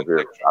Like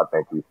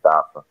think he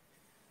stopped him.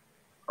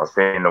 I'm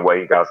seeing the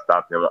way he got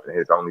stopped him.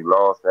 His only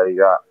loss that he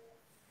got.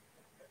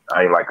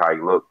 I ain't like how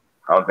he looked.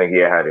 I don't think he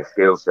had a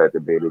skill set to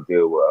be able to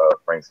deal with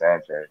Frank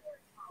Sanchez.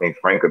 I think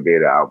Frank could be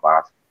able to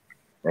outbox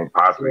and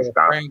possibly yeah,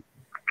 stop him.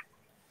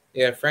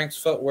 Frank's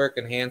footwork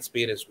and hand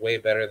speed is way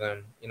better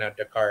than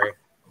Dakari.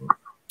 And I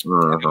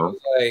Mm-hmm. was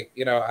like,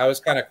 I was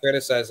kind of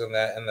criticizing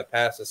that in the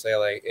past to say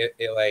like it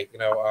like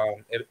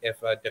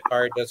if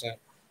Dakari doesn't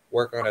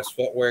work on his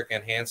footwork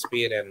and hand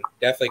speed and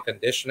definitely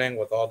conditioning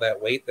with all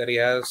that weight that he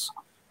has,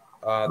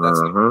 that's not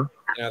Mm-hmm.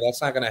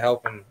 that's not going to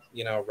help him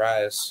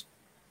rise.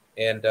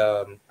 And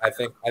I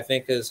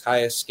think his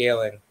highest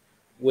scaling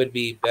would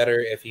be better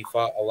if he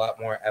fought a lot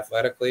more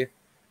athletically,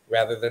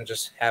 rather than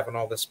just having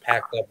all this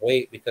packed up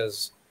weight.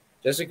 Because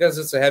just because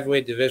it's a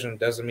heavyweight division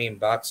doesn't mean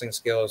boxing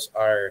skills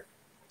are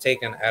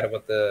taken out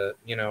of the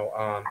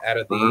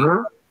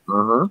Mm-hmm.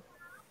 Mm-hmm.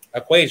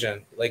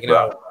 equation. Like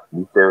Yeah.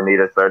 You still need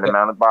a certain yeah,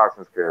 amount of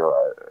boxing skill.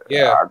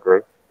 yeah, I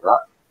agree.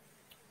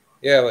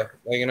 Yeah.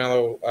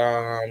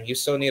 yeah. You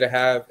still need to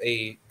have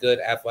a good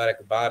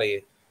athletic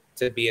body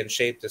to be in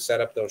shape to set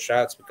up those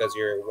shots because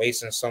you're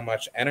wasting so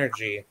much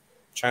energy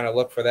trying to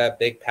look for that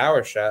big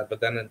power shot. But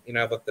then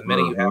but the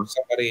minute you have Mm-hmm.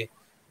 somebody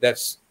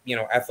that's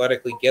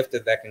athletically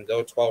gifted that can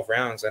go 12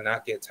 rounds and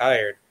not get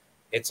tired,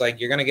 it's like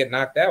you're gonna get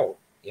knocked out.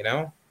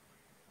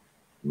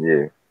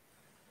 Yeah.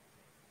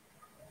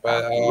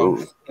 But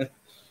Absolutely.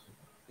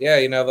 yeah,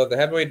 the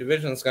heavyweight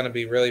division is going to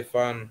be really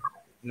fun.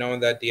 knowing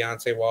that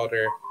Deontay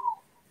Wilder,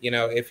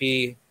 if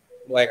he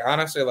like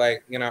honestly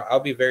like I'll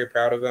be very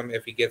proud of him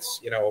if he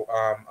gets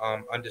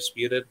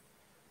undisputed,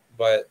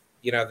 but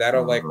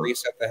that'll like Mm-hmm.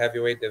 reset the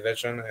heavyweight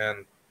division,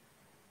 and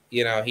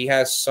he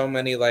has so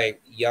many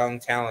like young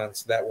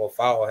talents that will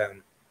follow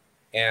him,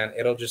 and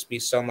it'll just be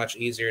so much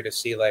easier to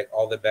see like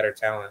all the better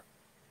talent,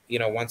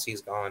 once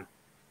he's gone.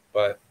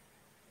 But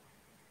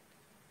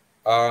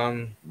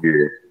um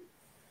Yeah.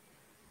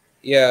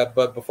 yeah,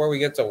 but before we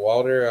get to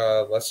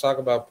Wilder, let's talk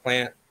about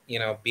Plant,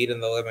 beating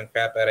the living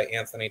crap out of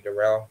Anthony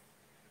Durrell.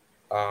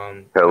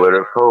 Pillar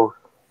to post.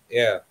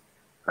 Yeah.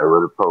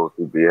 Pillar to post.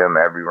 He beat him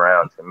every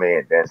round to me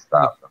and then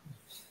stopped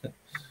him.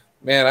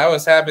 Man, I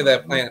was happy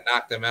that Mm-hmm. Plant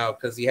knocked him out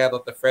because he had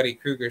like the Freddy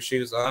Krueger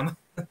shoes on.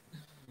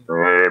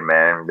 Yeah,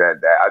 man.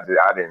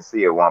 I didn't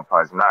see a one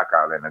punch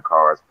knockout in the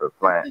cards for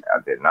Plant.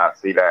 I did not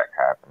see that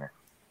happening.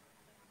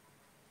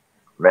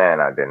 Man,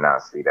 I did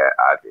not see that.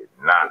 I did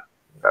not.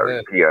 I Yeah,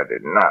 repeat, I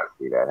did not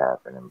see that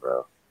happening,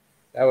 bro.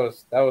 that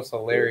was Yeah,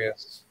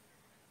 hilarious.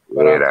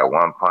 But yeah, that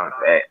one punch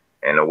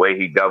and the way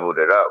he doubled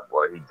it up,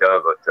 boy, he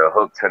dug the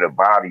hook to the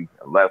body,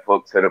 a left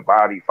hook to the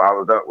body,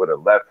 followed up with a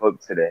left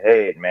hook to the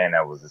head. Man,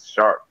 that was a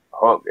sharp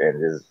hook and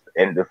just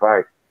ended the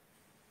fight.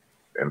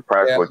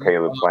 Impressed yeah, with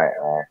Caleb Plant,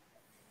 man.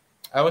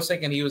 I was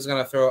thinking he was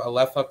gonna throw a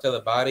left hook to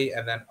the body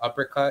and then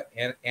uppercut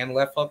and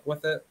left hook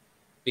with it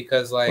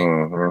because like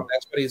Mm-hmm.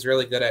 that's what he's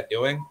really good at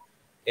doing.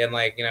 And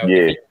like if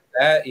Yeah, he did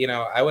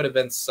that, I would have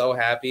been so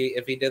happy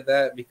if he did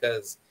that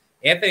because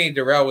Anthony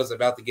Durrell was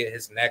about to get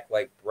his neck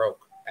like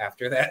broke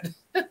after that.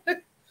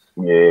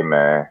 yeah,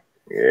 man.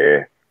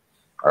 Yeah,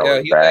 that Yeah,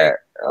 was he like bad.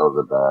 That was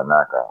a bad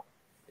knockout.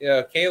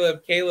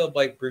 Caleb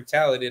like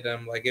brutality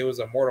him like it was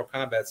a Mortal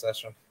Kombat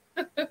session.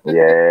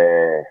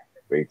 Yeah,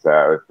 big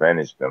time.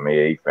 Finished him.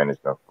 Yeah, he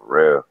finished him for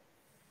real.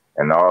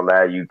 And all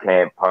that, you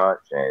can't punch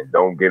and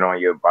don't get on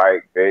your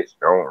bike, bitch.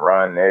 Don't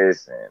run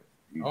this, and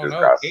you Oh just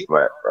no, got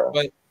slept, bro.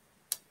 but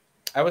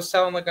I was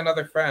telling like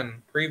another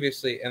friend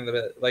previously in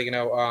the like in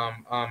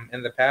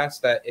the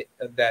past that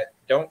that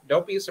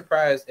don't be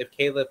surprised if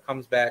Caleb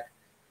comes back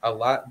a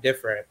lot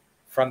different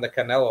from the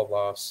Canelo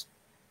loss,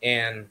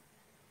 and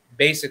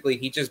basically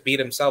he just beat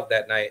himself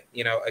that night,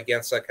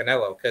 against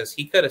Canelo because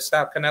he could have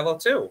stopped Canelo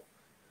too.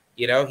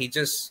 He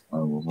just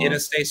Mm-hmm. didn't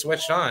stay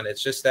switched on.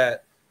 It's just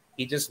that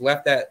he just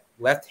left that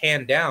left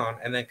hand down,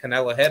 and then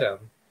Canelo hit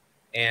him,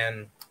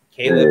 and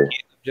Caleb Yeah,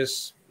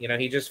 just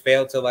he just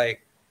failed to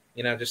like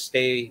just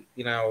stay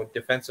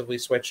defensively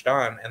switched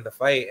on in the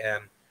fight,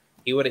 and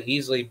he would have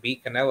easily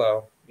beat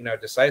Canelo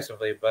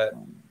decisively. But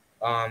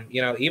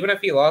even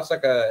if he lost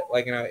like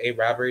a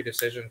robbery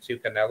decision to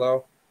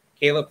Canelo,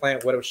 Caleb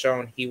Plant would have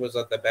shown he was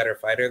the better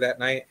fighter that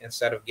night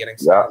instead of getting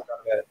yeah, stopped.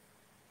 But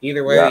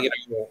either way,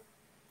 yeah.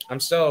 I'm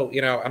still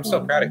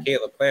proud of Mm-hmm.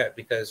 Caleb Plant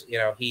because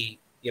he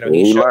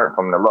He showed, learned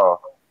from the law.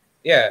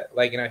 yeah,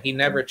 like he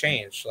never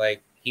changed.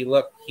 Like he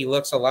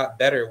looks a lot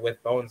better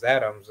with Bones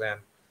Adams, and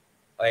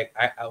like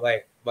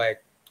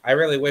I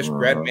really wish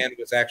Mm-hmm. Breadman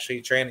was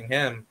actually training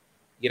him,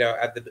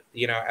 at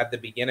the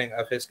beginning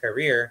of his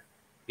career,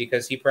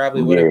 because he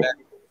probably would have Yeah,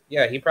 been,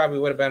 yeah, he probably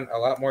would have been a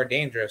lot more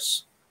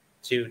dangerous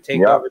to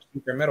take yeah, over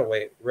super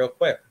middleweight real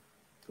quick.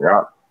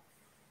 yeah.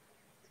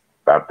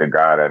 Stopped the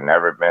guy that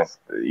never been,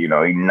 he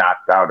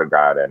knocked out a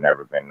guy that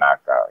never been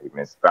knocked out. He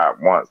been stopped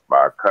once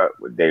by a cut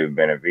with David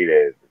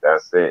Benavidez, but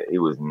that's it. He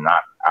was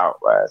knocked out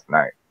last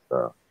night,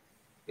 so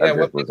Yeah, that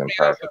just was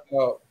impressive.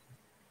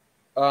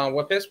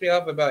 what pissed me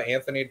off about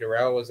Anthony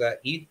Durrell was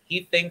that he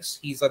thinks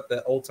he's like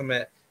the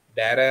ultimate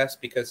badass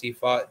because he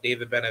fought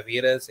David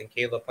Benavidez and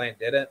Caleb Plant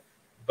didn't.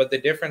 But the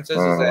difference is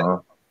that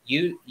Mm-hmm.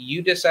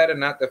 you decided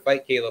not to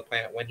fight Caleb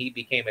Plant when he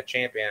became a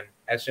champion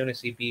as soon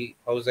as he beat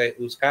Jose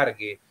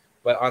Uzcategui.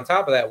 But on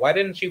top of that, why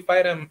didn't you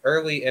fight him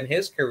early in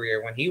his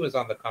career when he was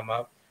on the come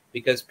up?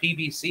 Because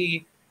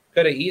PBC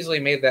could have easily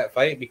made that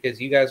fight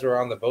because you guys were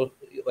on the both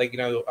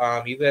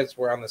you guys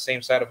were on the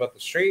same side about the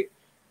street.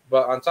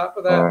 But on top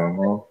of that,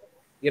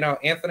 Mm-hmm.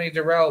 Anthony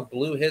Durrell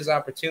blew his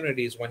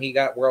opportunities when he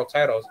got world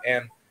titles.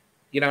 And,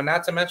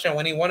 not to mention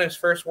when he won his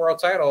first world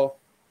title,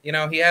 he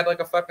had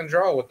like a fucking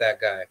draw with that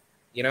guy,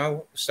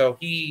 so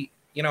he,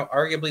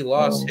 arguably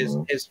lost his,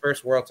 Mm-hmm. his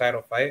first world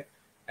title fight.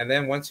 And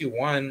then once you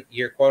won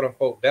your quote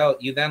unquote belt,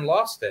 you then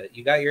lost it.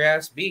 You got your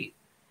ass beat.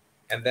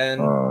 And then,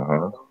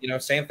 Mm-hmm.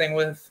 same thing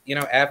with,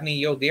 Avni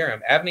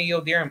Yildirim. Avni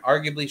Yildirim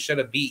arguably should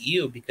have beat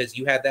you because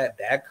you had that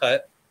bad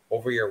cut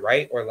over your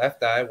right or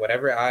left eye,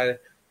 whatever eye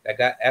that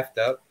got effed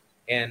up,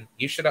 and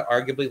you should have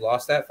arguably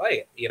lost that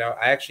fight. I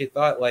actually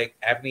thought like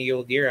Avni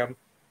Yildirim,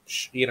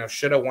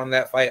 should have won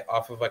that fight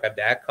off of like a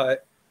bad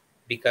cut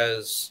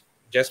because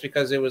just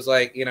because it was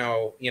like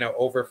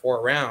over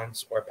 4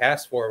 rounds or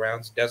past 4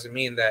 rounds doesn't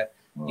mean that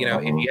if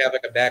Mm-hmm. you have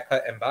like a bad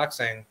cut in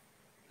boxing,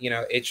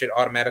 it should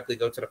automatically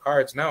go to the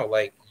cards. No,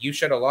 like you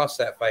should have lost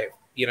that fight,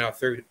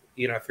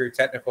 through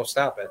technical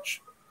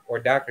stoppage or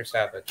doctor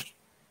stoppage.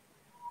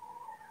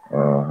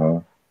 Mm-hmm.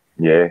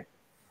 Yeah,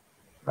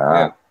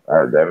 Yeah,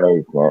 nah, that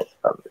makes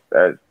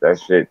sense. That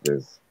shit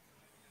just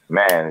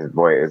Man, this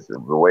boy, it's the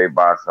way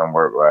boxing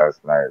worked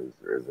last night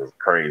is just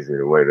crazy.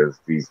 The way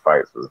these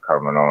fights was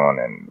coming on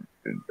and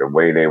the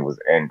way they was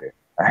ending.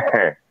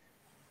 I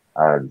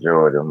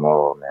enjoyed them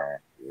all, man.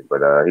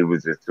 But he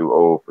was just too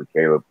old for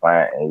Caleb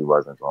Plant, and he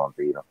wasn't going to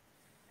beat him.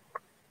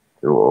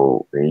 Too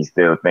old. And he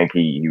still think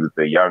he was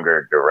the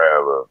younger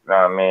Darrell. You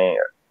know what I mean?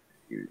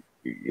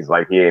 It's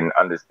like he didn't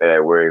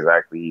understand where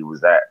exactly he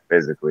was at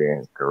physically in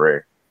his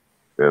career.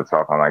 Still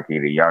talking like he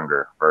the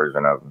younger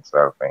version of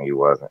himself, and he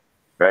wasn't.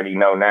 But he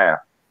know now.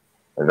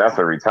 That's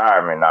a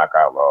retirement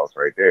knockout loss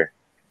right there.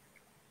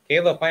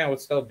 Caleb Plant would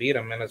still beat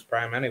him in his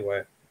prime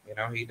anyway. You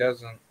know, he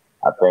doesn't.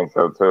 I think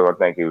so too. I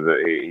think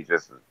he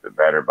just the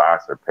better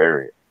boxer.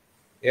 Period.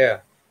 Yeah,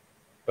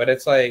 but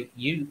it's like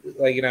you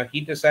know, he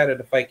decided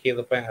to fight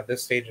Caleb Plant at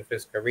this stage of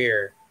his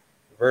career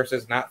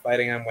versus not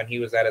fighting him when he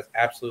was at his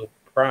absolute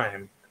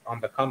prime on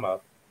the come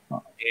up.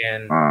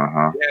 And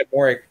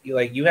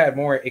you had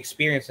more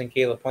experience than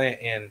Caleb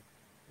Plant, and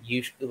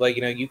you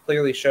you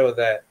clearly showed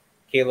that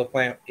Caleb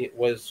Plant it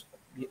was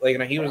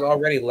he was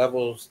already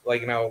levels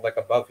like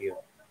above you,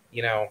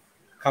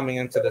 coming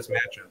into this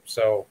matchup.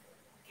 So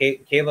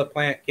Caleb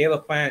Plant,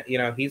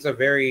 he's a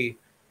very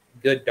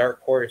good dark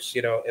horse,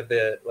 in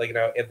the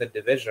in the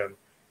division,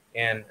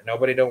 and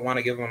nobody don't want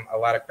to give him a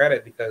lot of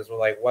credit because we're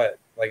like what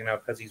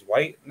because he's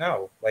white.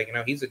 No,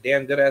 he's a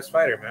damn good ass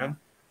fighter, man.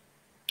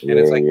 And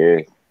it's like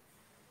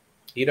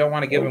you don't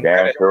want to give him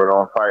credit. Sure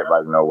don't fight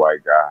like no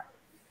white guy.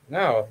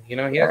 No, he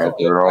has a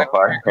good don't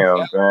fight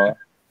him, man.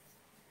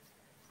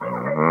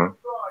 Mm-hmm.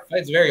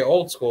 Fights very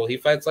old school. He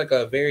fights like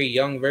a very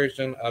young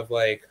version of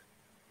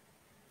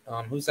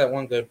who's that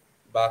one good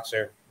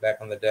boxer back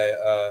in the day?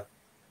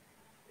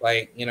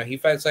 He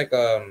fights like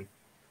oh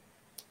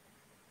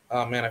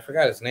man, I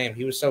forgot his name.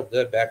 He was so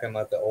good back in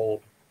the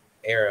old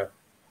era.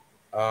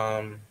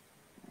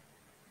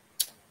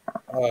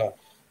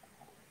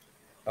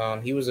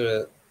 He was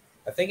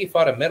I think he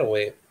fought a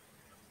middleweight.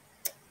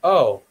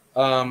 Oh,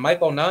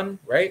 Michael Nunn,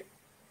 right?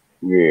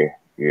 Yeah.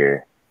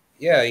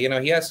 Yeah,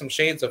 he has some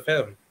shades of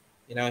him.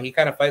 He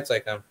kind of fights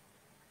like him.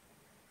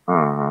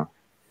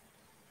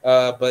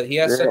 But he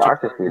has I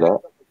can see that.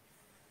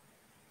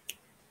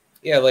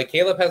 Yeah,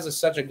 Caleb has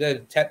such a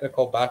good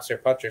technical boxer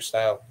puncher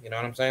style. You know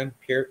what I'm saying?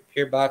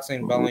 Pure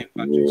boxing, volume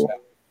puncher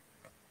style.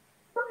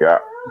 Yeah.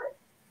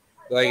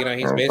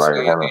 He's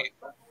basically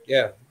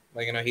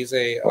he's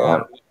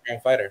a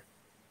fighter.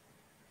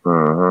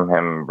 Mm-hmm.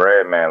 Him and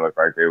Breadman looked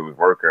like they was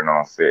working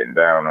on sitting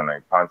down on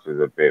their punches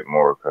a bit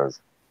more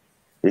because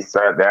he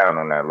sat down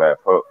on that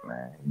left hook,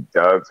 man. He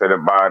dug to the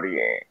body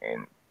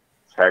and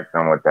checked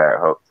him with that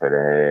hook to the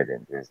head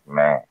and just,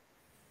 man,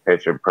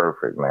 picture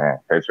perfect, man.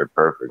 Picture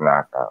perfect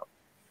knockout.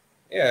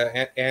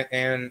 Yeah,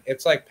 and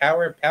it's like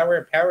power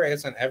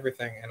isn't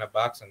everything in a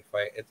boxing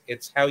fight.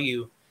 It's how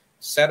you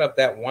set up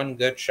that one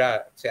good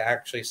shot to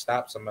actually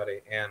stop somebody.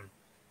 And,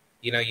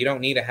 you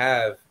don't need to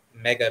have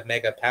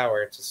mega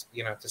power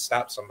to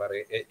stop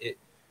somebody.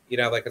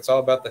 It's all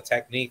about the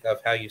technique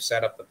of how you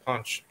set up the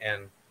punch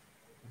and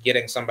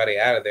getting somebody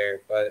out of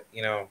there. But,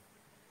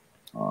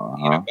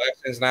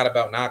 boxing is not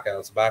about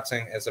knockouts.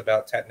 Boxing is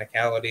about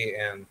technicality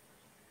and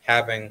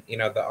having,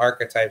 the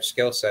archetype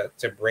skill set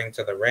to bring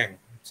to the ring.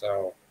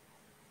 So,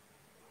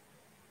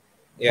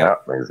 yeah.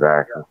 Yep,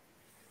 exactly.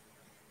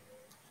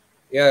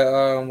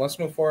 Yeah, let's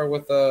move forward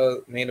with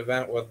the main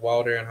event with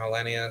Wilder and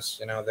Helenius.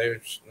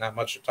 There's not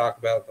much to talk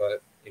about,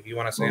 but if you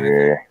want to say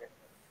anything.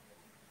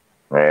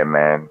 Yeah,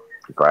 man.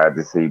 Glad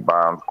to see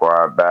Bomb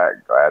Squad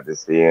back. Glad to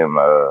see him,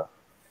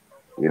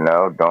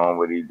 doing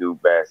what he do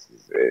best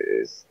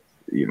is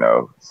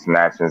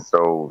snatching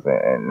souls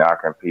and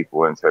knocking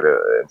people into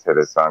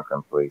the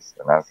sunken place.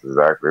 And that's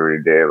exactly what he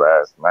did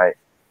last night.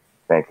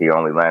 I think he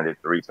only landed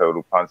 3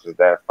 total punches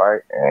that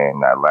fight,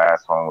 and that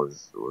last one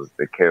was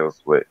the kill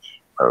switch.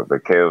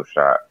 The kill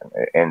shot, and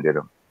it ended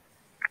him.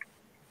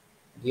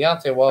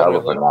 Deontay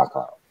Wilder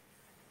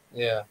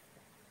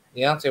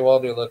Deontay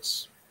Wilder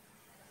looks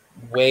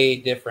way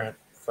different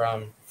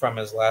from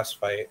his last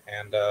fight,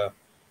 and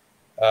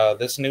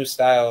this new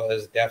style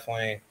is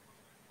definitely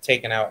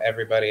taking out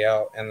everybody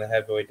out in the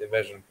heavyweight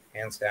division,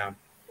 hands down.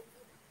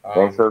 I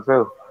think so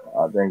too.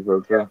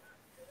 Yeah.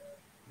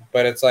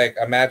 But it's like,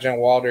 imagine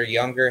Wilder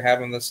younger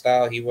having this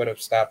style, he would have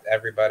stopped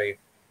everybody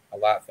a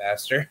lot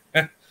faster.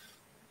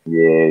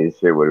 Yeah, this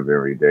shit would have been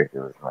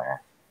ridiculous, man.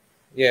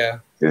 Yeah.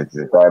 Just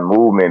that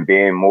movement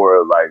being more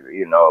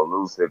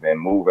elusive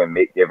and moving,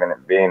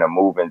 being a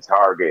moving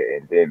target,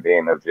 and then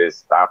being able to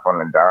just stop on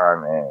the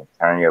dime and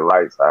turn your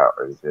lights out.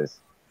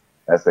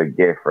 That's a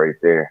gift right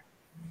there.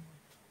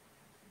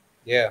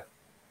 Yeah.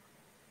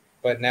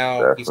 But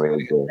now he's putting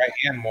his right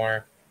hand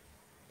more,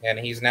 and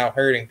he's now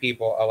hurting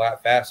people a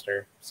lot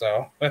faster.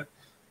 So. And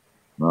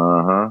he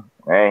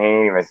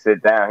didn't even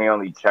sit down. He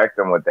only checked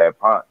him with that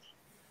punch.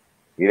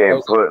 He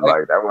didn't put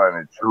that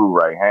wasn't a true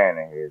right hand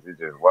in his. It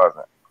just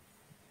wasn't.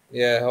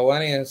 Yeah,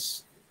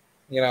 Helenius,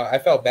 I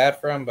felt bad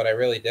for him, but I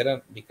really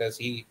didn't because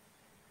he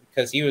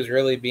was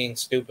really being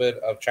stupid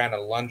of trying to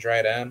lunge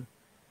right in,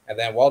 and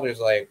then Walter's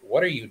like,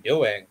 "What are you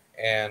doing?"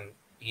 And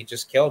he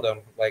just killed him.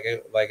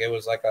 It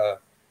was like a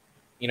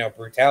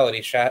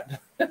brutality shot.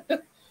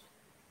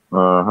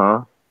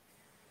 Mm-hmm.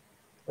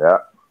 Yeah.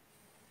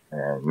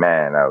 And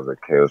man, that was a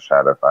kill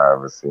shot if I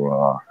ever seen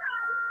one.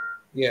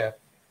 Yeah,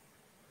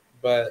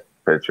 but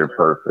Picture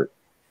perfect.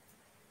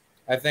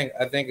 I think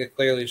it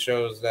clearly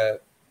shows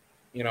that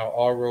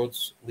all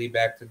roads lead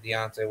back to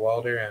Deontay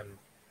Wilder, and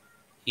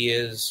he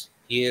is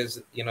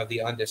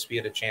the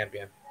undisputed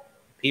champion,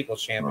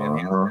 people's champion,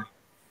 hands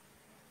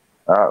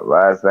Mm-hmm. down.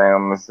 Last thing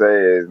I'm gonna say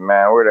is,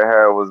 man, where the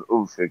hell was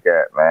Usyk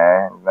at,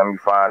 man? Let me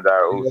find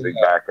out Usyk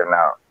Yeah, backing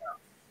out.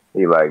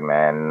 He like,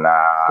 man,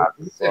 nah,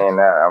 after Usyk, saying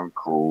that, I'm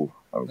cool.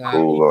 I'm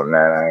cool on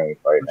that. I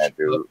ain't fighting that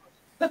dude.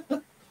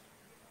 man,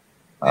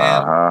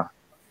 Uh-huh.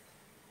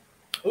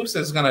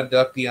 Usyk's gonna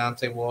duck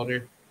Deontay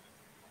Wilder.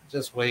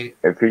 Just wait.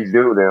 If he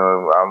do, then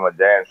I'm a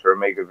damn sure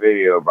make a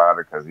video about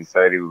it because he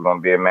said he was gonna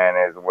be a man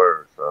of his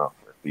word. So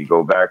if he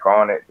go back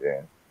on it,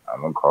 then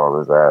I'm gonna call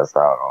his ass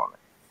out on it.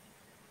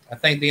 I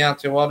think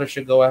Deontay Wilder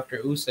should go after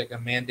Usyk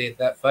and mandate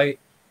that fight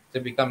to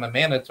become a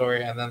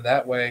mandatory, and then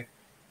that way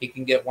he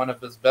can get one of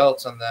his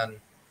belts, and then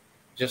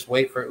just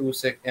wait for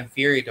Usyk and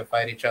Fury to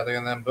fight each other,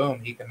 and then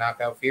boom, he can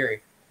knock out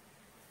Fury.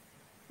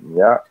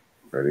 Yeah,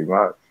 pretty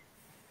much.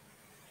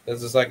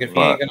 Because it's like if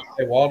Pretty he ain't much. gonna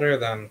fight Wilder,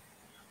 then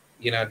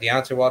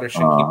Deontay Wilder should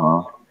keep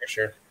Uh-huh.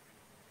 pressure.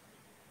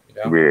 You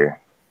know, Yeah,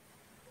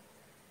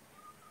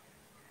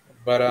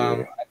 but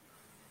yeah,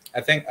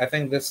 I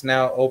think this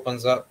now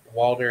opens up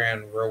Wilder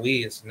and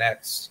Ruiz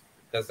next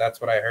because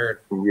that's what I heard.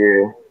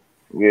 yeah,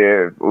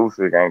 yeah. If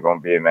Usyk ain't gonna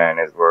be a man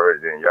of his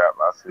word, then yeah,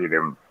 I see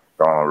them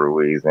throwing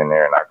Ruiz in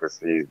there, and I could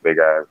see his big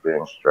ass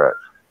being stretched.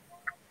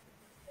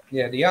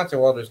 Yeah, Deontay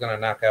Wilder's gonna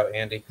knock out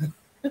Andy.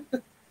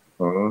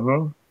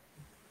 Mm-hmm.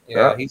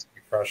 Yeah, Yeah, he's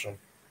gonna crush him.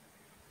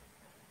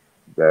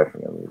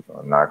 definitely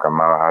gonna knock him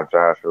out how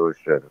Joshua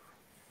should have.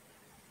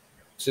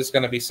 It's just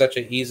gonna be such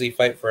an easy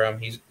fight for him.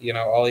 He's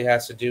all he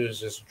has to do is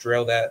just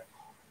drill that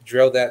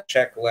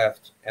check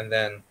left, and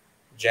then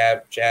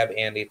jab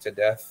Andy to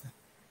death.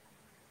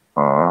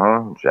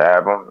 Uh-huh.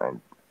 Jab him,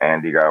 and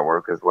Andy got to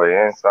work his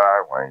way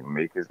inside. When he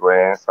make his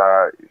way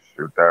inside, you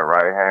shoot that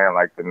right hand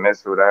like the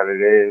missile that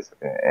it is,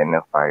 and end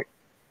the fight.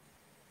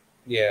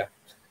 Yeah,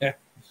 yeah.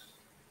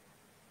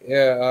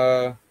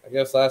 I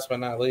guess last but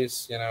not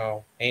least,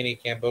 Haney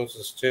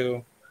Cambosis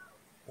too.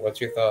 What's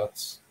your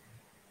thoughts?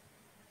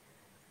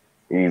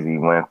 Easy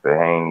win for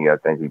Haney. I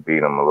think he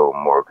beat him a little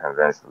more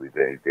convincingly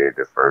than he did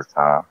the first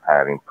time.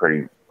 Had him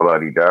pretty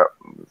bloodied up.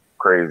 It was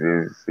crazy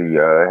to see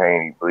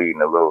Haney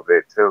bleeding a little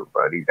bit too,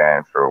 but he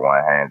damn sure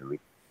won handily.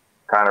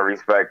 Kind of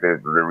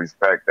respected the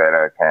respect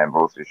that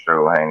Cambosis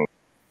showed Haney.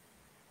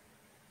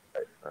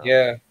 So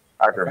Yeah,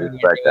 I I could find that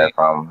respect that really.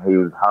 from him. He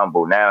was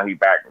humble. Now he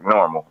back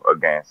normal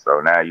again.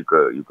 So now you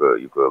could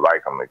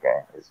like him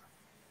again.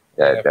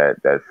 Yeah,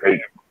 That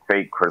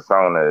fake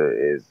persona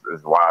is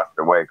washed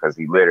away because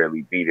he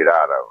literally beat it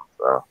out of him.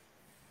 So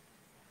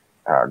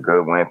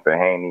good win for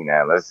Haney.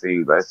 Now let's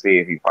see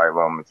if he fight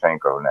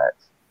Lomachenko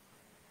next.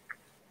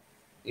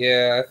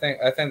 yeah.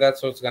 I think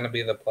that's what's gonna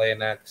be the play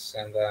next,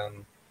 and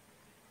then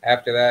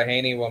after that,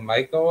 Haney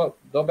might go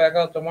back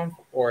up to one,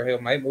 or he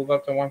might move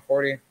up to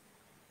 140.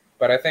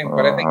 But I think he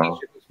Uh-huh.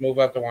 should just move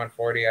up to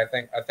 140. I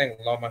think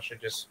Loma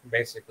should just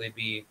basically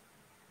be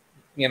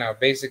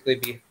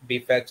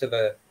fed to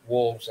the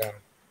wolves, and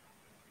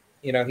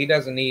he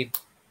doesn't need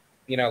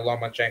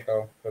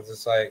Lomachenko because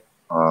it's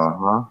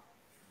Uh-huh.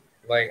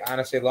 like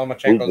honestly He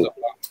Lomachenko's a just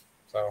bum.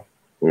 So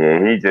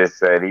he just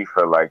said he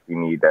felt like he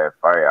need that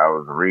fight. I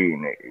was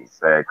reading it. He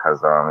said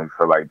because he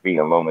felt like beating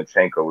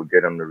Lomachenko would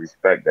get him the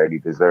respect that he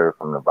deserved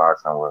from the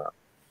boxing world.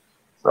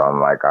 So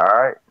I'm like, all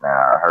right, now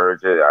I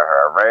heard you.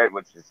 I read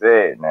what you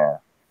said. Now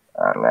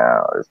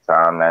it's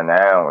time that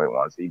now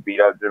once he beat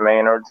up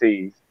Jermaine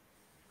Ortiz,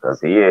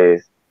 because he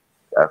is,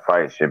 that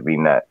fight should be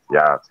nuts.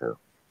 Y'all too.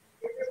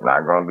 It's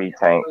not gonna be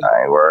Tank.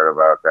 I ain't worried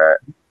about that.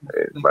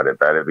 But it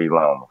better be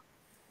Loma.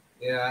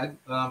 yeah,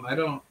 I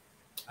don't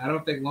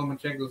think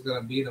Lomachenko's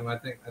gonna beat him. I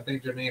think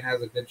Jermaine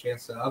has a good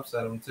chance to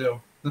upset him too.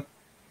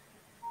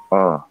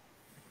 Mm,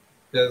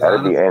 Because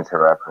that'd be honestly,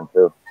 interesting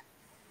too.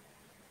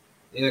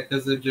 yeah,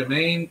 because if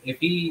Jermaine, if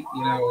he,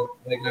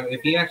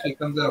 if he actually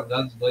comes out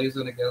guns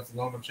blazing against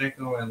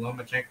Lomachenko, and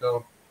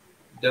Lomachenko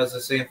does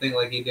the same thing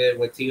like he did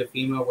with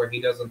Tiafimo, where he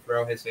doesn't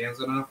throw his hands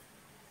enough,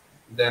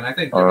 then I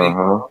think Jermaine,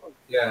 Mm-hmm.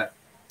 yeah,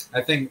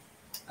 I think,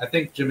 I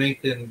think Jermaine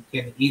can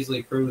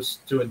easily cruise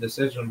to a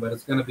decision, but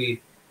it's going to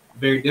be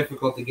very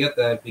difficult to get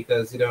that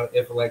because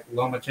if like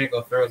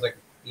Lomachenko throws like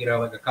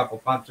a couple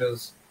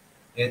punches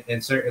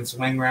in certain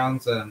swing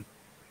rounds, and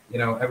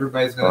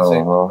everybody's going to say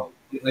Mm-hmm.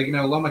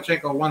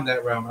 Lomachenko won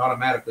that round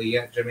automatically,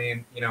 yet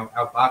Jermaine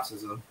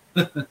outboxes him.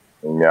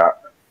 Yeah.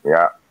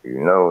 Yeah.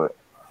 You know it.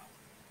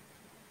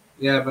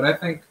 Yeah, but I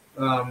think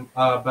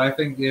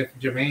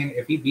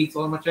if he beats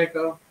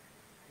Lomachenko,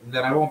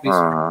 then I won't be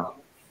surprised. Mm-hmm.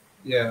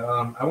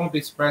 Yeah, I won't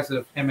be surprised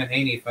if him and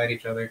Haney fight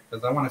each other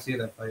because I want to see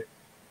that fight.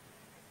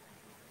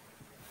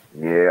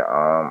 Yeah,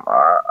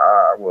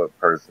 I would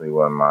personally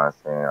wouldn't mind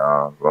seeing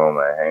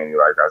Loma and Haney.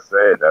 Like I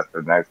said, that's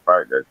the next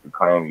fight that you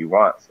claim you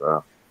want.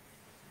 So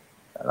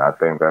And I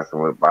think that's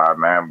what Bob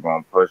Mam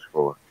gonna push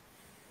for.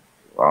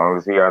 As long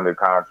as he under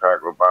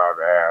contract with Bob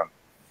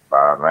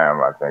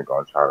Mam, I think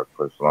gonna try to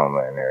push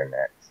Loma in there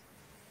next.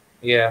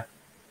 Yeah,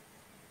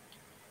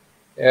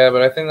 yeah,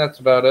 but I think that's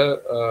about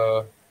it.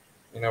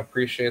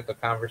 Appreciate the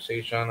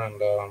conversation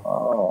and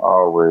Oh,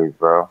 always,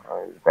 bro.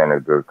 It's been a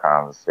good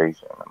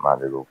conversation. I'm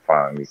about to go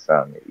find me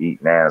something to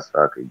eat now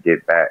so I could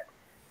get back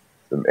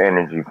some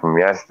energy from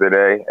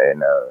yesterday.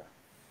 And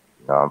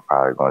I'm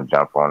probably gonna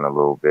jump on a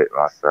little bit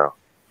myself.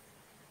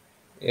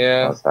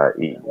 yeah, Once I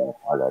eat,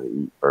 I gotta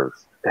eat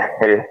first.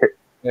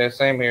 yeah,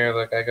 same here.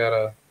 Like I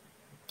gotta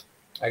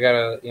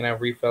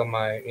refill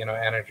my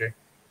energy.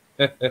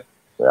 Yeah,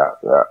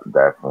 yeah,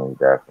 definitely,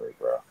 definitely,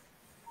 bro.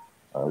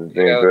 It's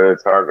been Yeah, good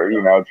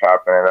talking,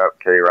 chopping it up,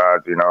 K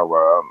Rod,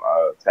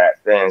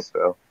 tapped in,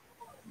 so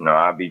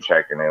I'll be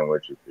checking in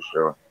with you for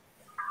sure.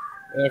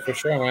 yeah, for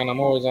sure, man. I'm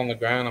always on the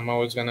grind. I'm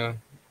always gonna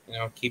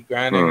keep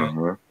grinding and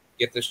Hmm.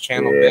 get this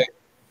channel Yeah, big.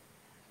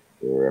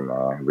 yeah,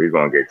 man. We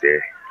gonna get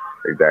there.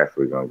 We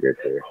definitely gonna get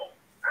there.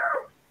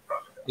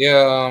 Yeah,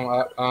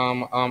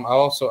 I'll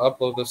also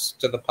upload this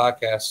to the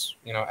podcast,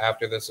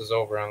 after this is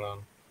over, and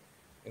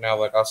then,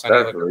 like I'll send you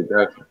like a Definitely,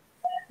 definitely.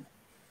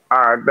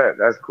 All right, bet.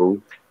 That's cool.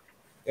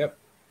 yep.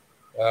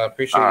 All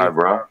Appreciate right, you.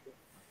 bro.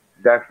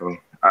 Definitely.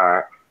 All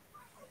right.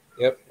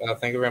 Yep.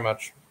 Thank you very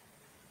much.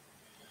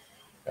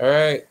 All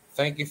right.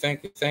 Thank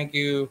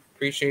you.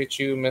 Appreciate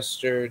you,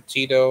 Mr.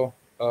 Tito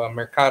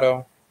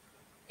Mercado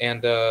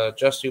and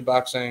Just Do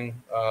Boxing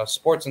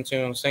Sports and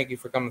Tunes. Thank you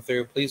for coming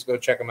through. Please go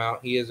check him out.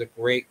 He is a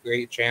great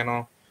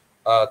channel.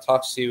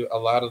 Talks to a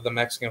lot of the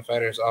Mexican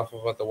fighters off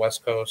of the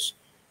West Coast.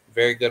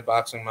 Very good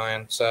boxing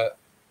mindset.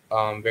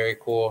 Very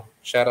cool.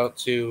 Shout out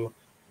to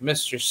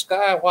Mr.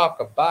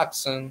 Skywalker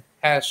Boxing,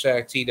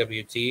 hashtag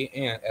TWT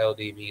and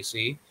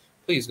LDBC.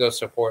 Please go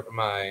support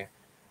my,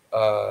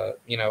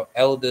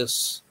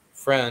 eldest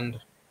friend,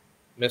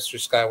 Mr.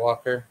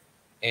 Skywalker,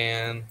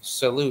 and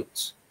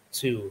salute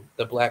to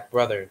the Black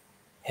Brother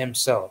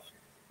himself,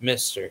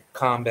 Mr.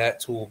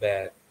 Combat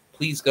Toolbat.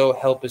 Please go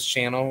help his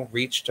channel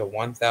reach to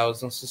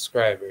 1,000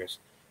 subscribers.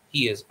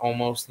 He is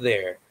almost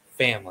there.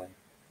 Family.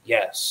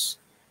 Yes.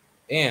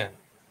 And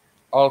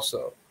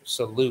also,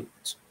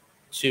 salute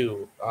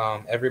to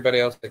everybody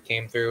else that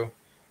came through.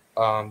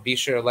 Be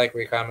sure to like,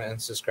 rate, comment,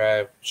 and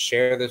subscribe.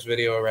 Share this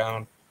video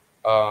around.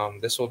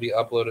 This will be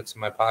uploaded to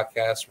my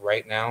podcast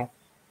right now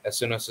as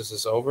soon as this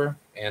is over.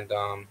 And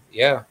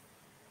yeah,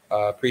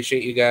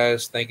 appreciate you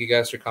guys. Thank you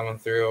guys for coming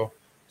through.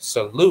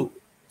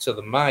 Salute to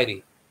the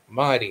mighty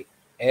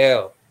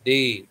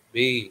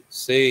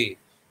LDBC.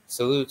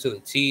 Salute to the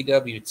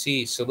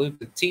TWT. Salute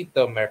to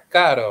Tito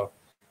Mercado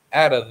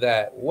out of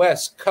that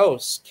West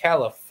Coast,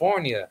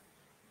 California.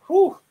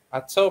 Whew,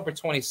 October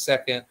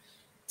 22nd.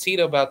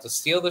 Tito about to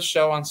steal the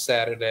show on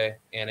Saturday,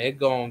 and it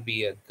gonna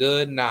be a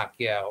good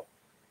knockout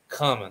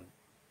coming.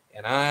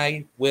 And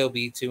I will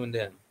be tuned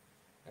in.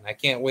 And I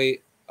can't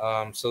wait.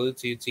 Salute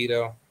to you,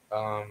 Tito.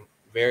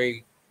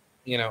 Very,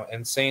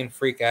 insane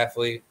freak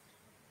athlete.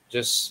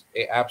 Just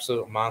a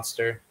absolute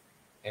monster.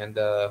 And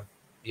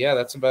yeah,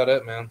 that's about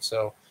it, man.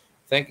 So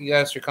thank you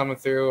guys for coming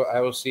through. I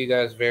will see you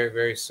guys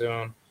very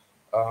soon.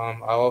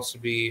 I'll also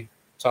be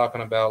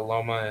talking about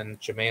Loma and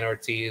Jermaine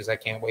Ortiz. I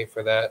can't wait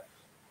for that.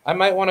 I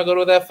might want to go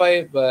to that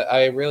fight, but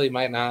I really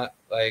might not.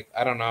 Like,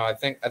 I don't know. I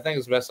think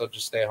it's best I'll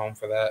just stay home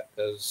for that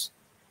because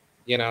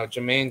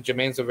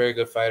Jermaine's a very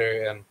good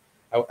fighter, and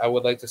I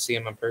would like to see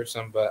him in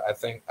person. But I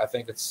think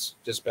it's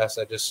just best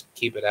I just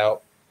keep it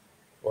out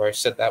or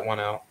sit that one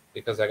out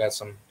because I got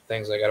some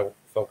things I got to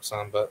focus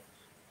on. But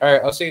all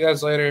right, I'll see you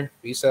guys later.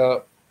 Peace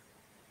out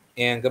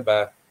and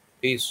goodbye.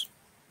 Peace.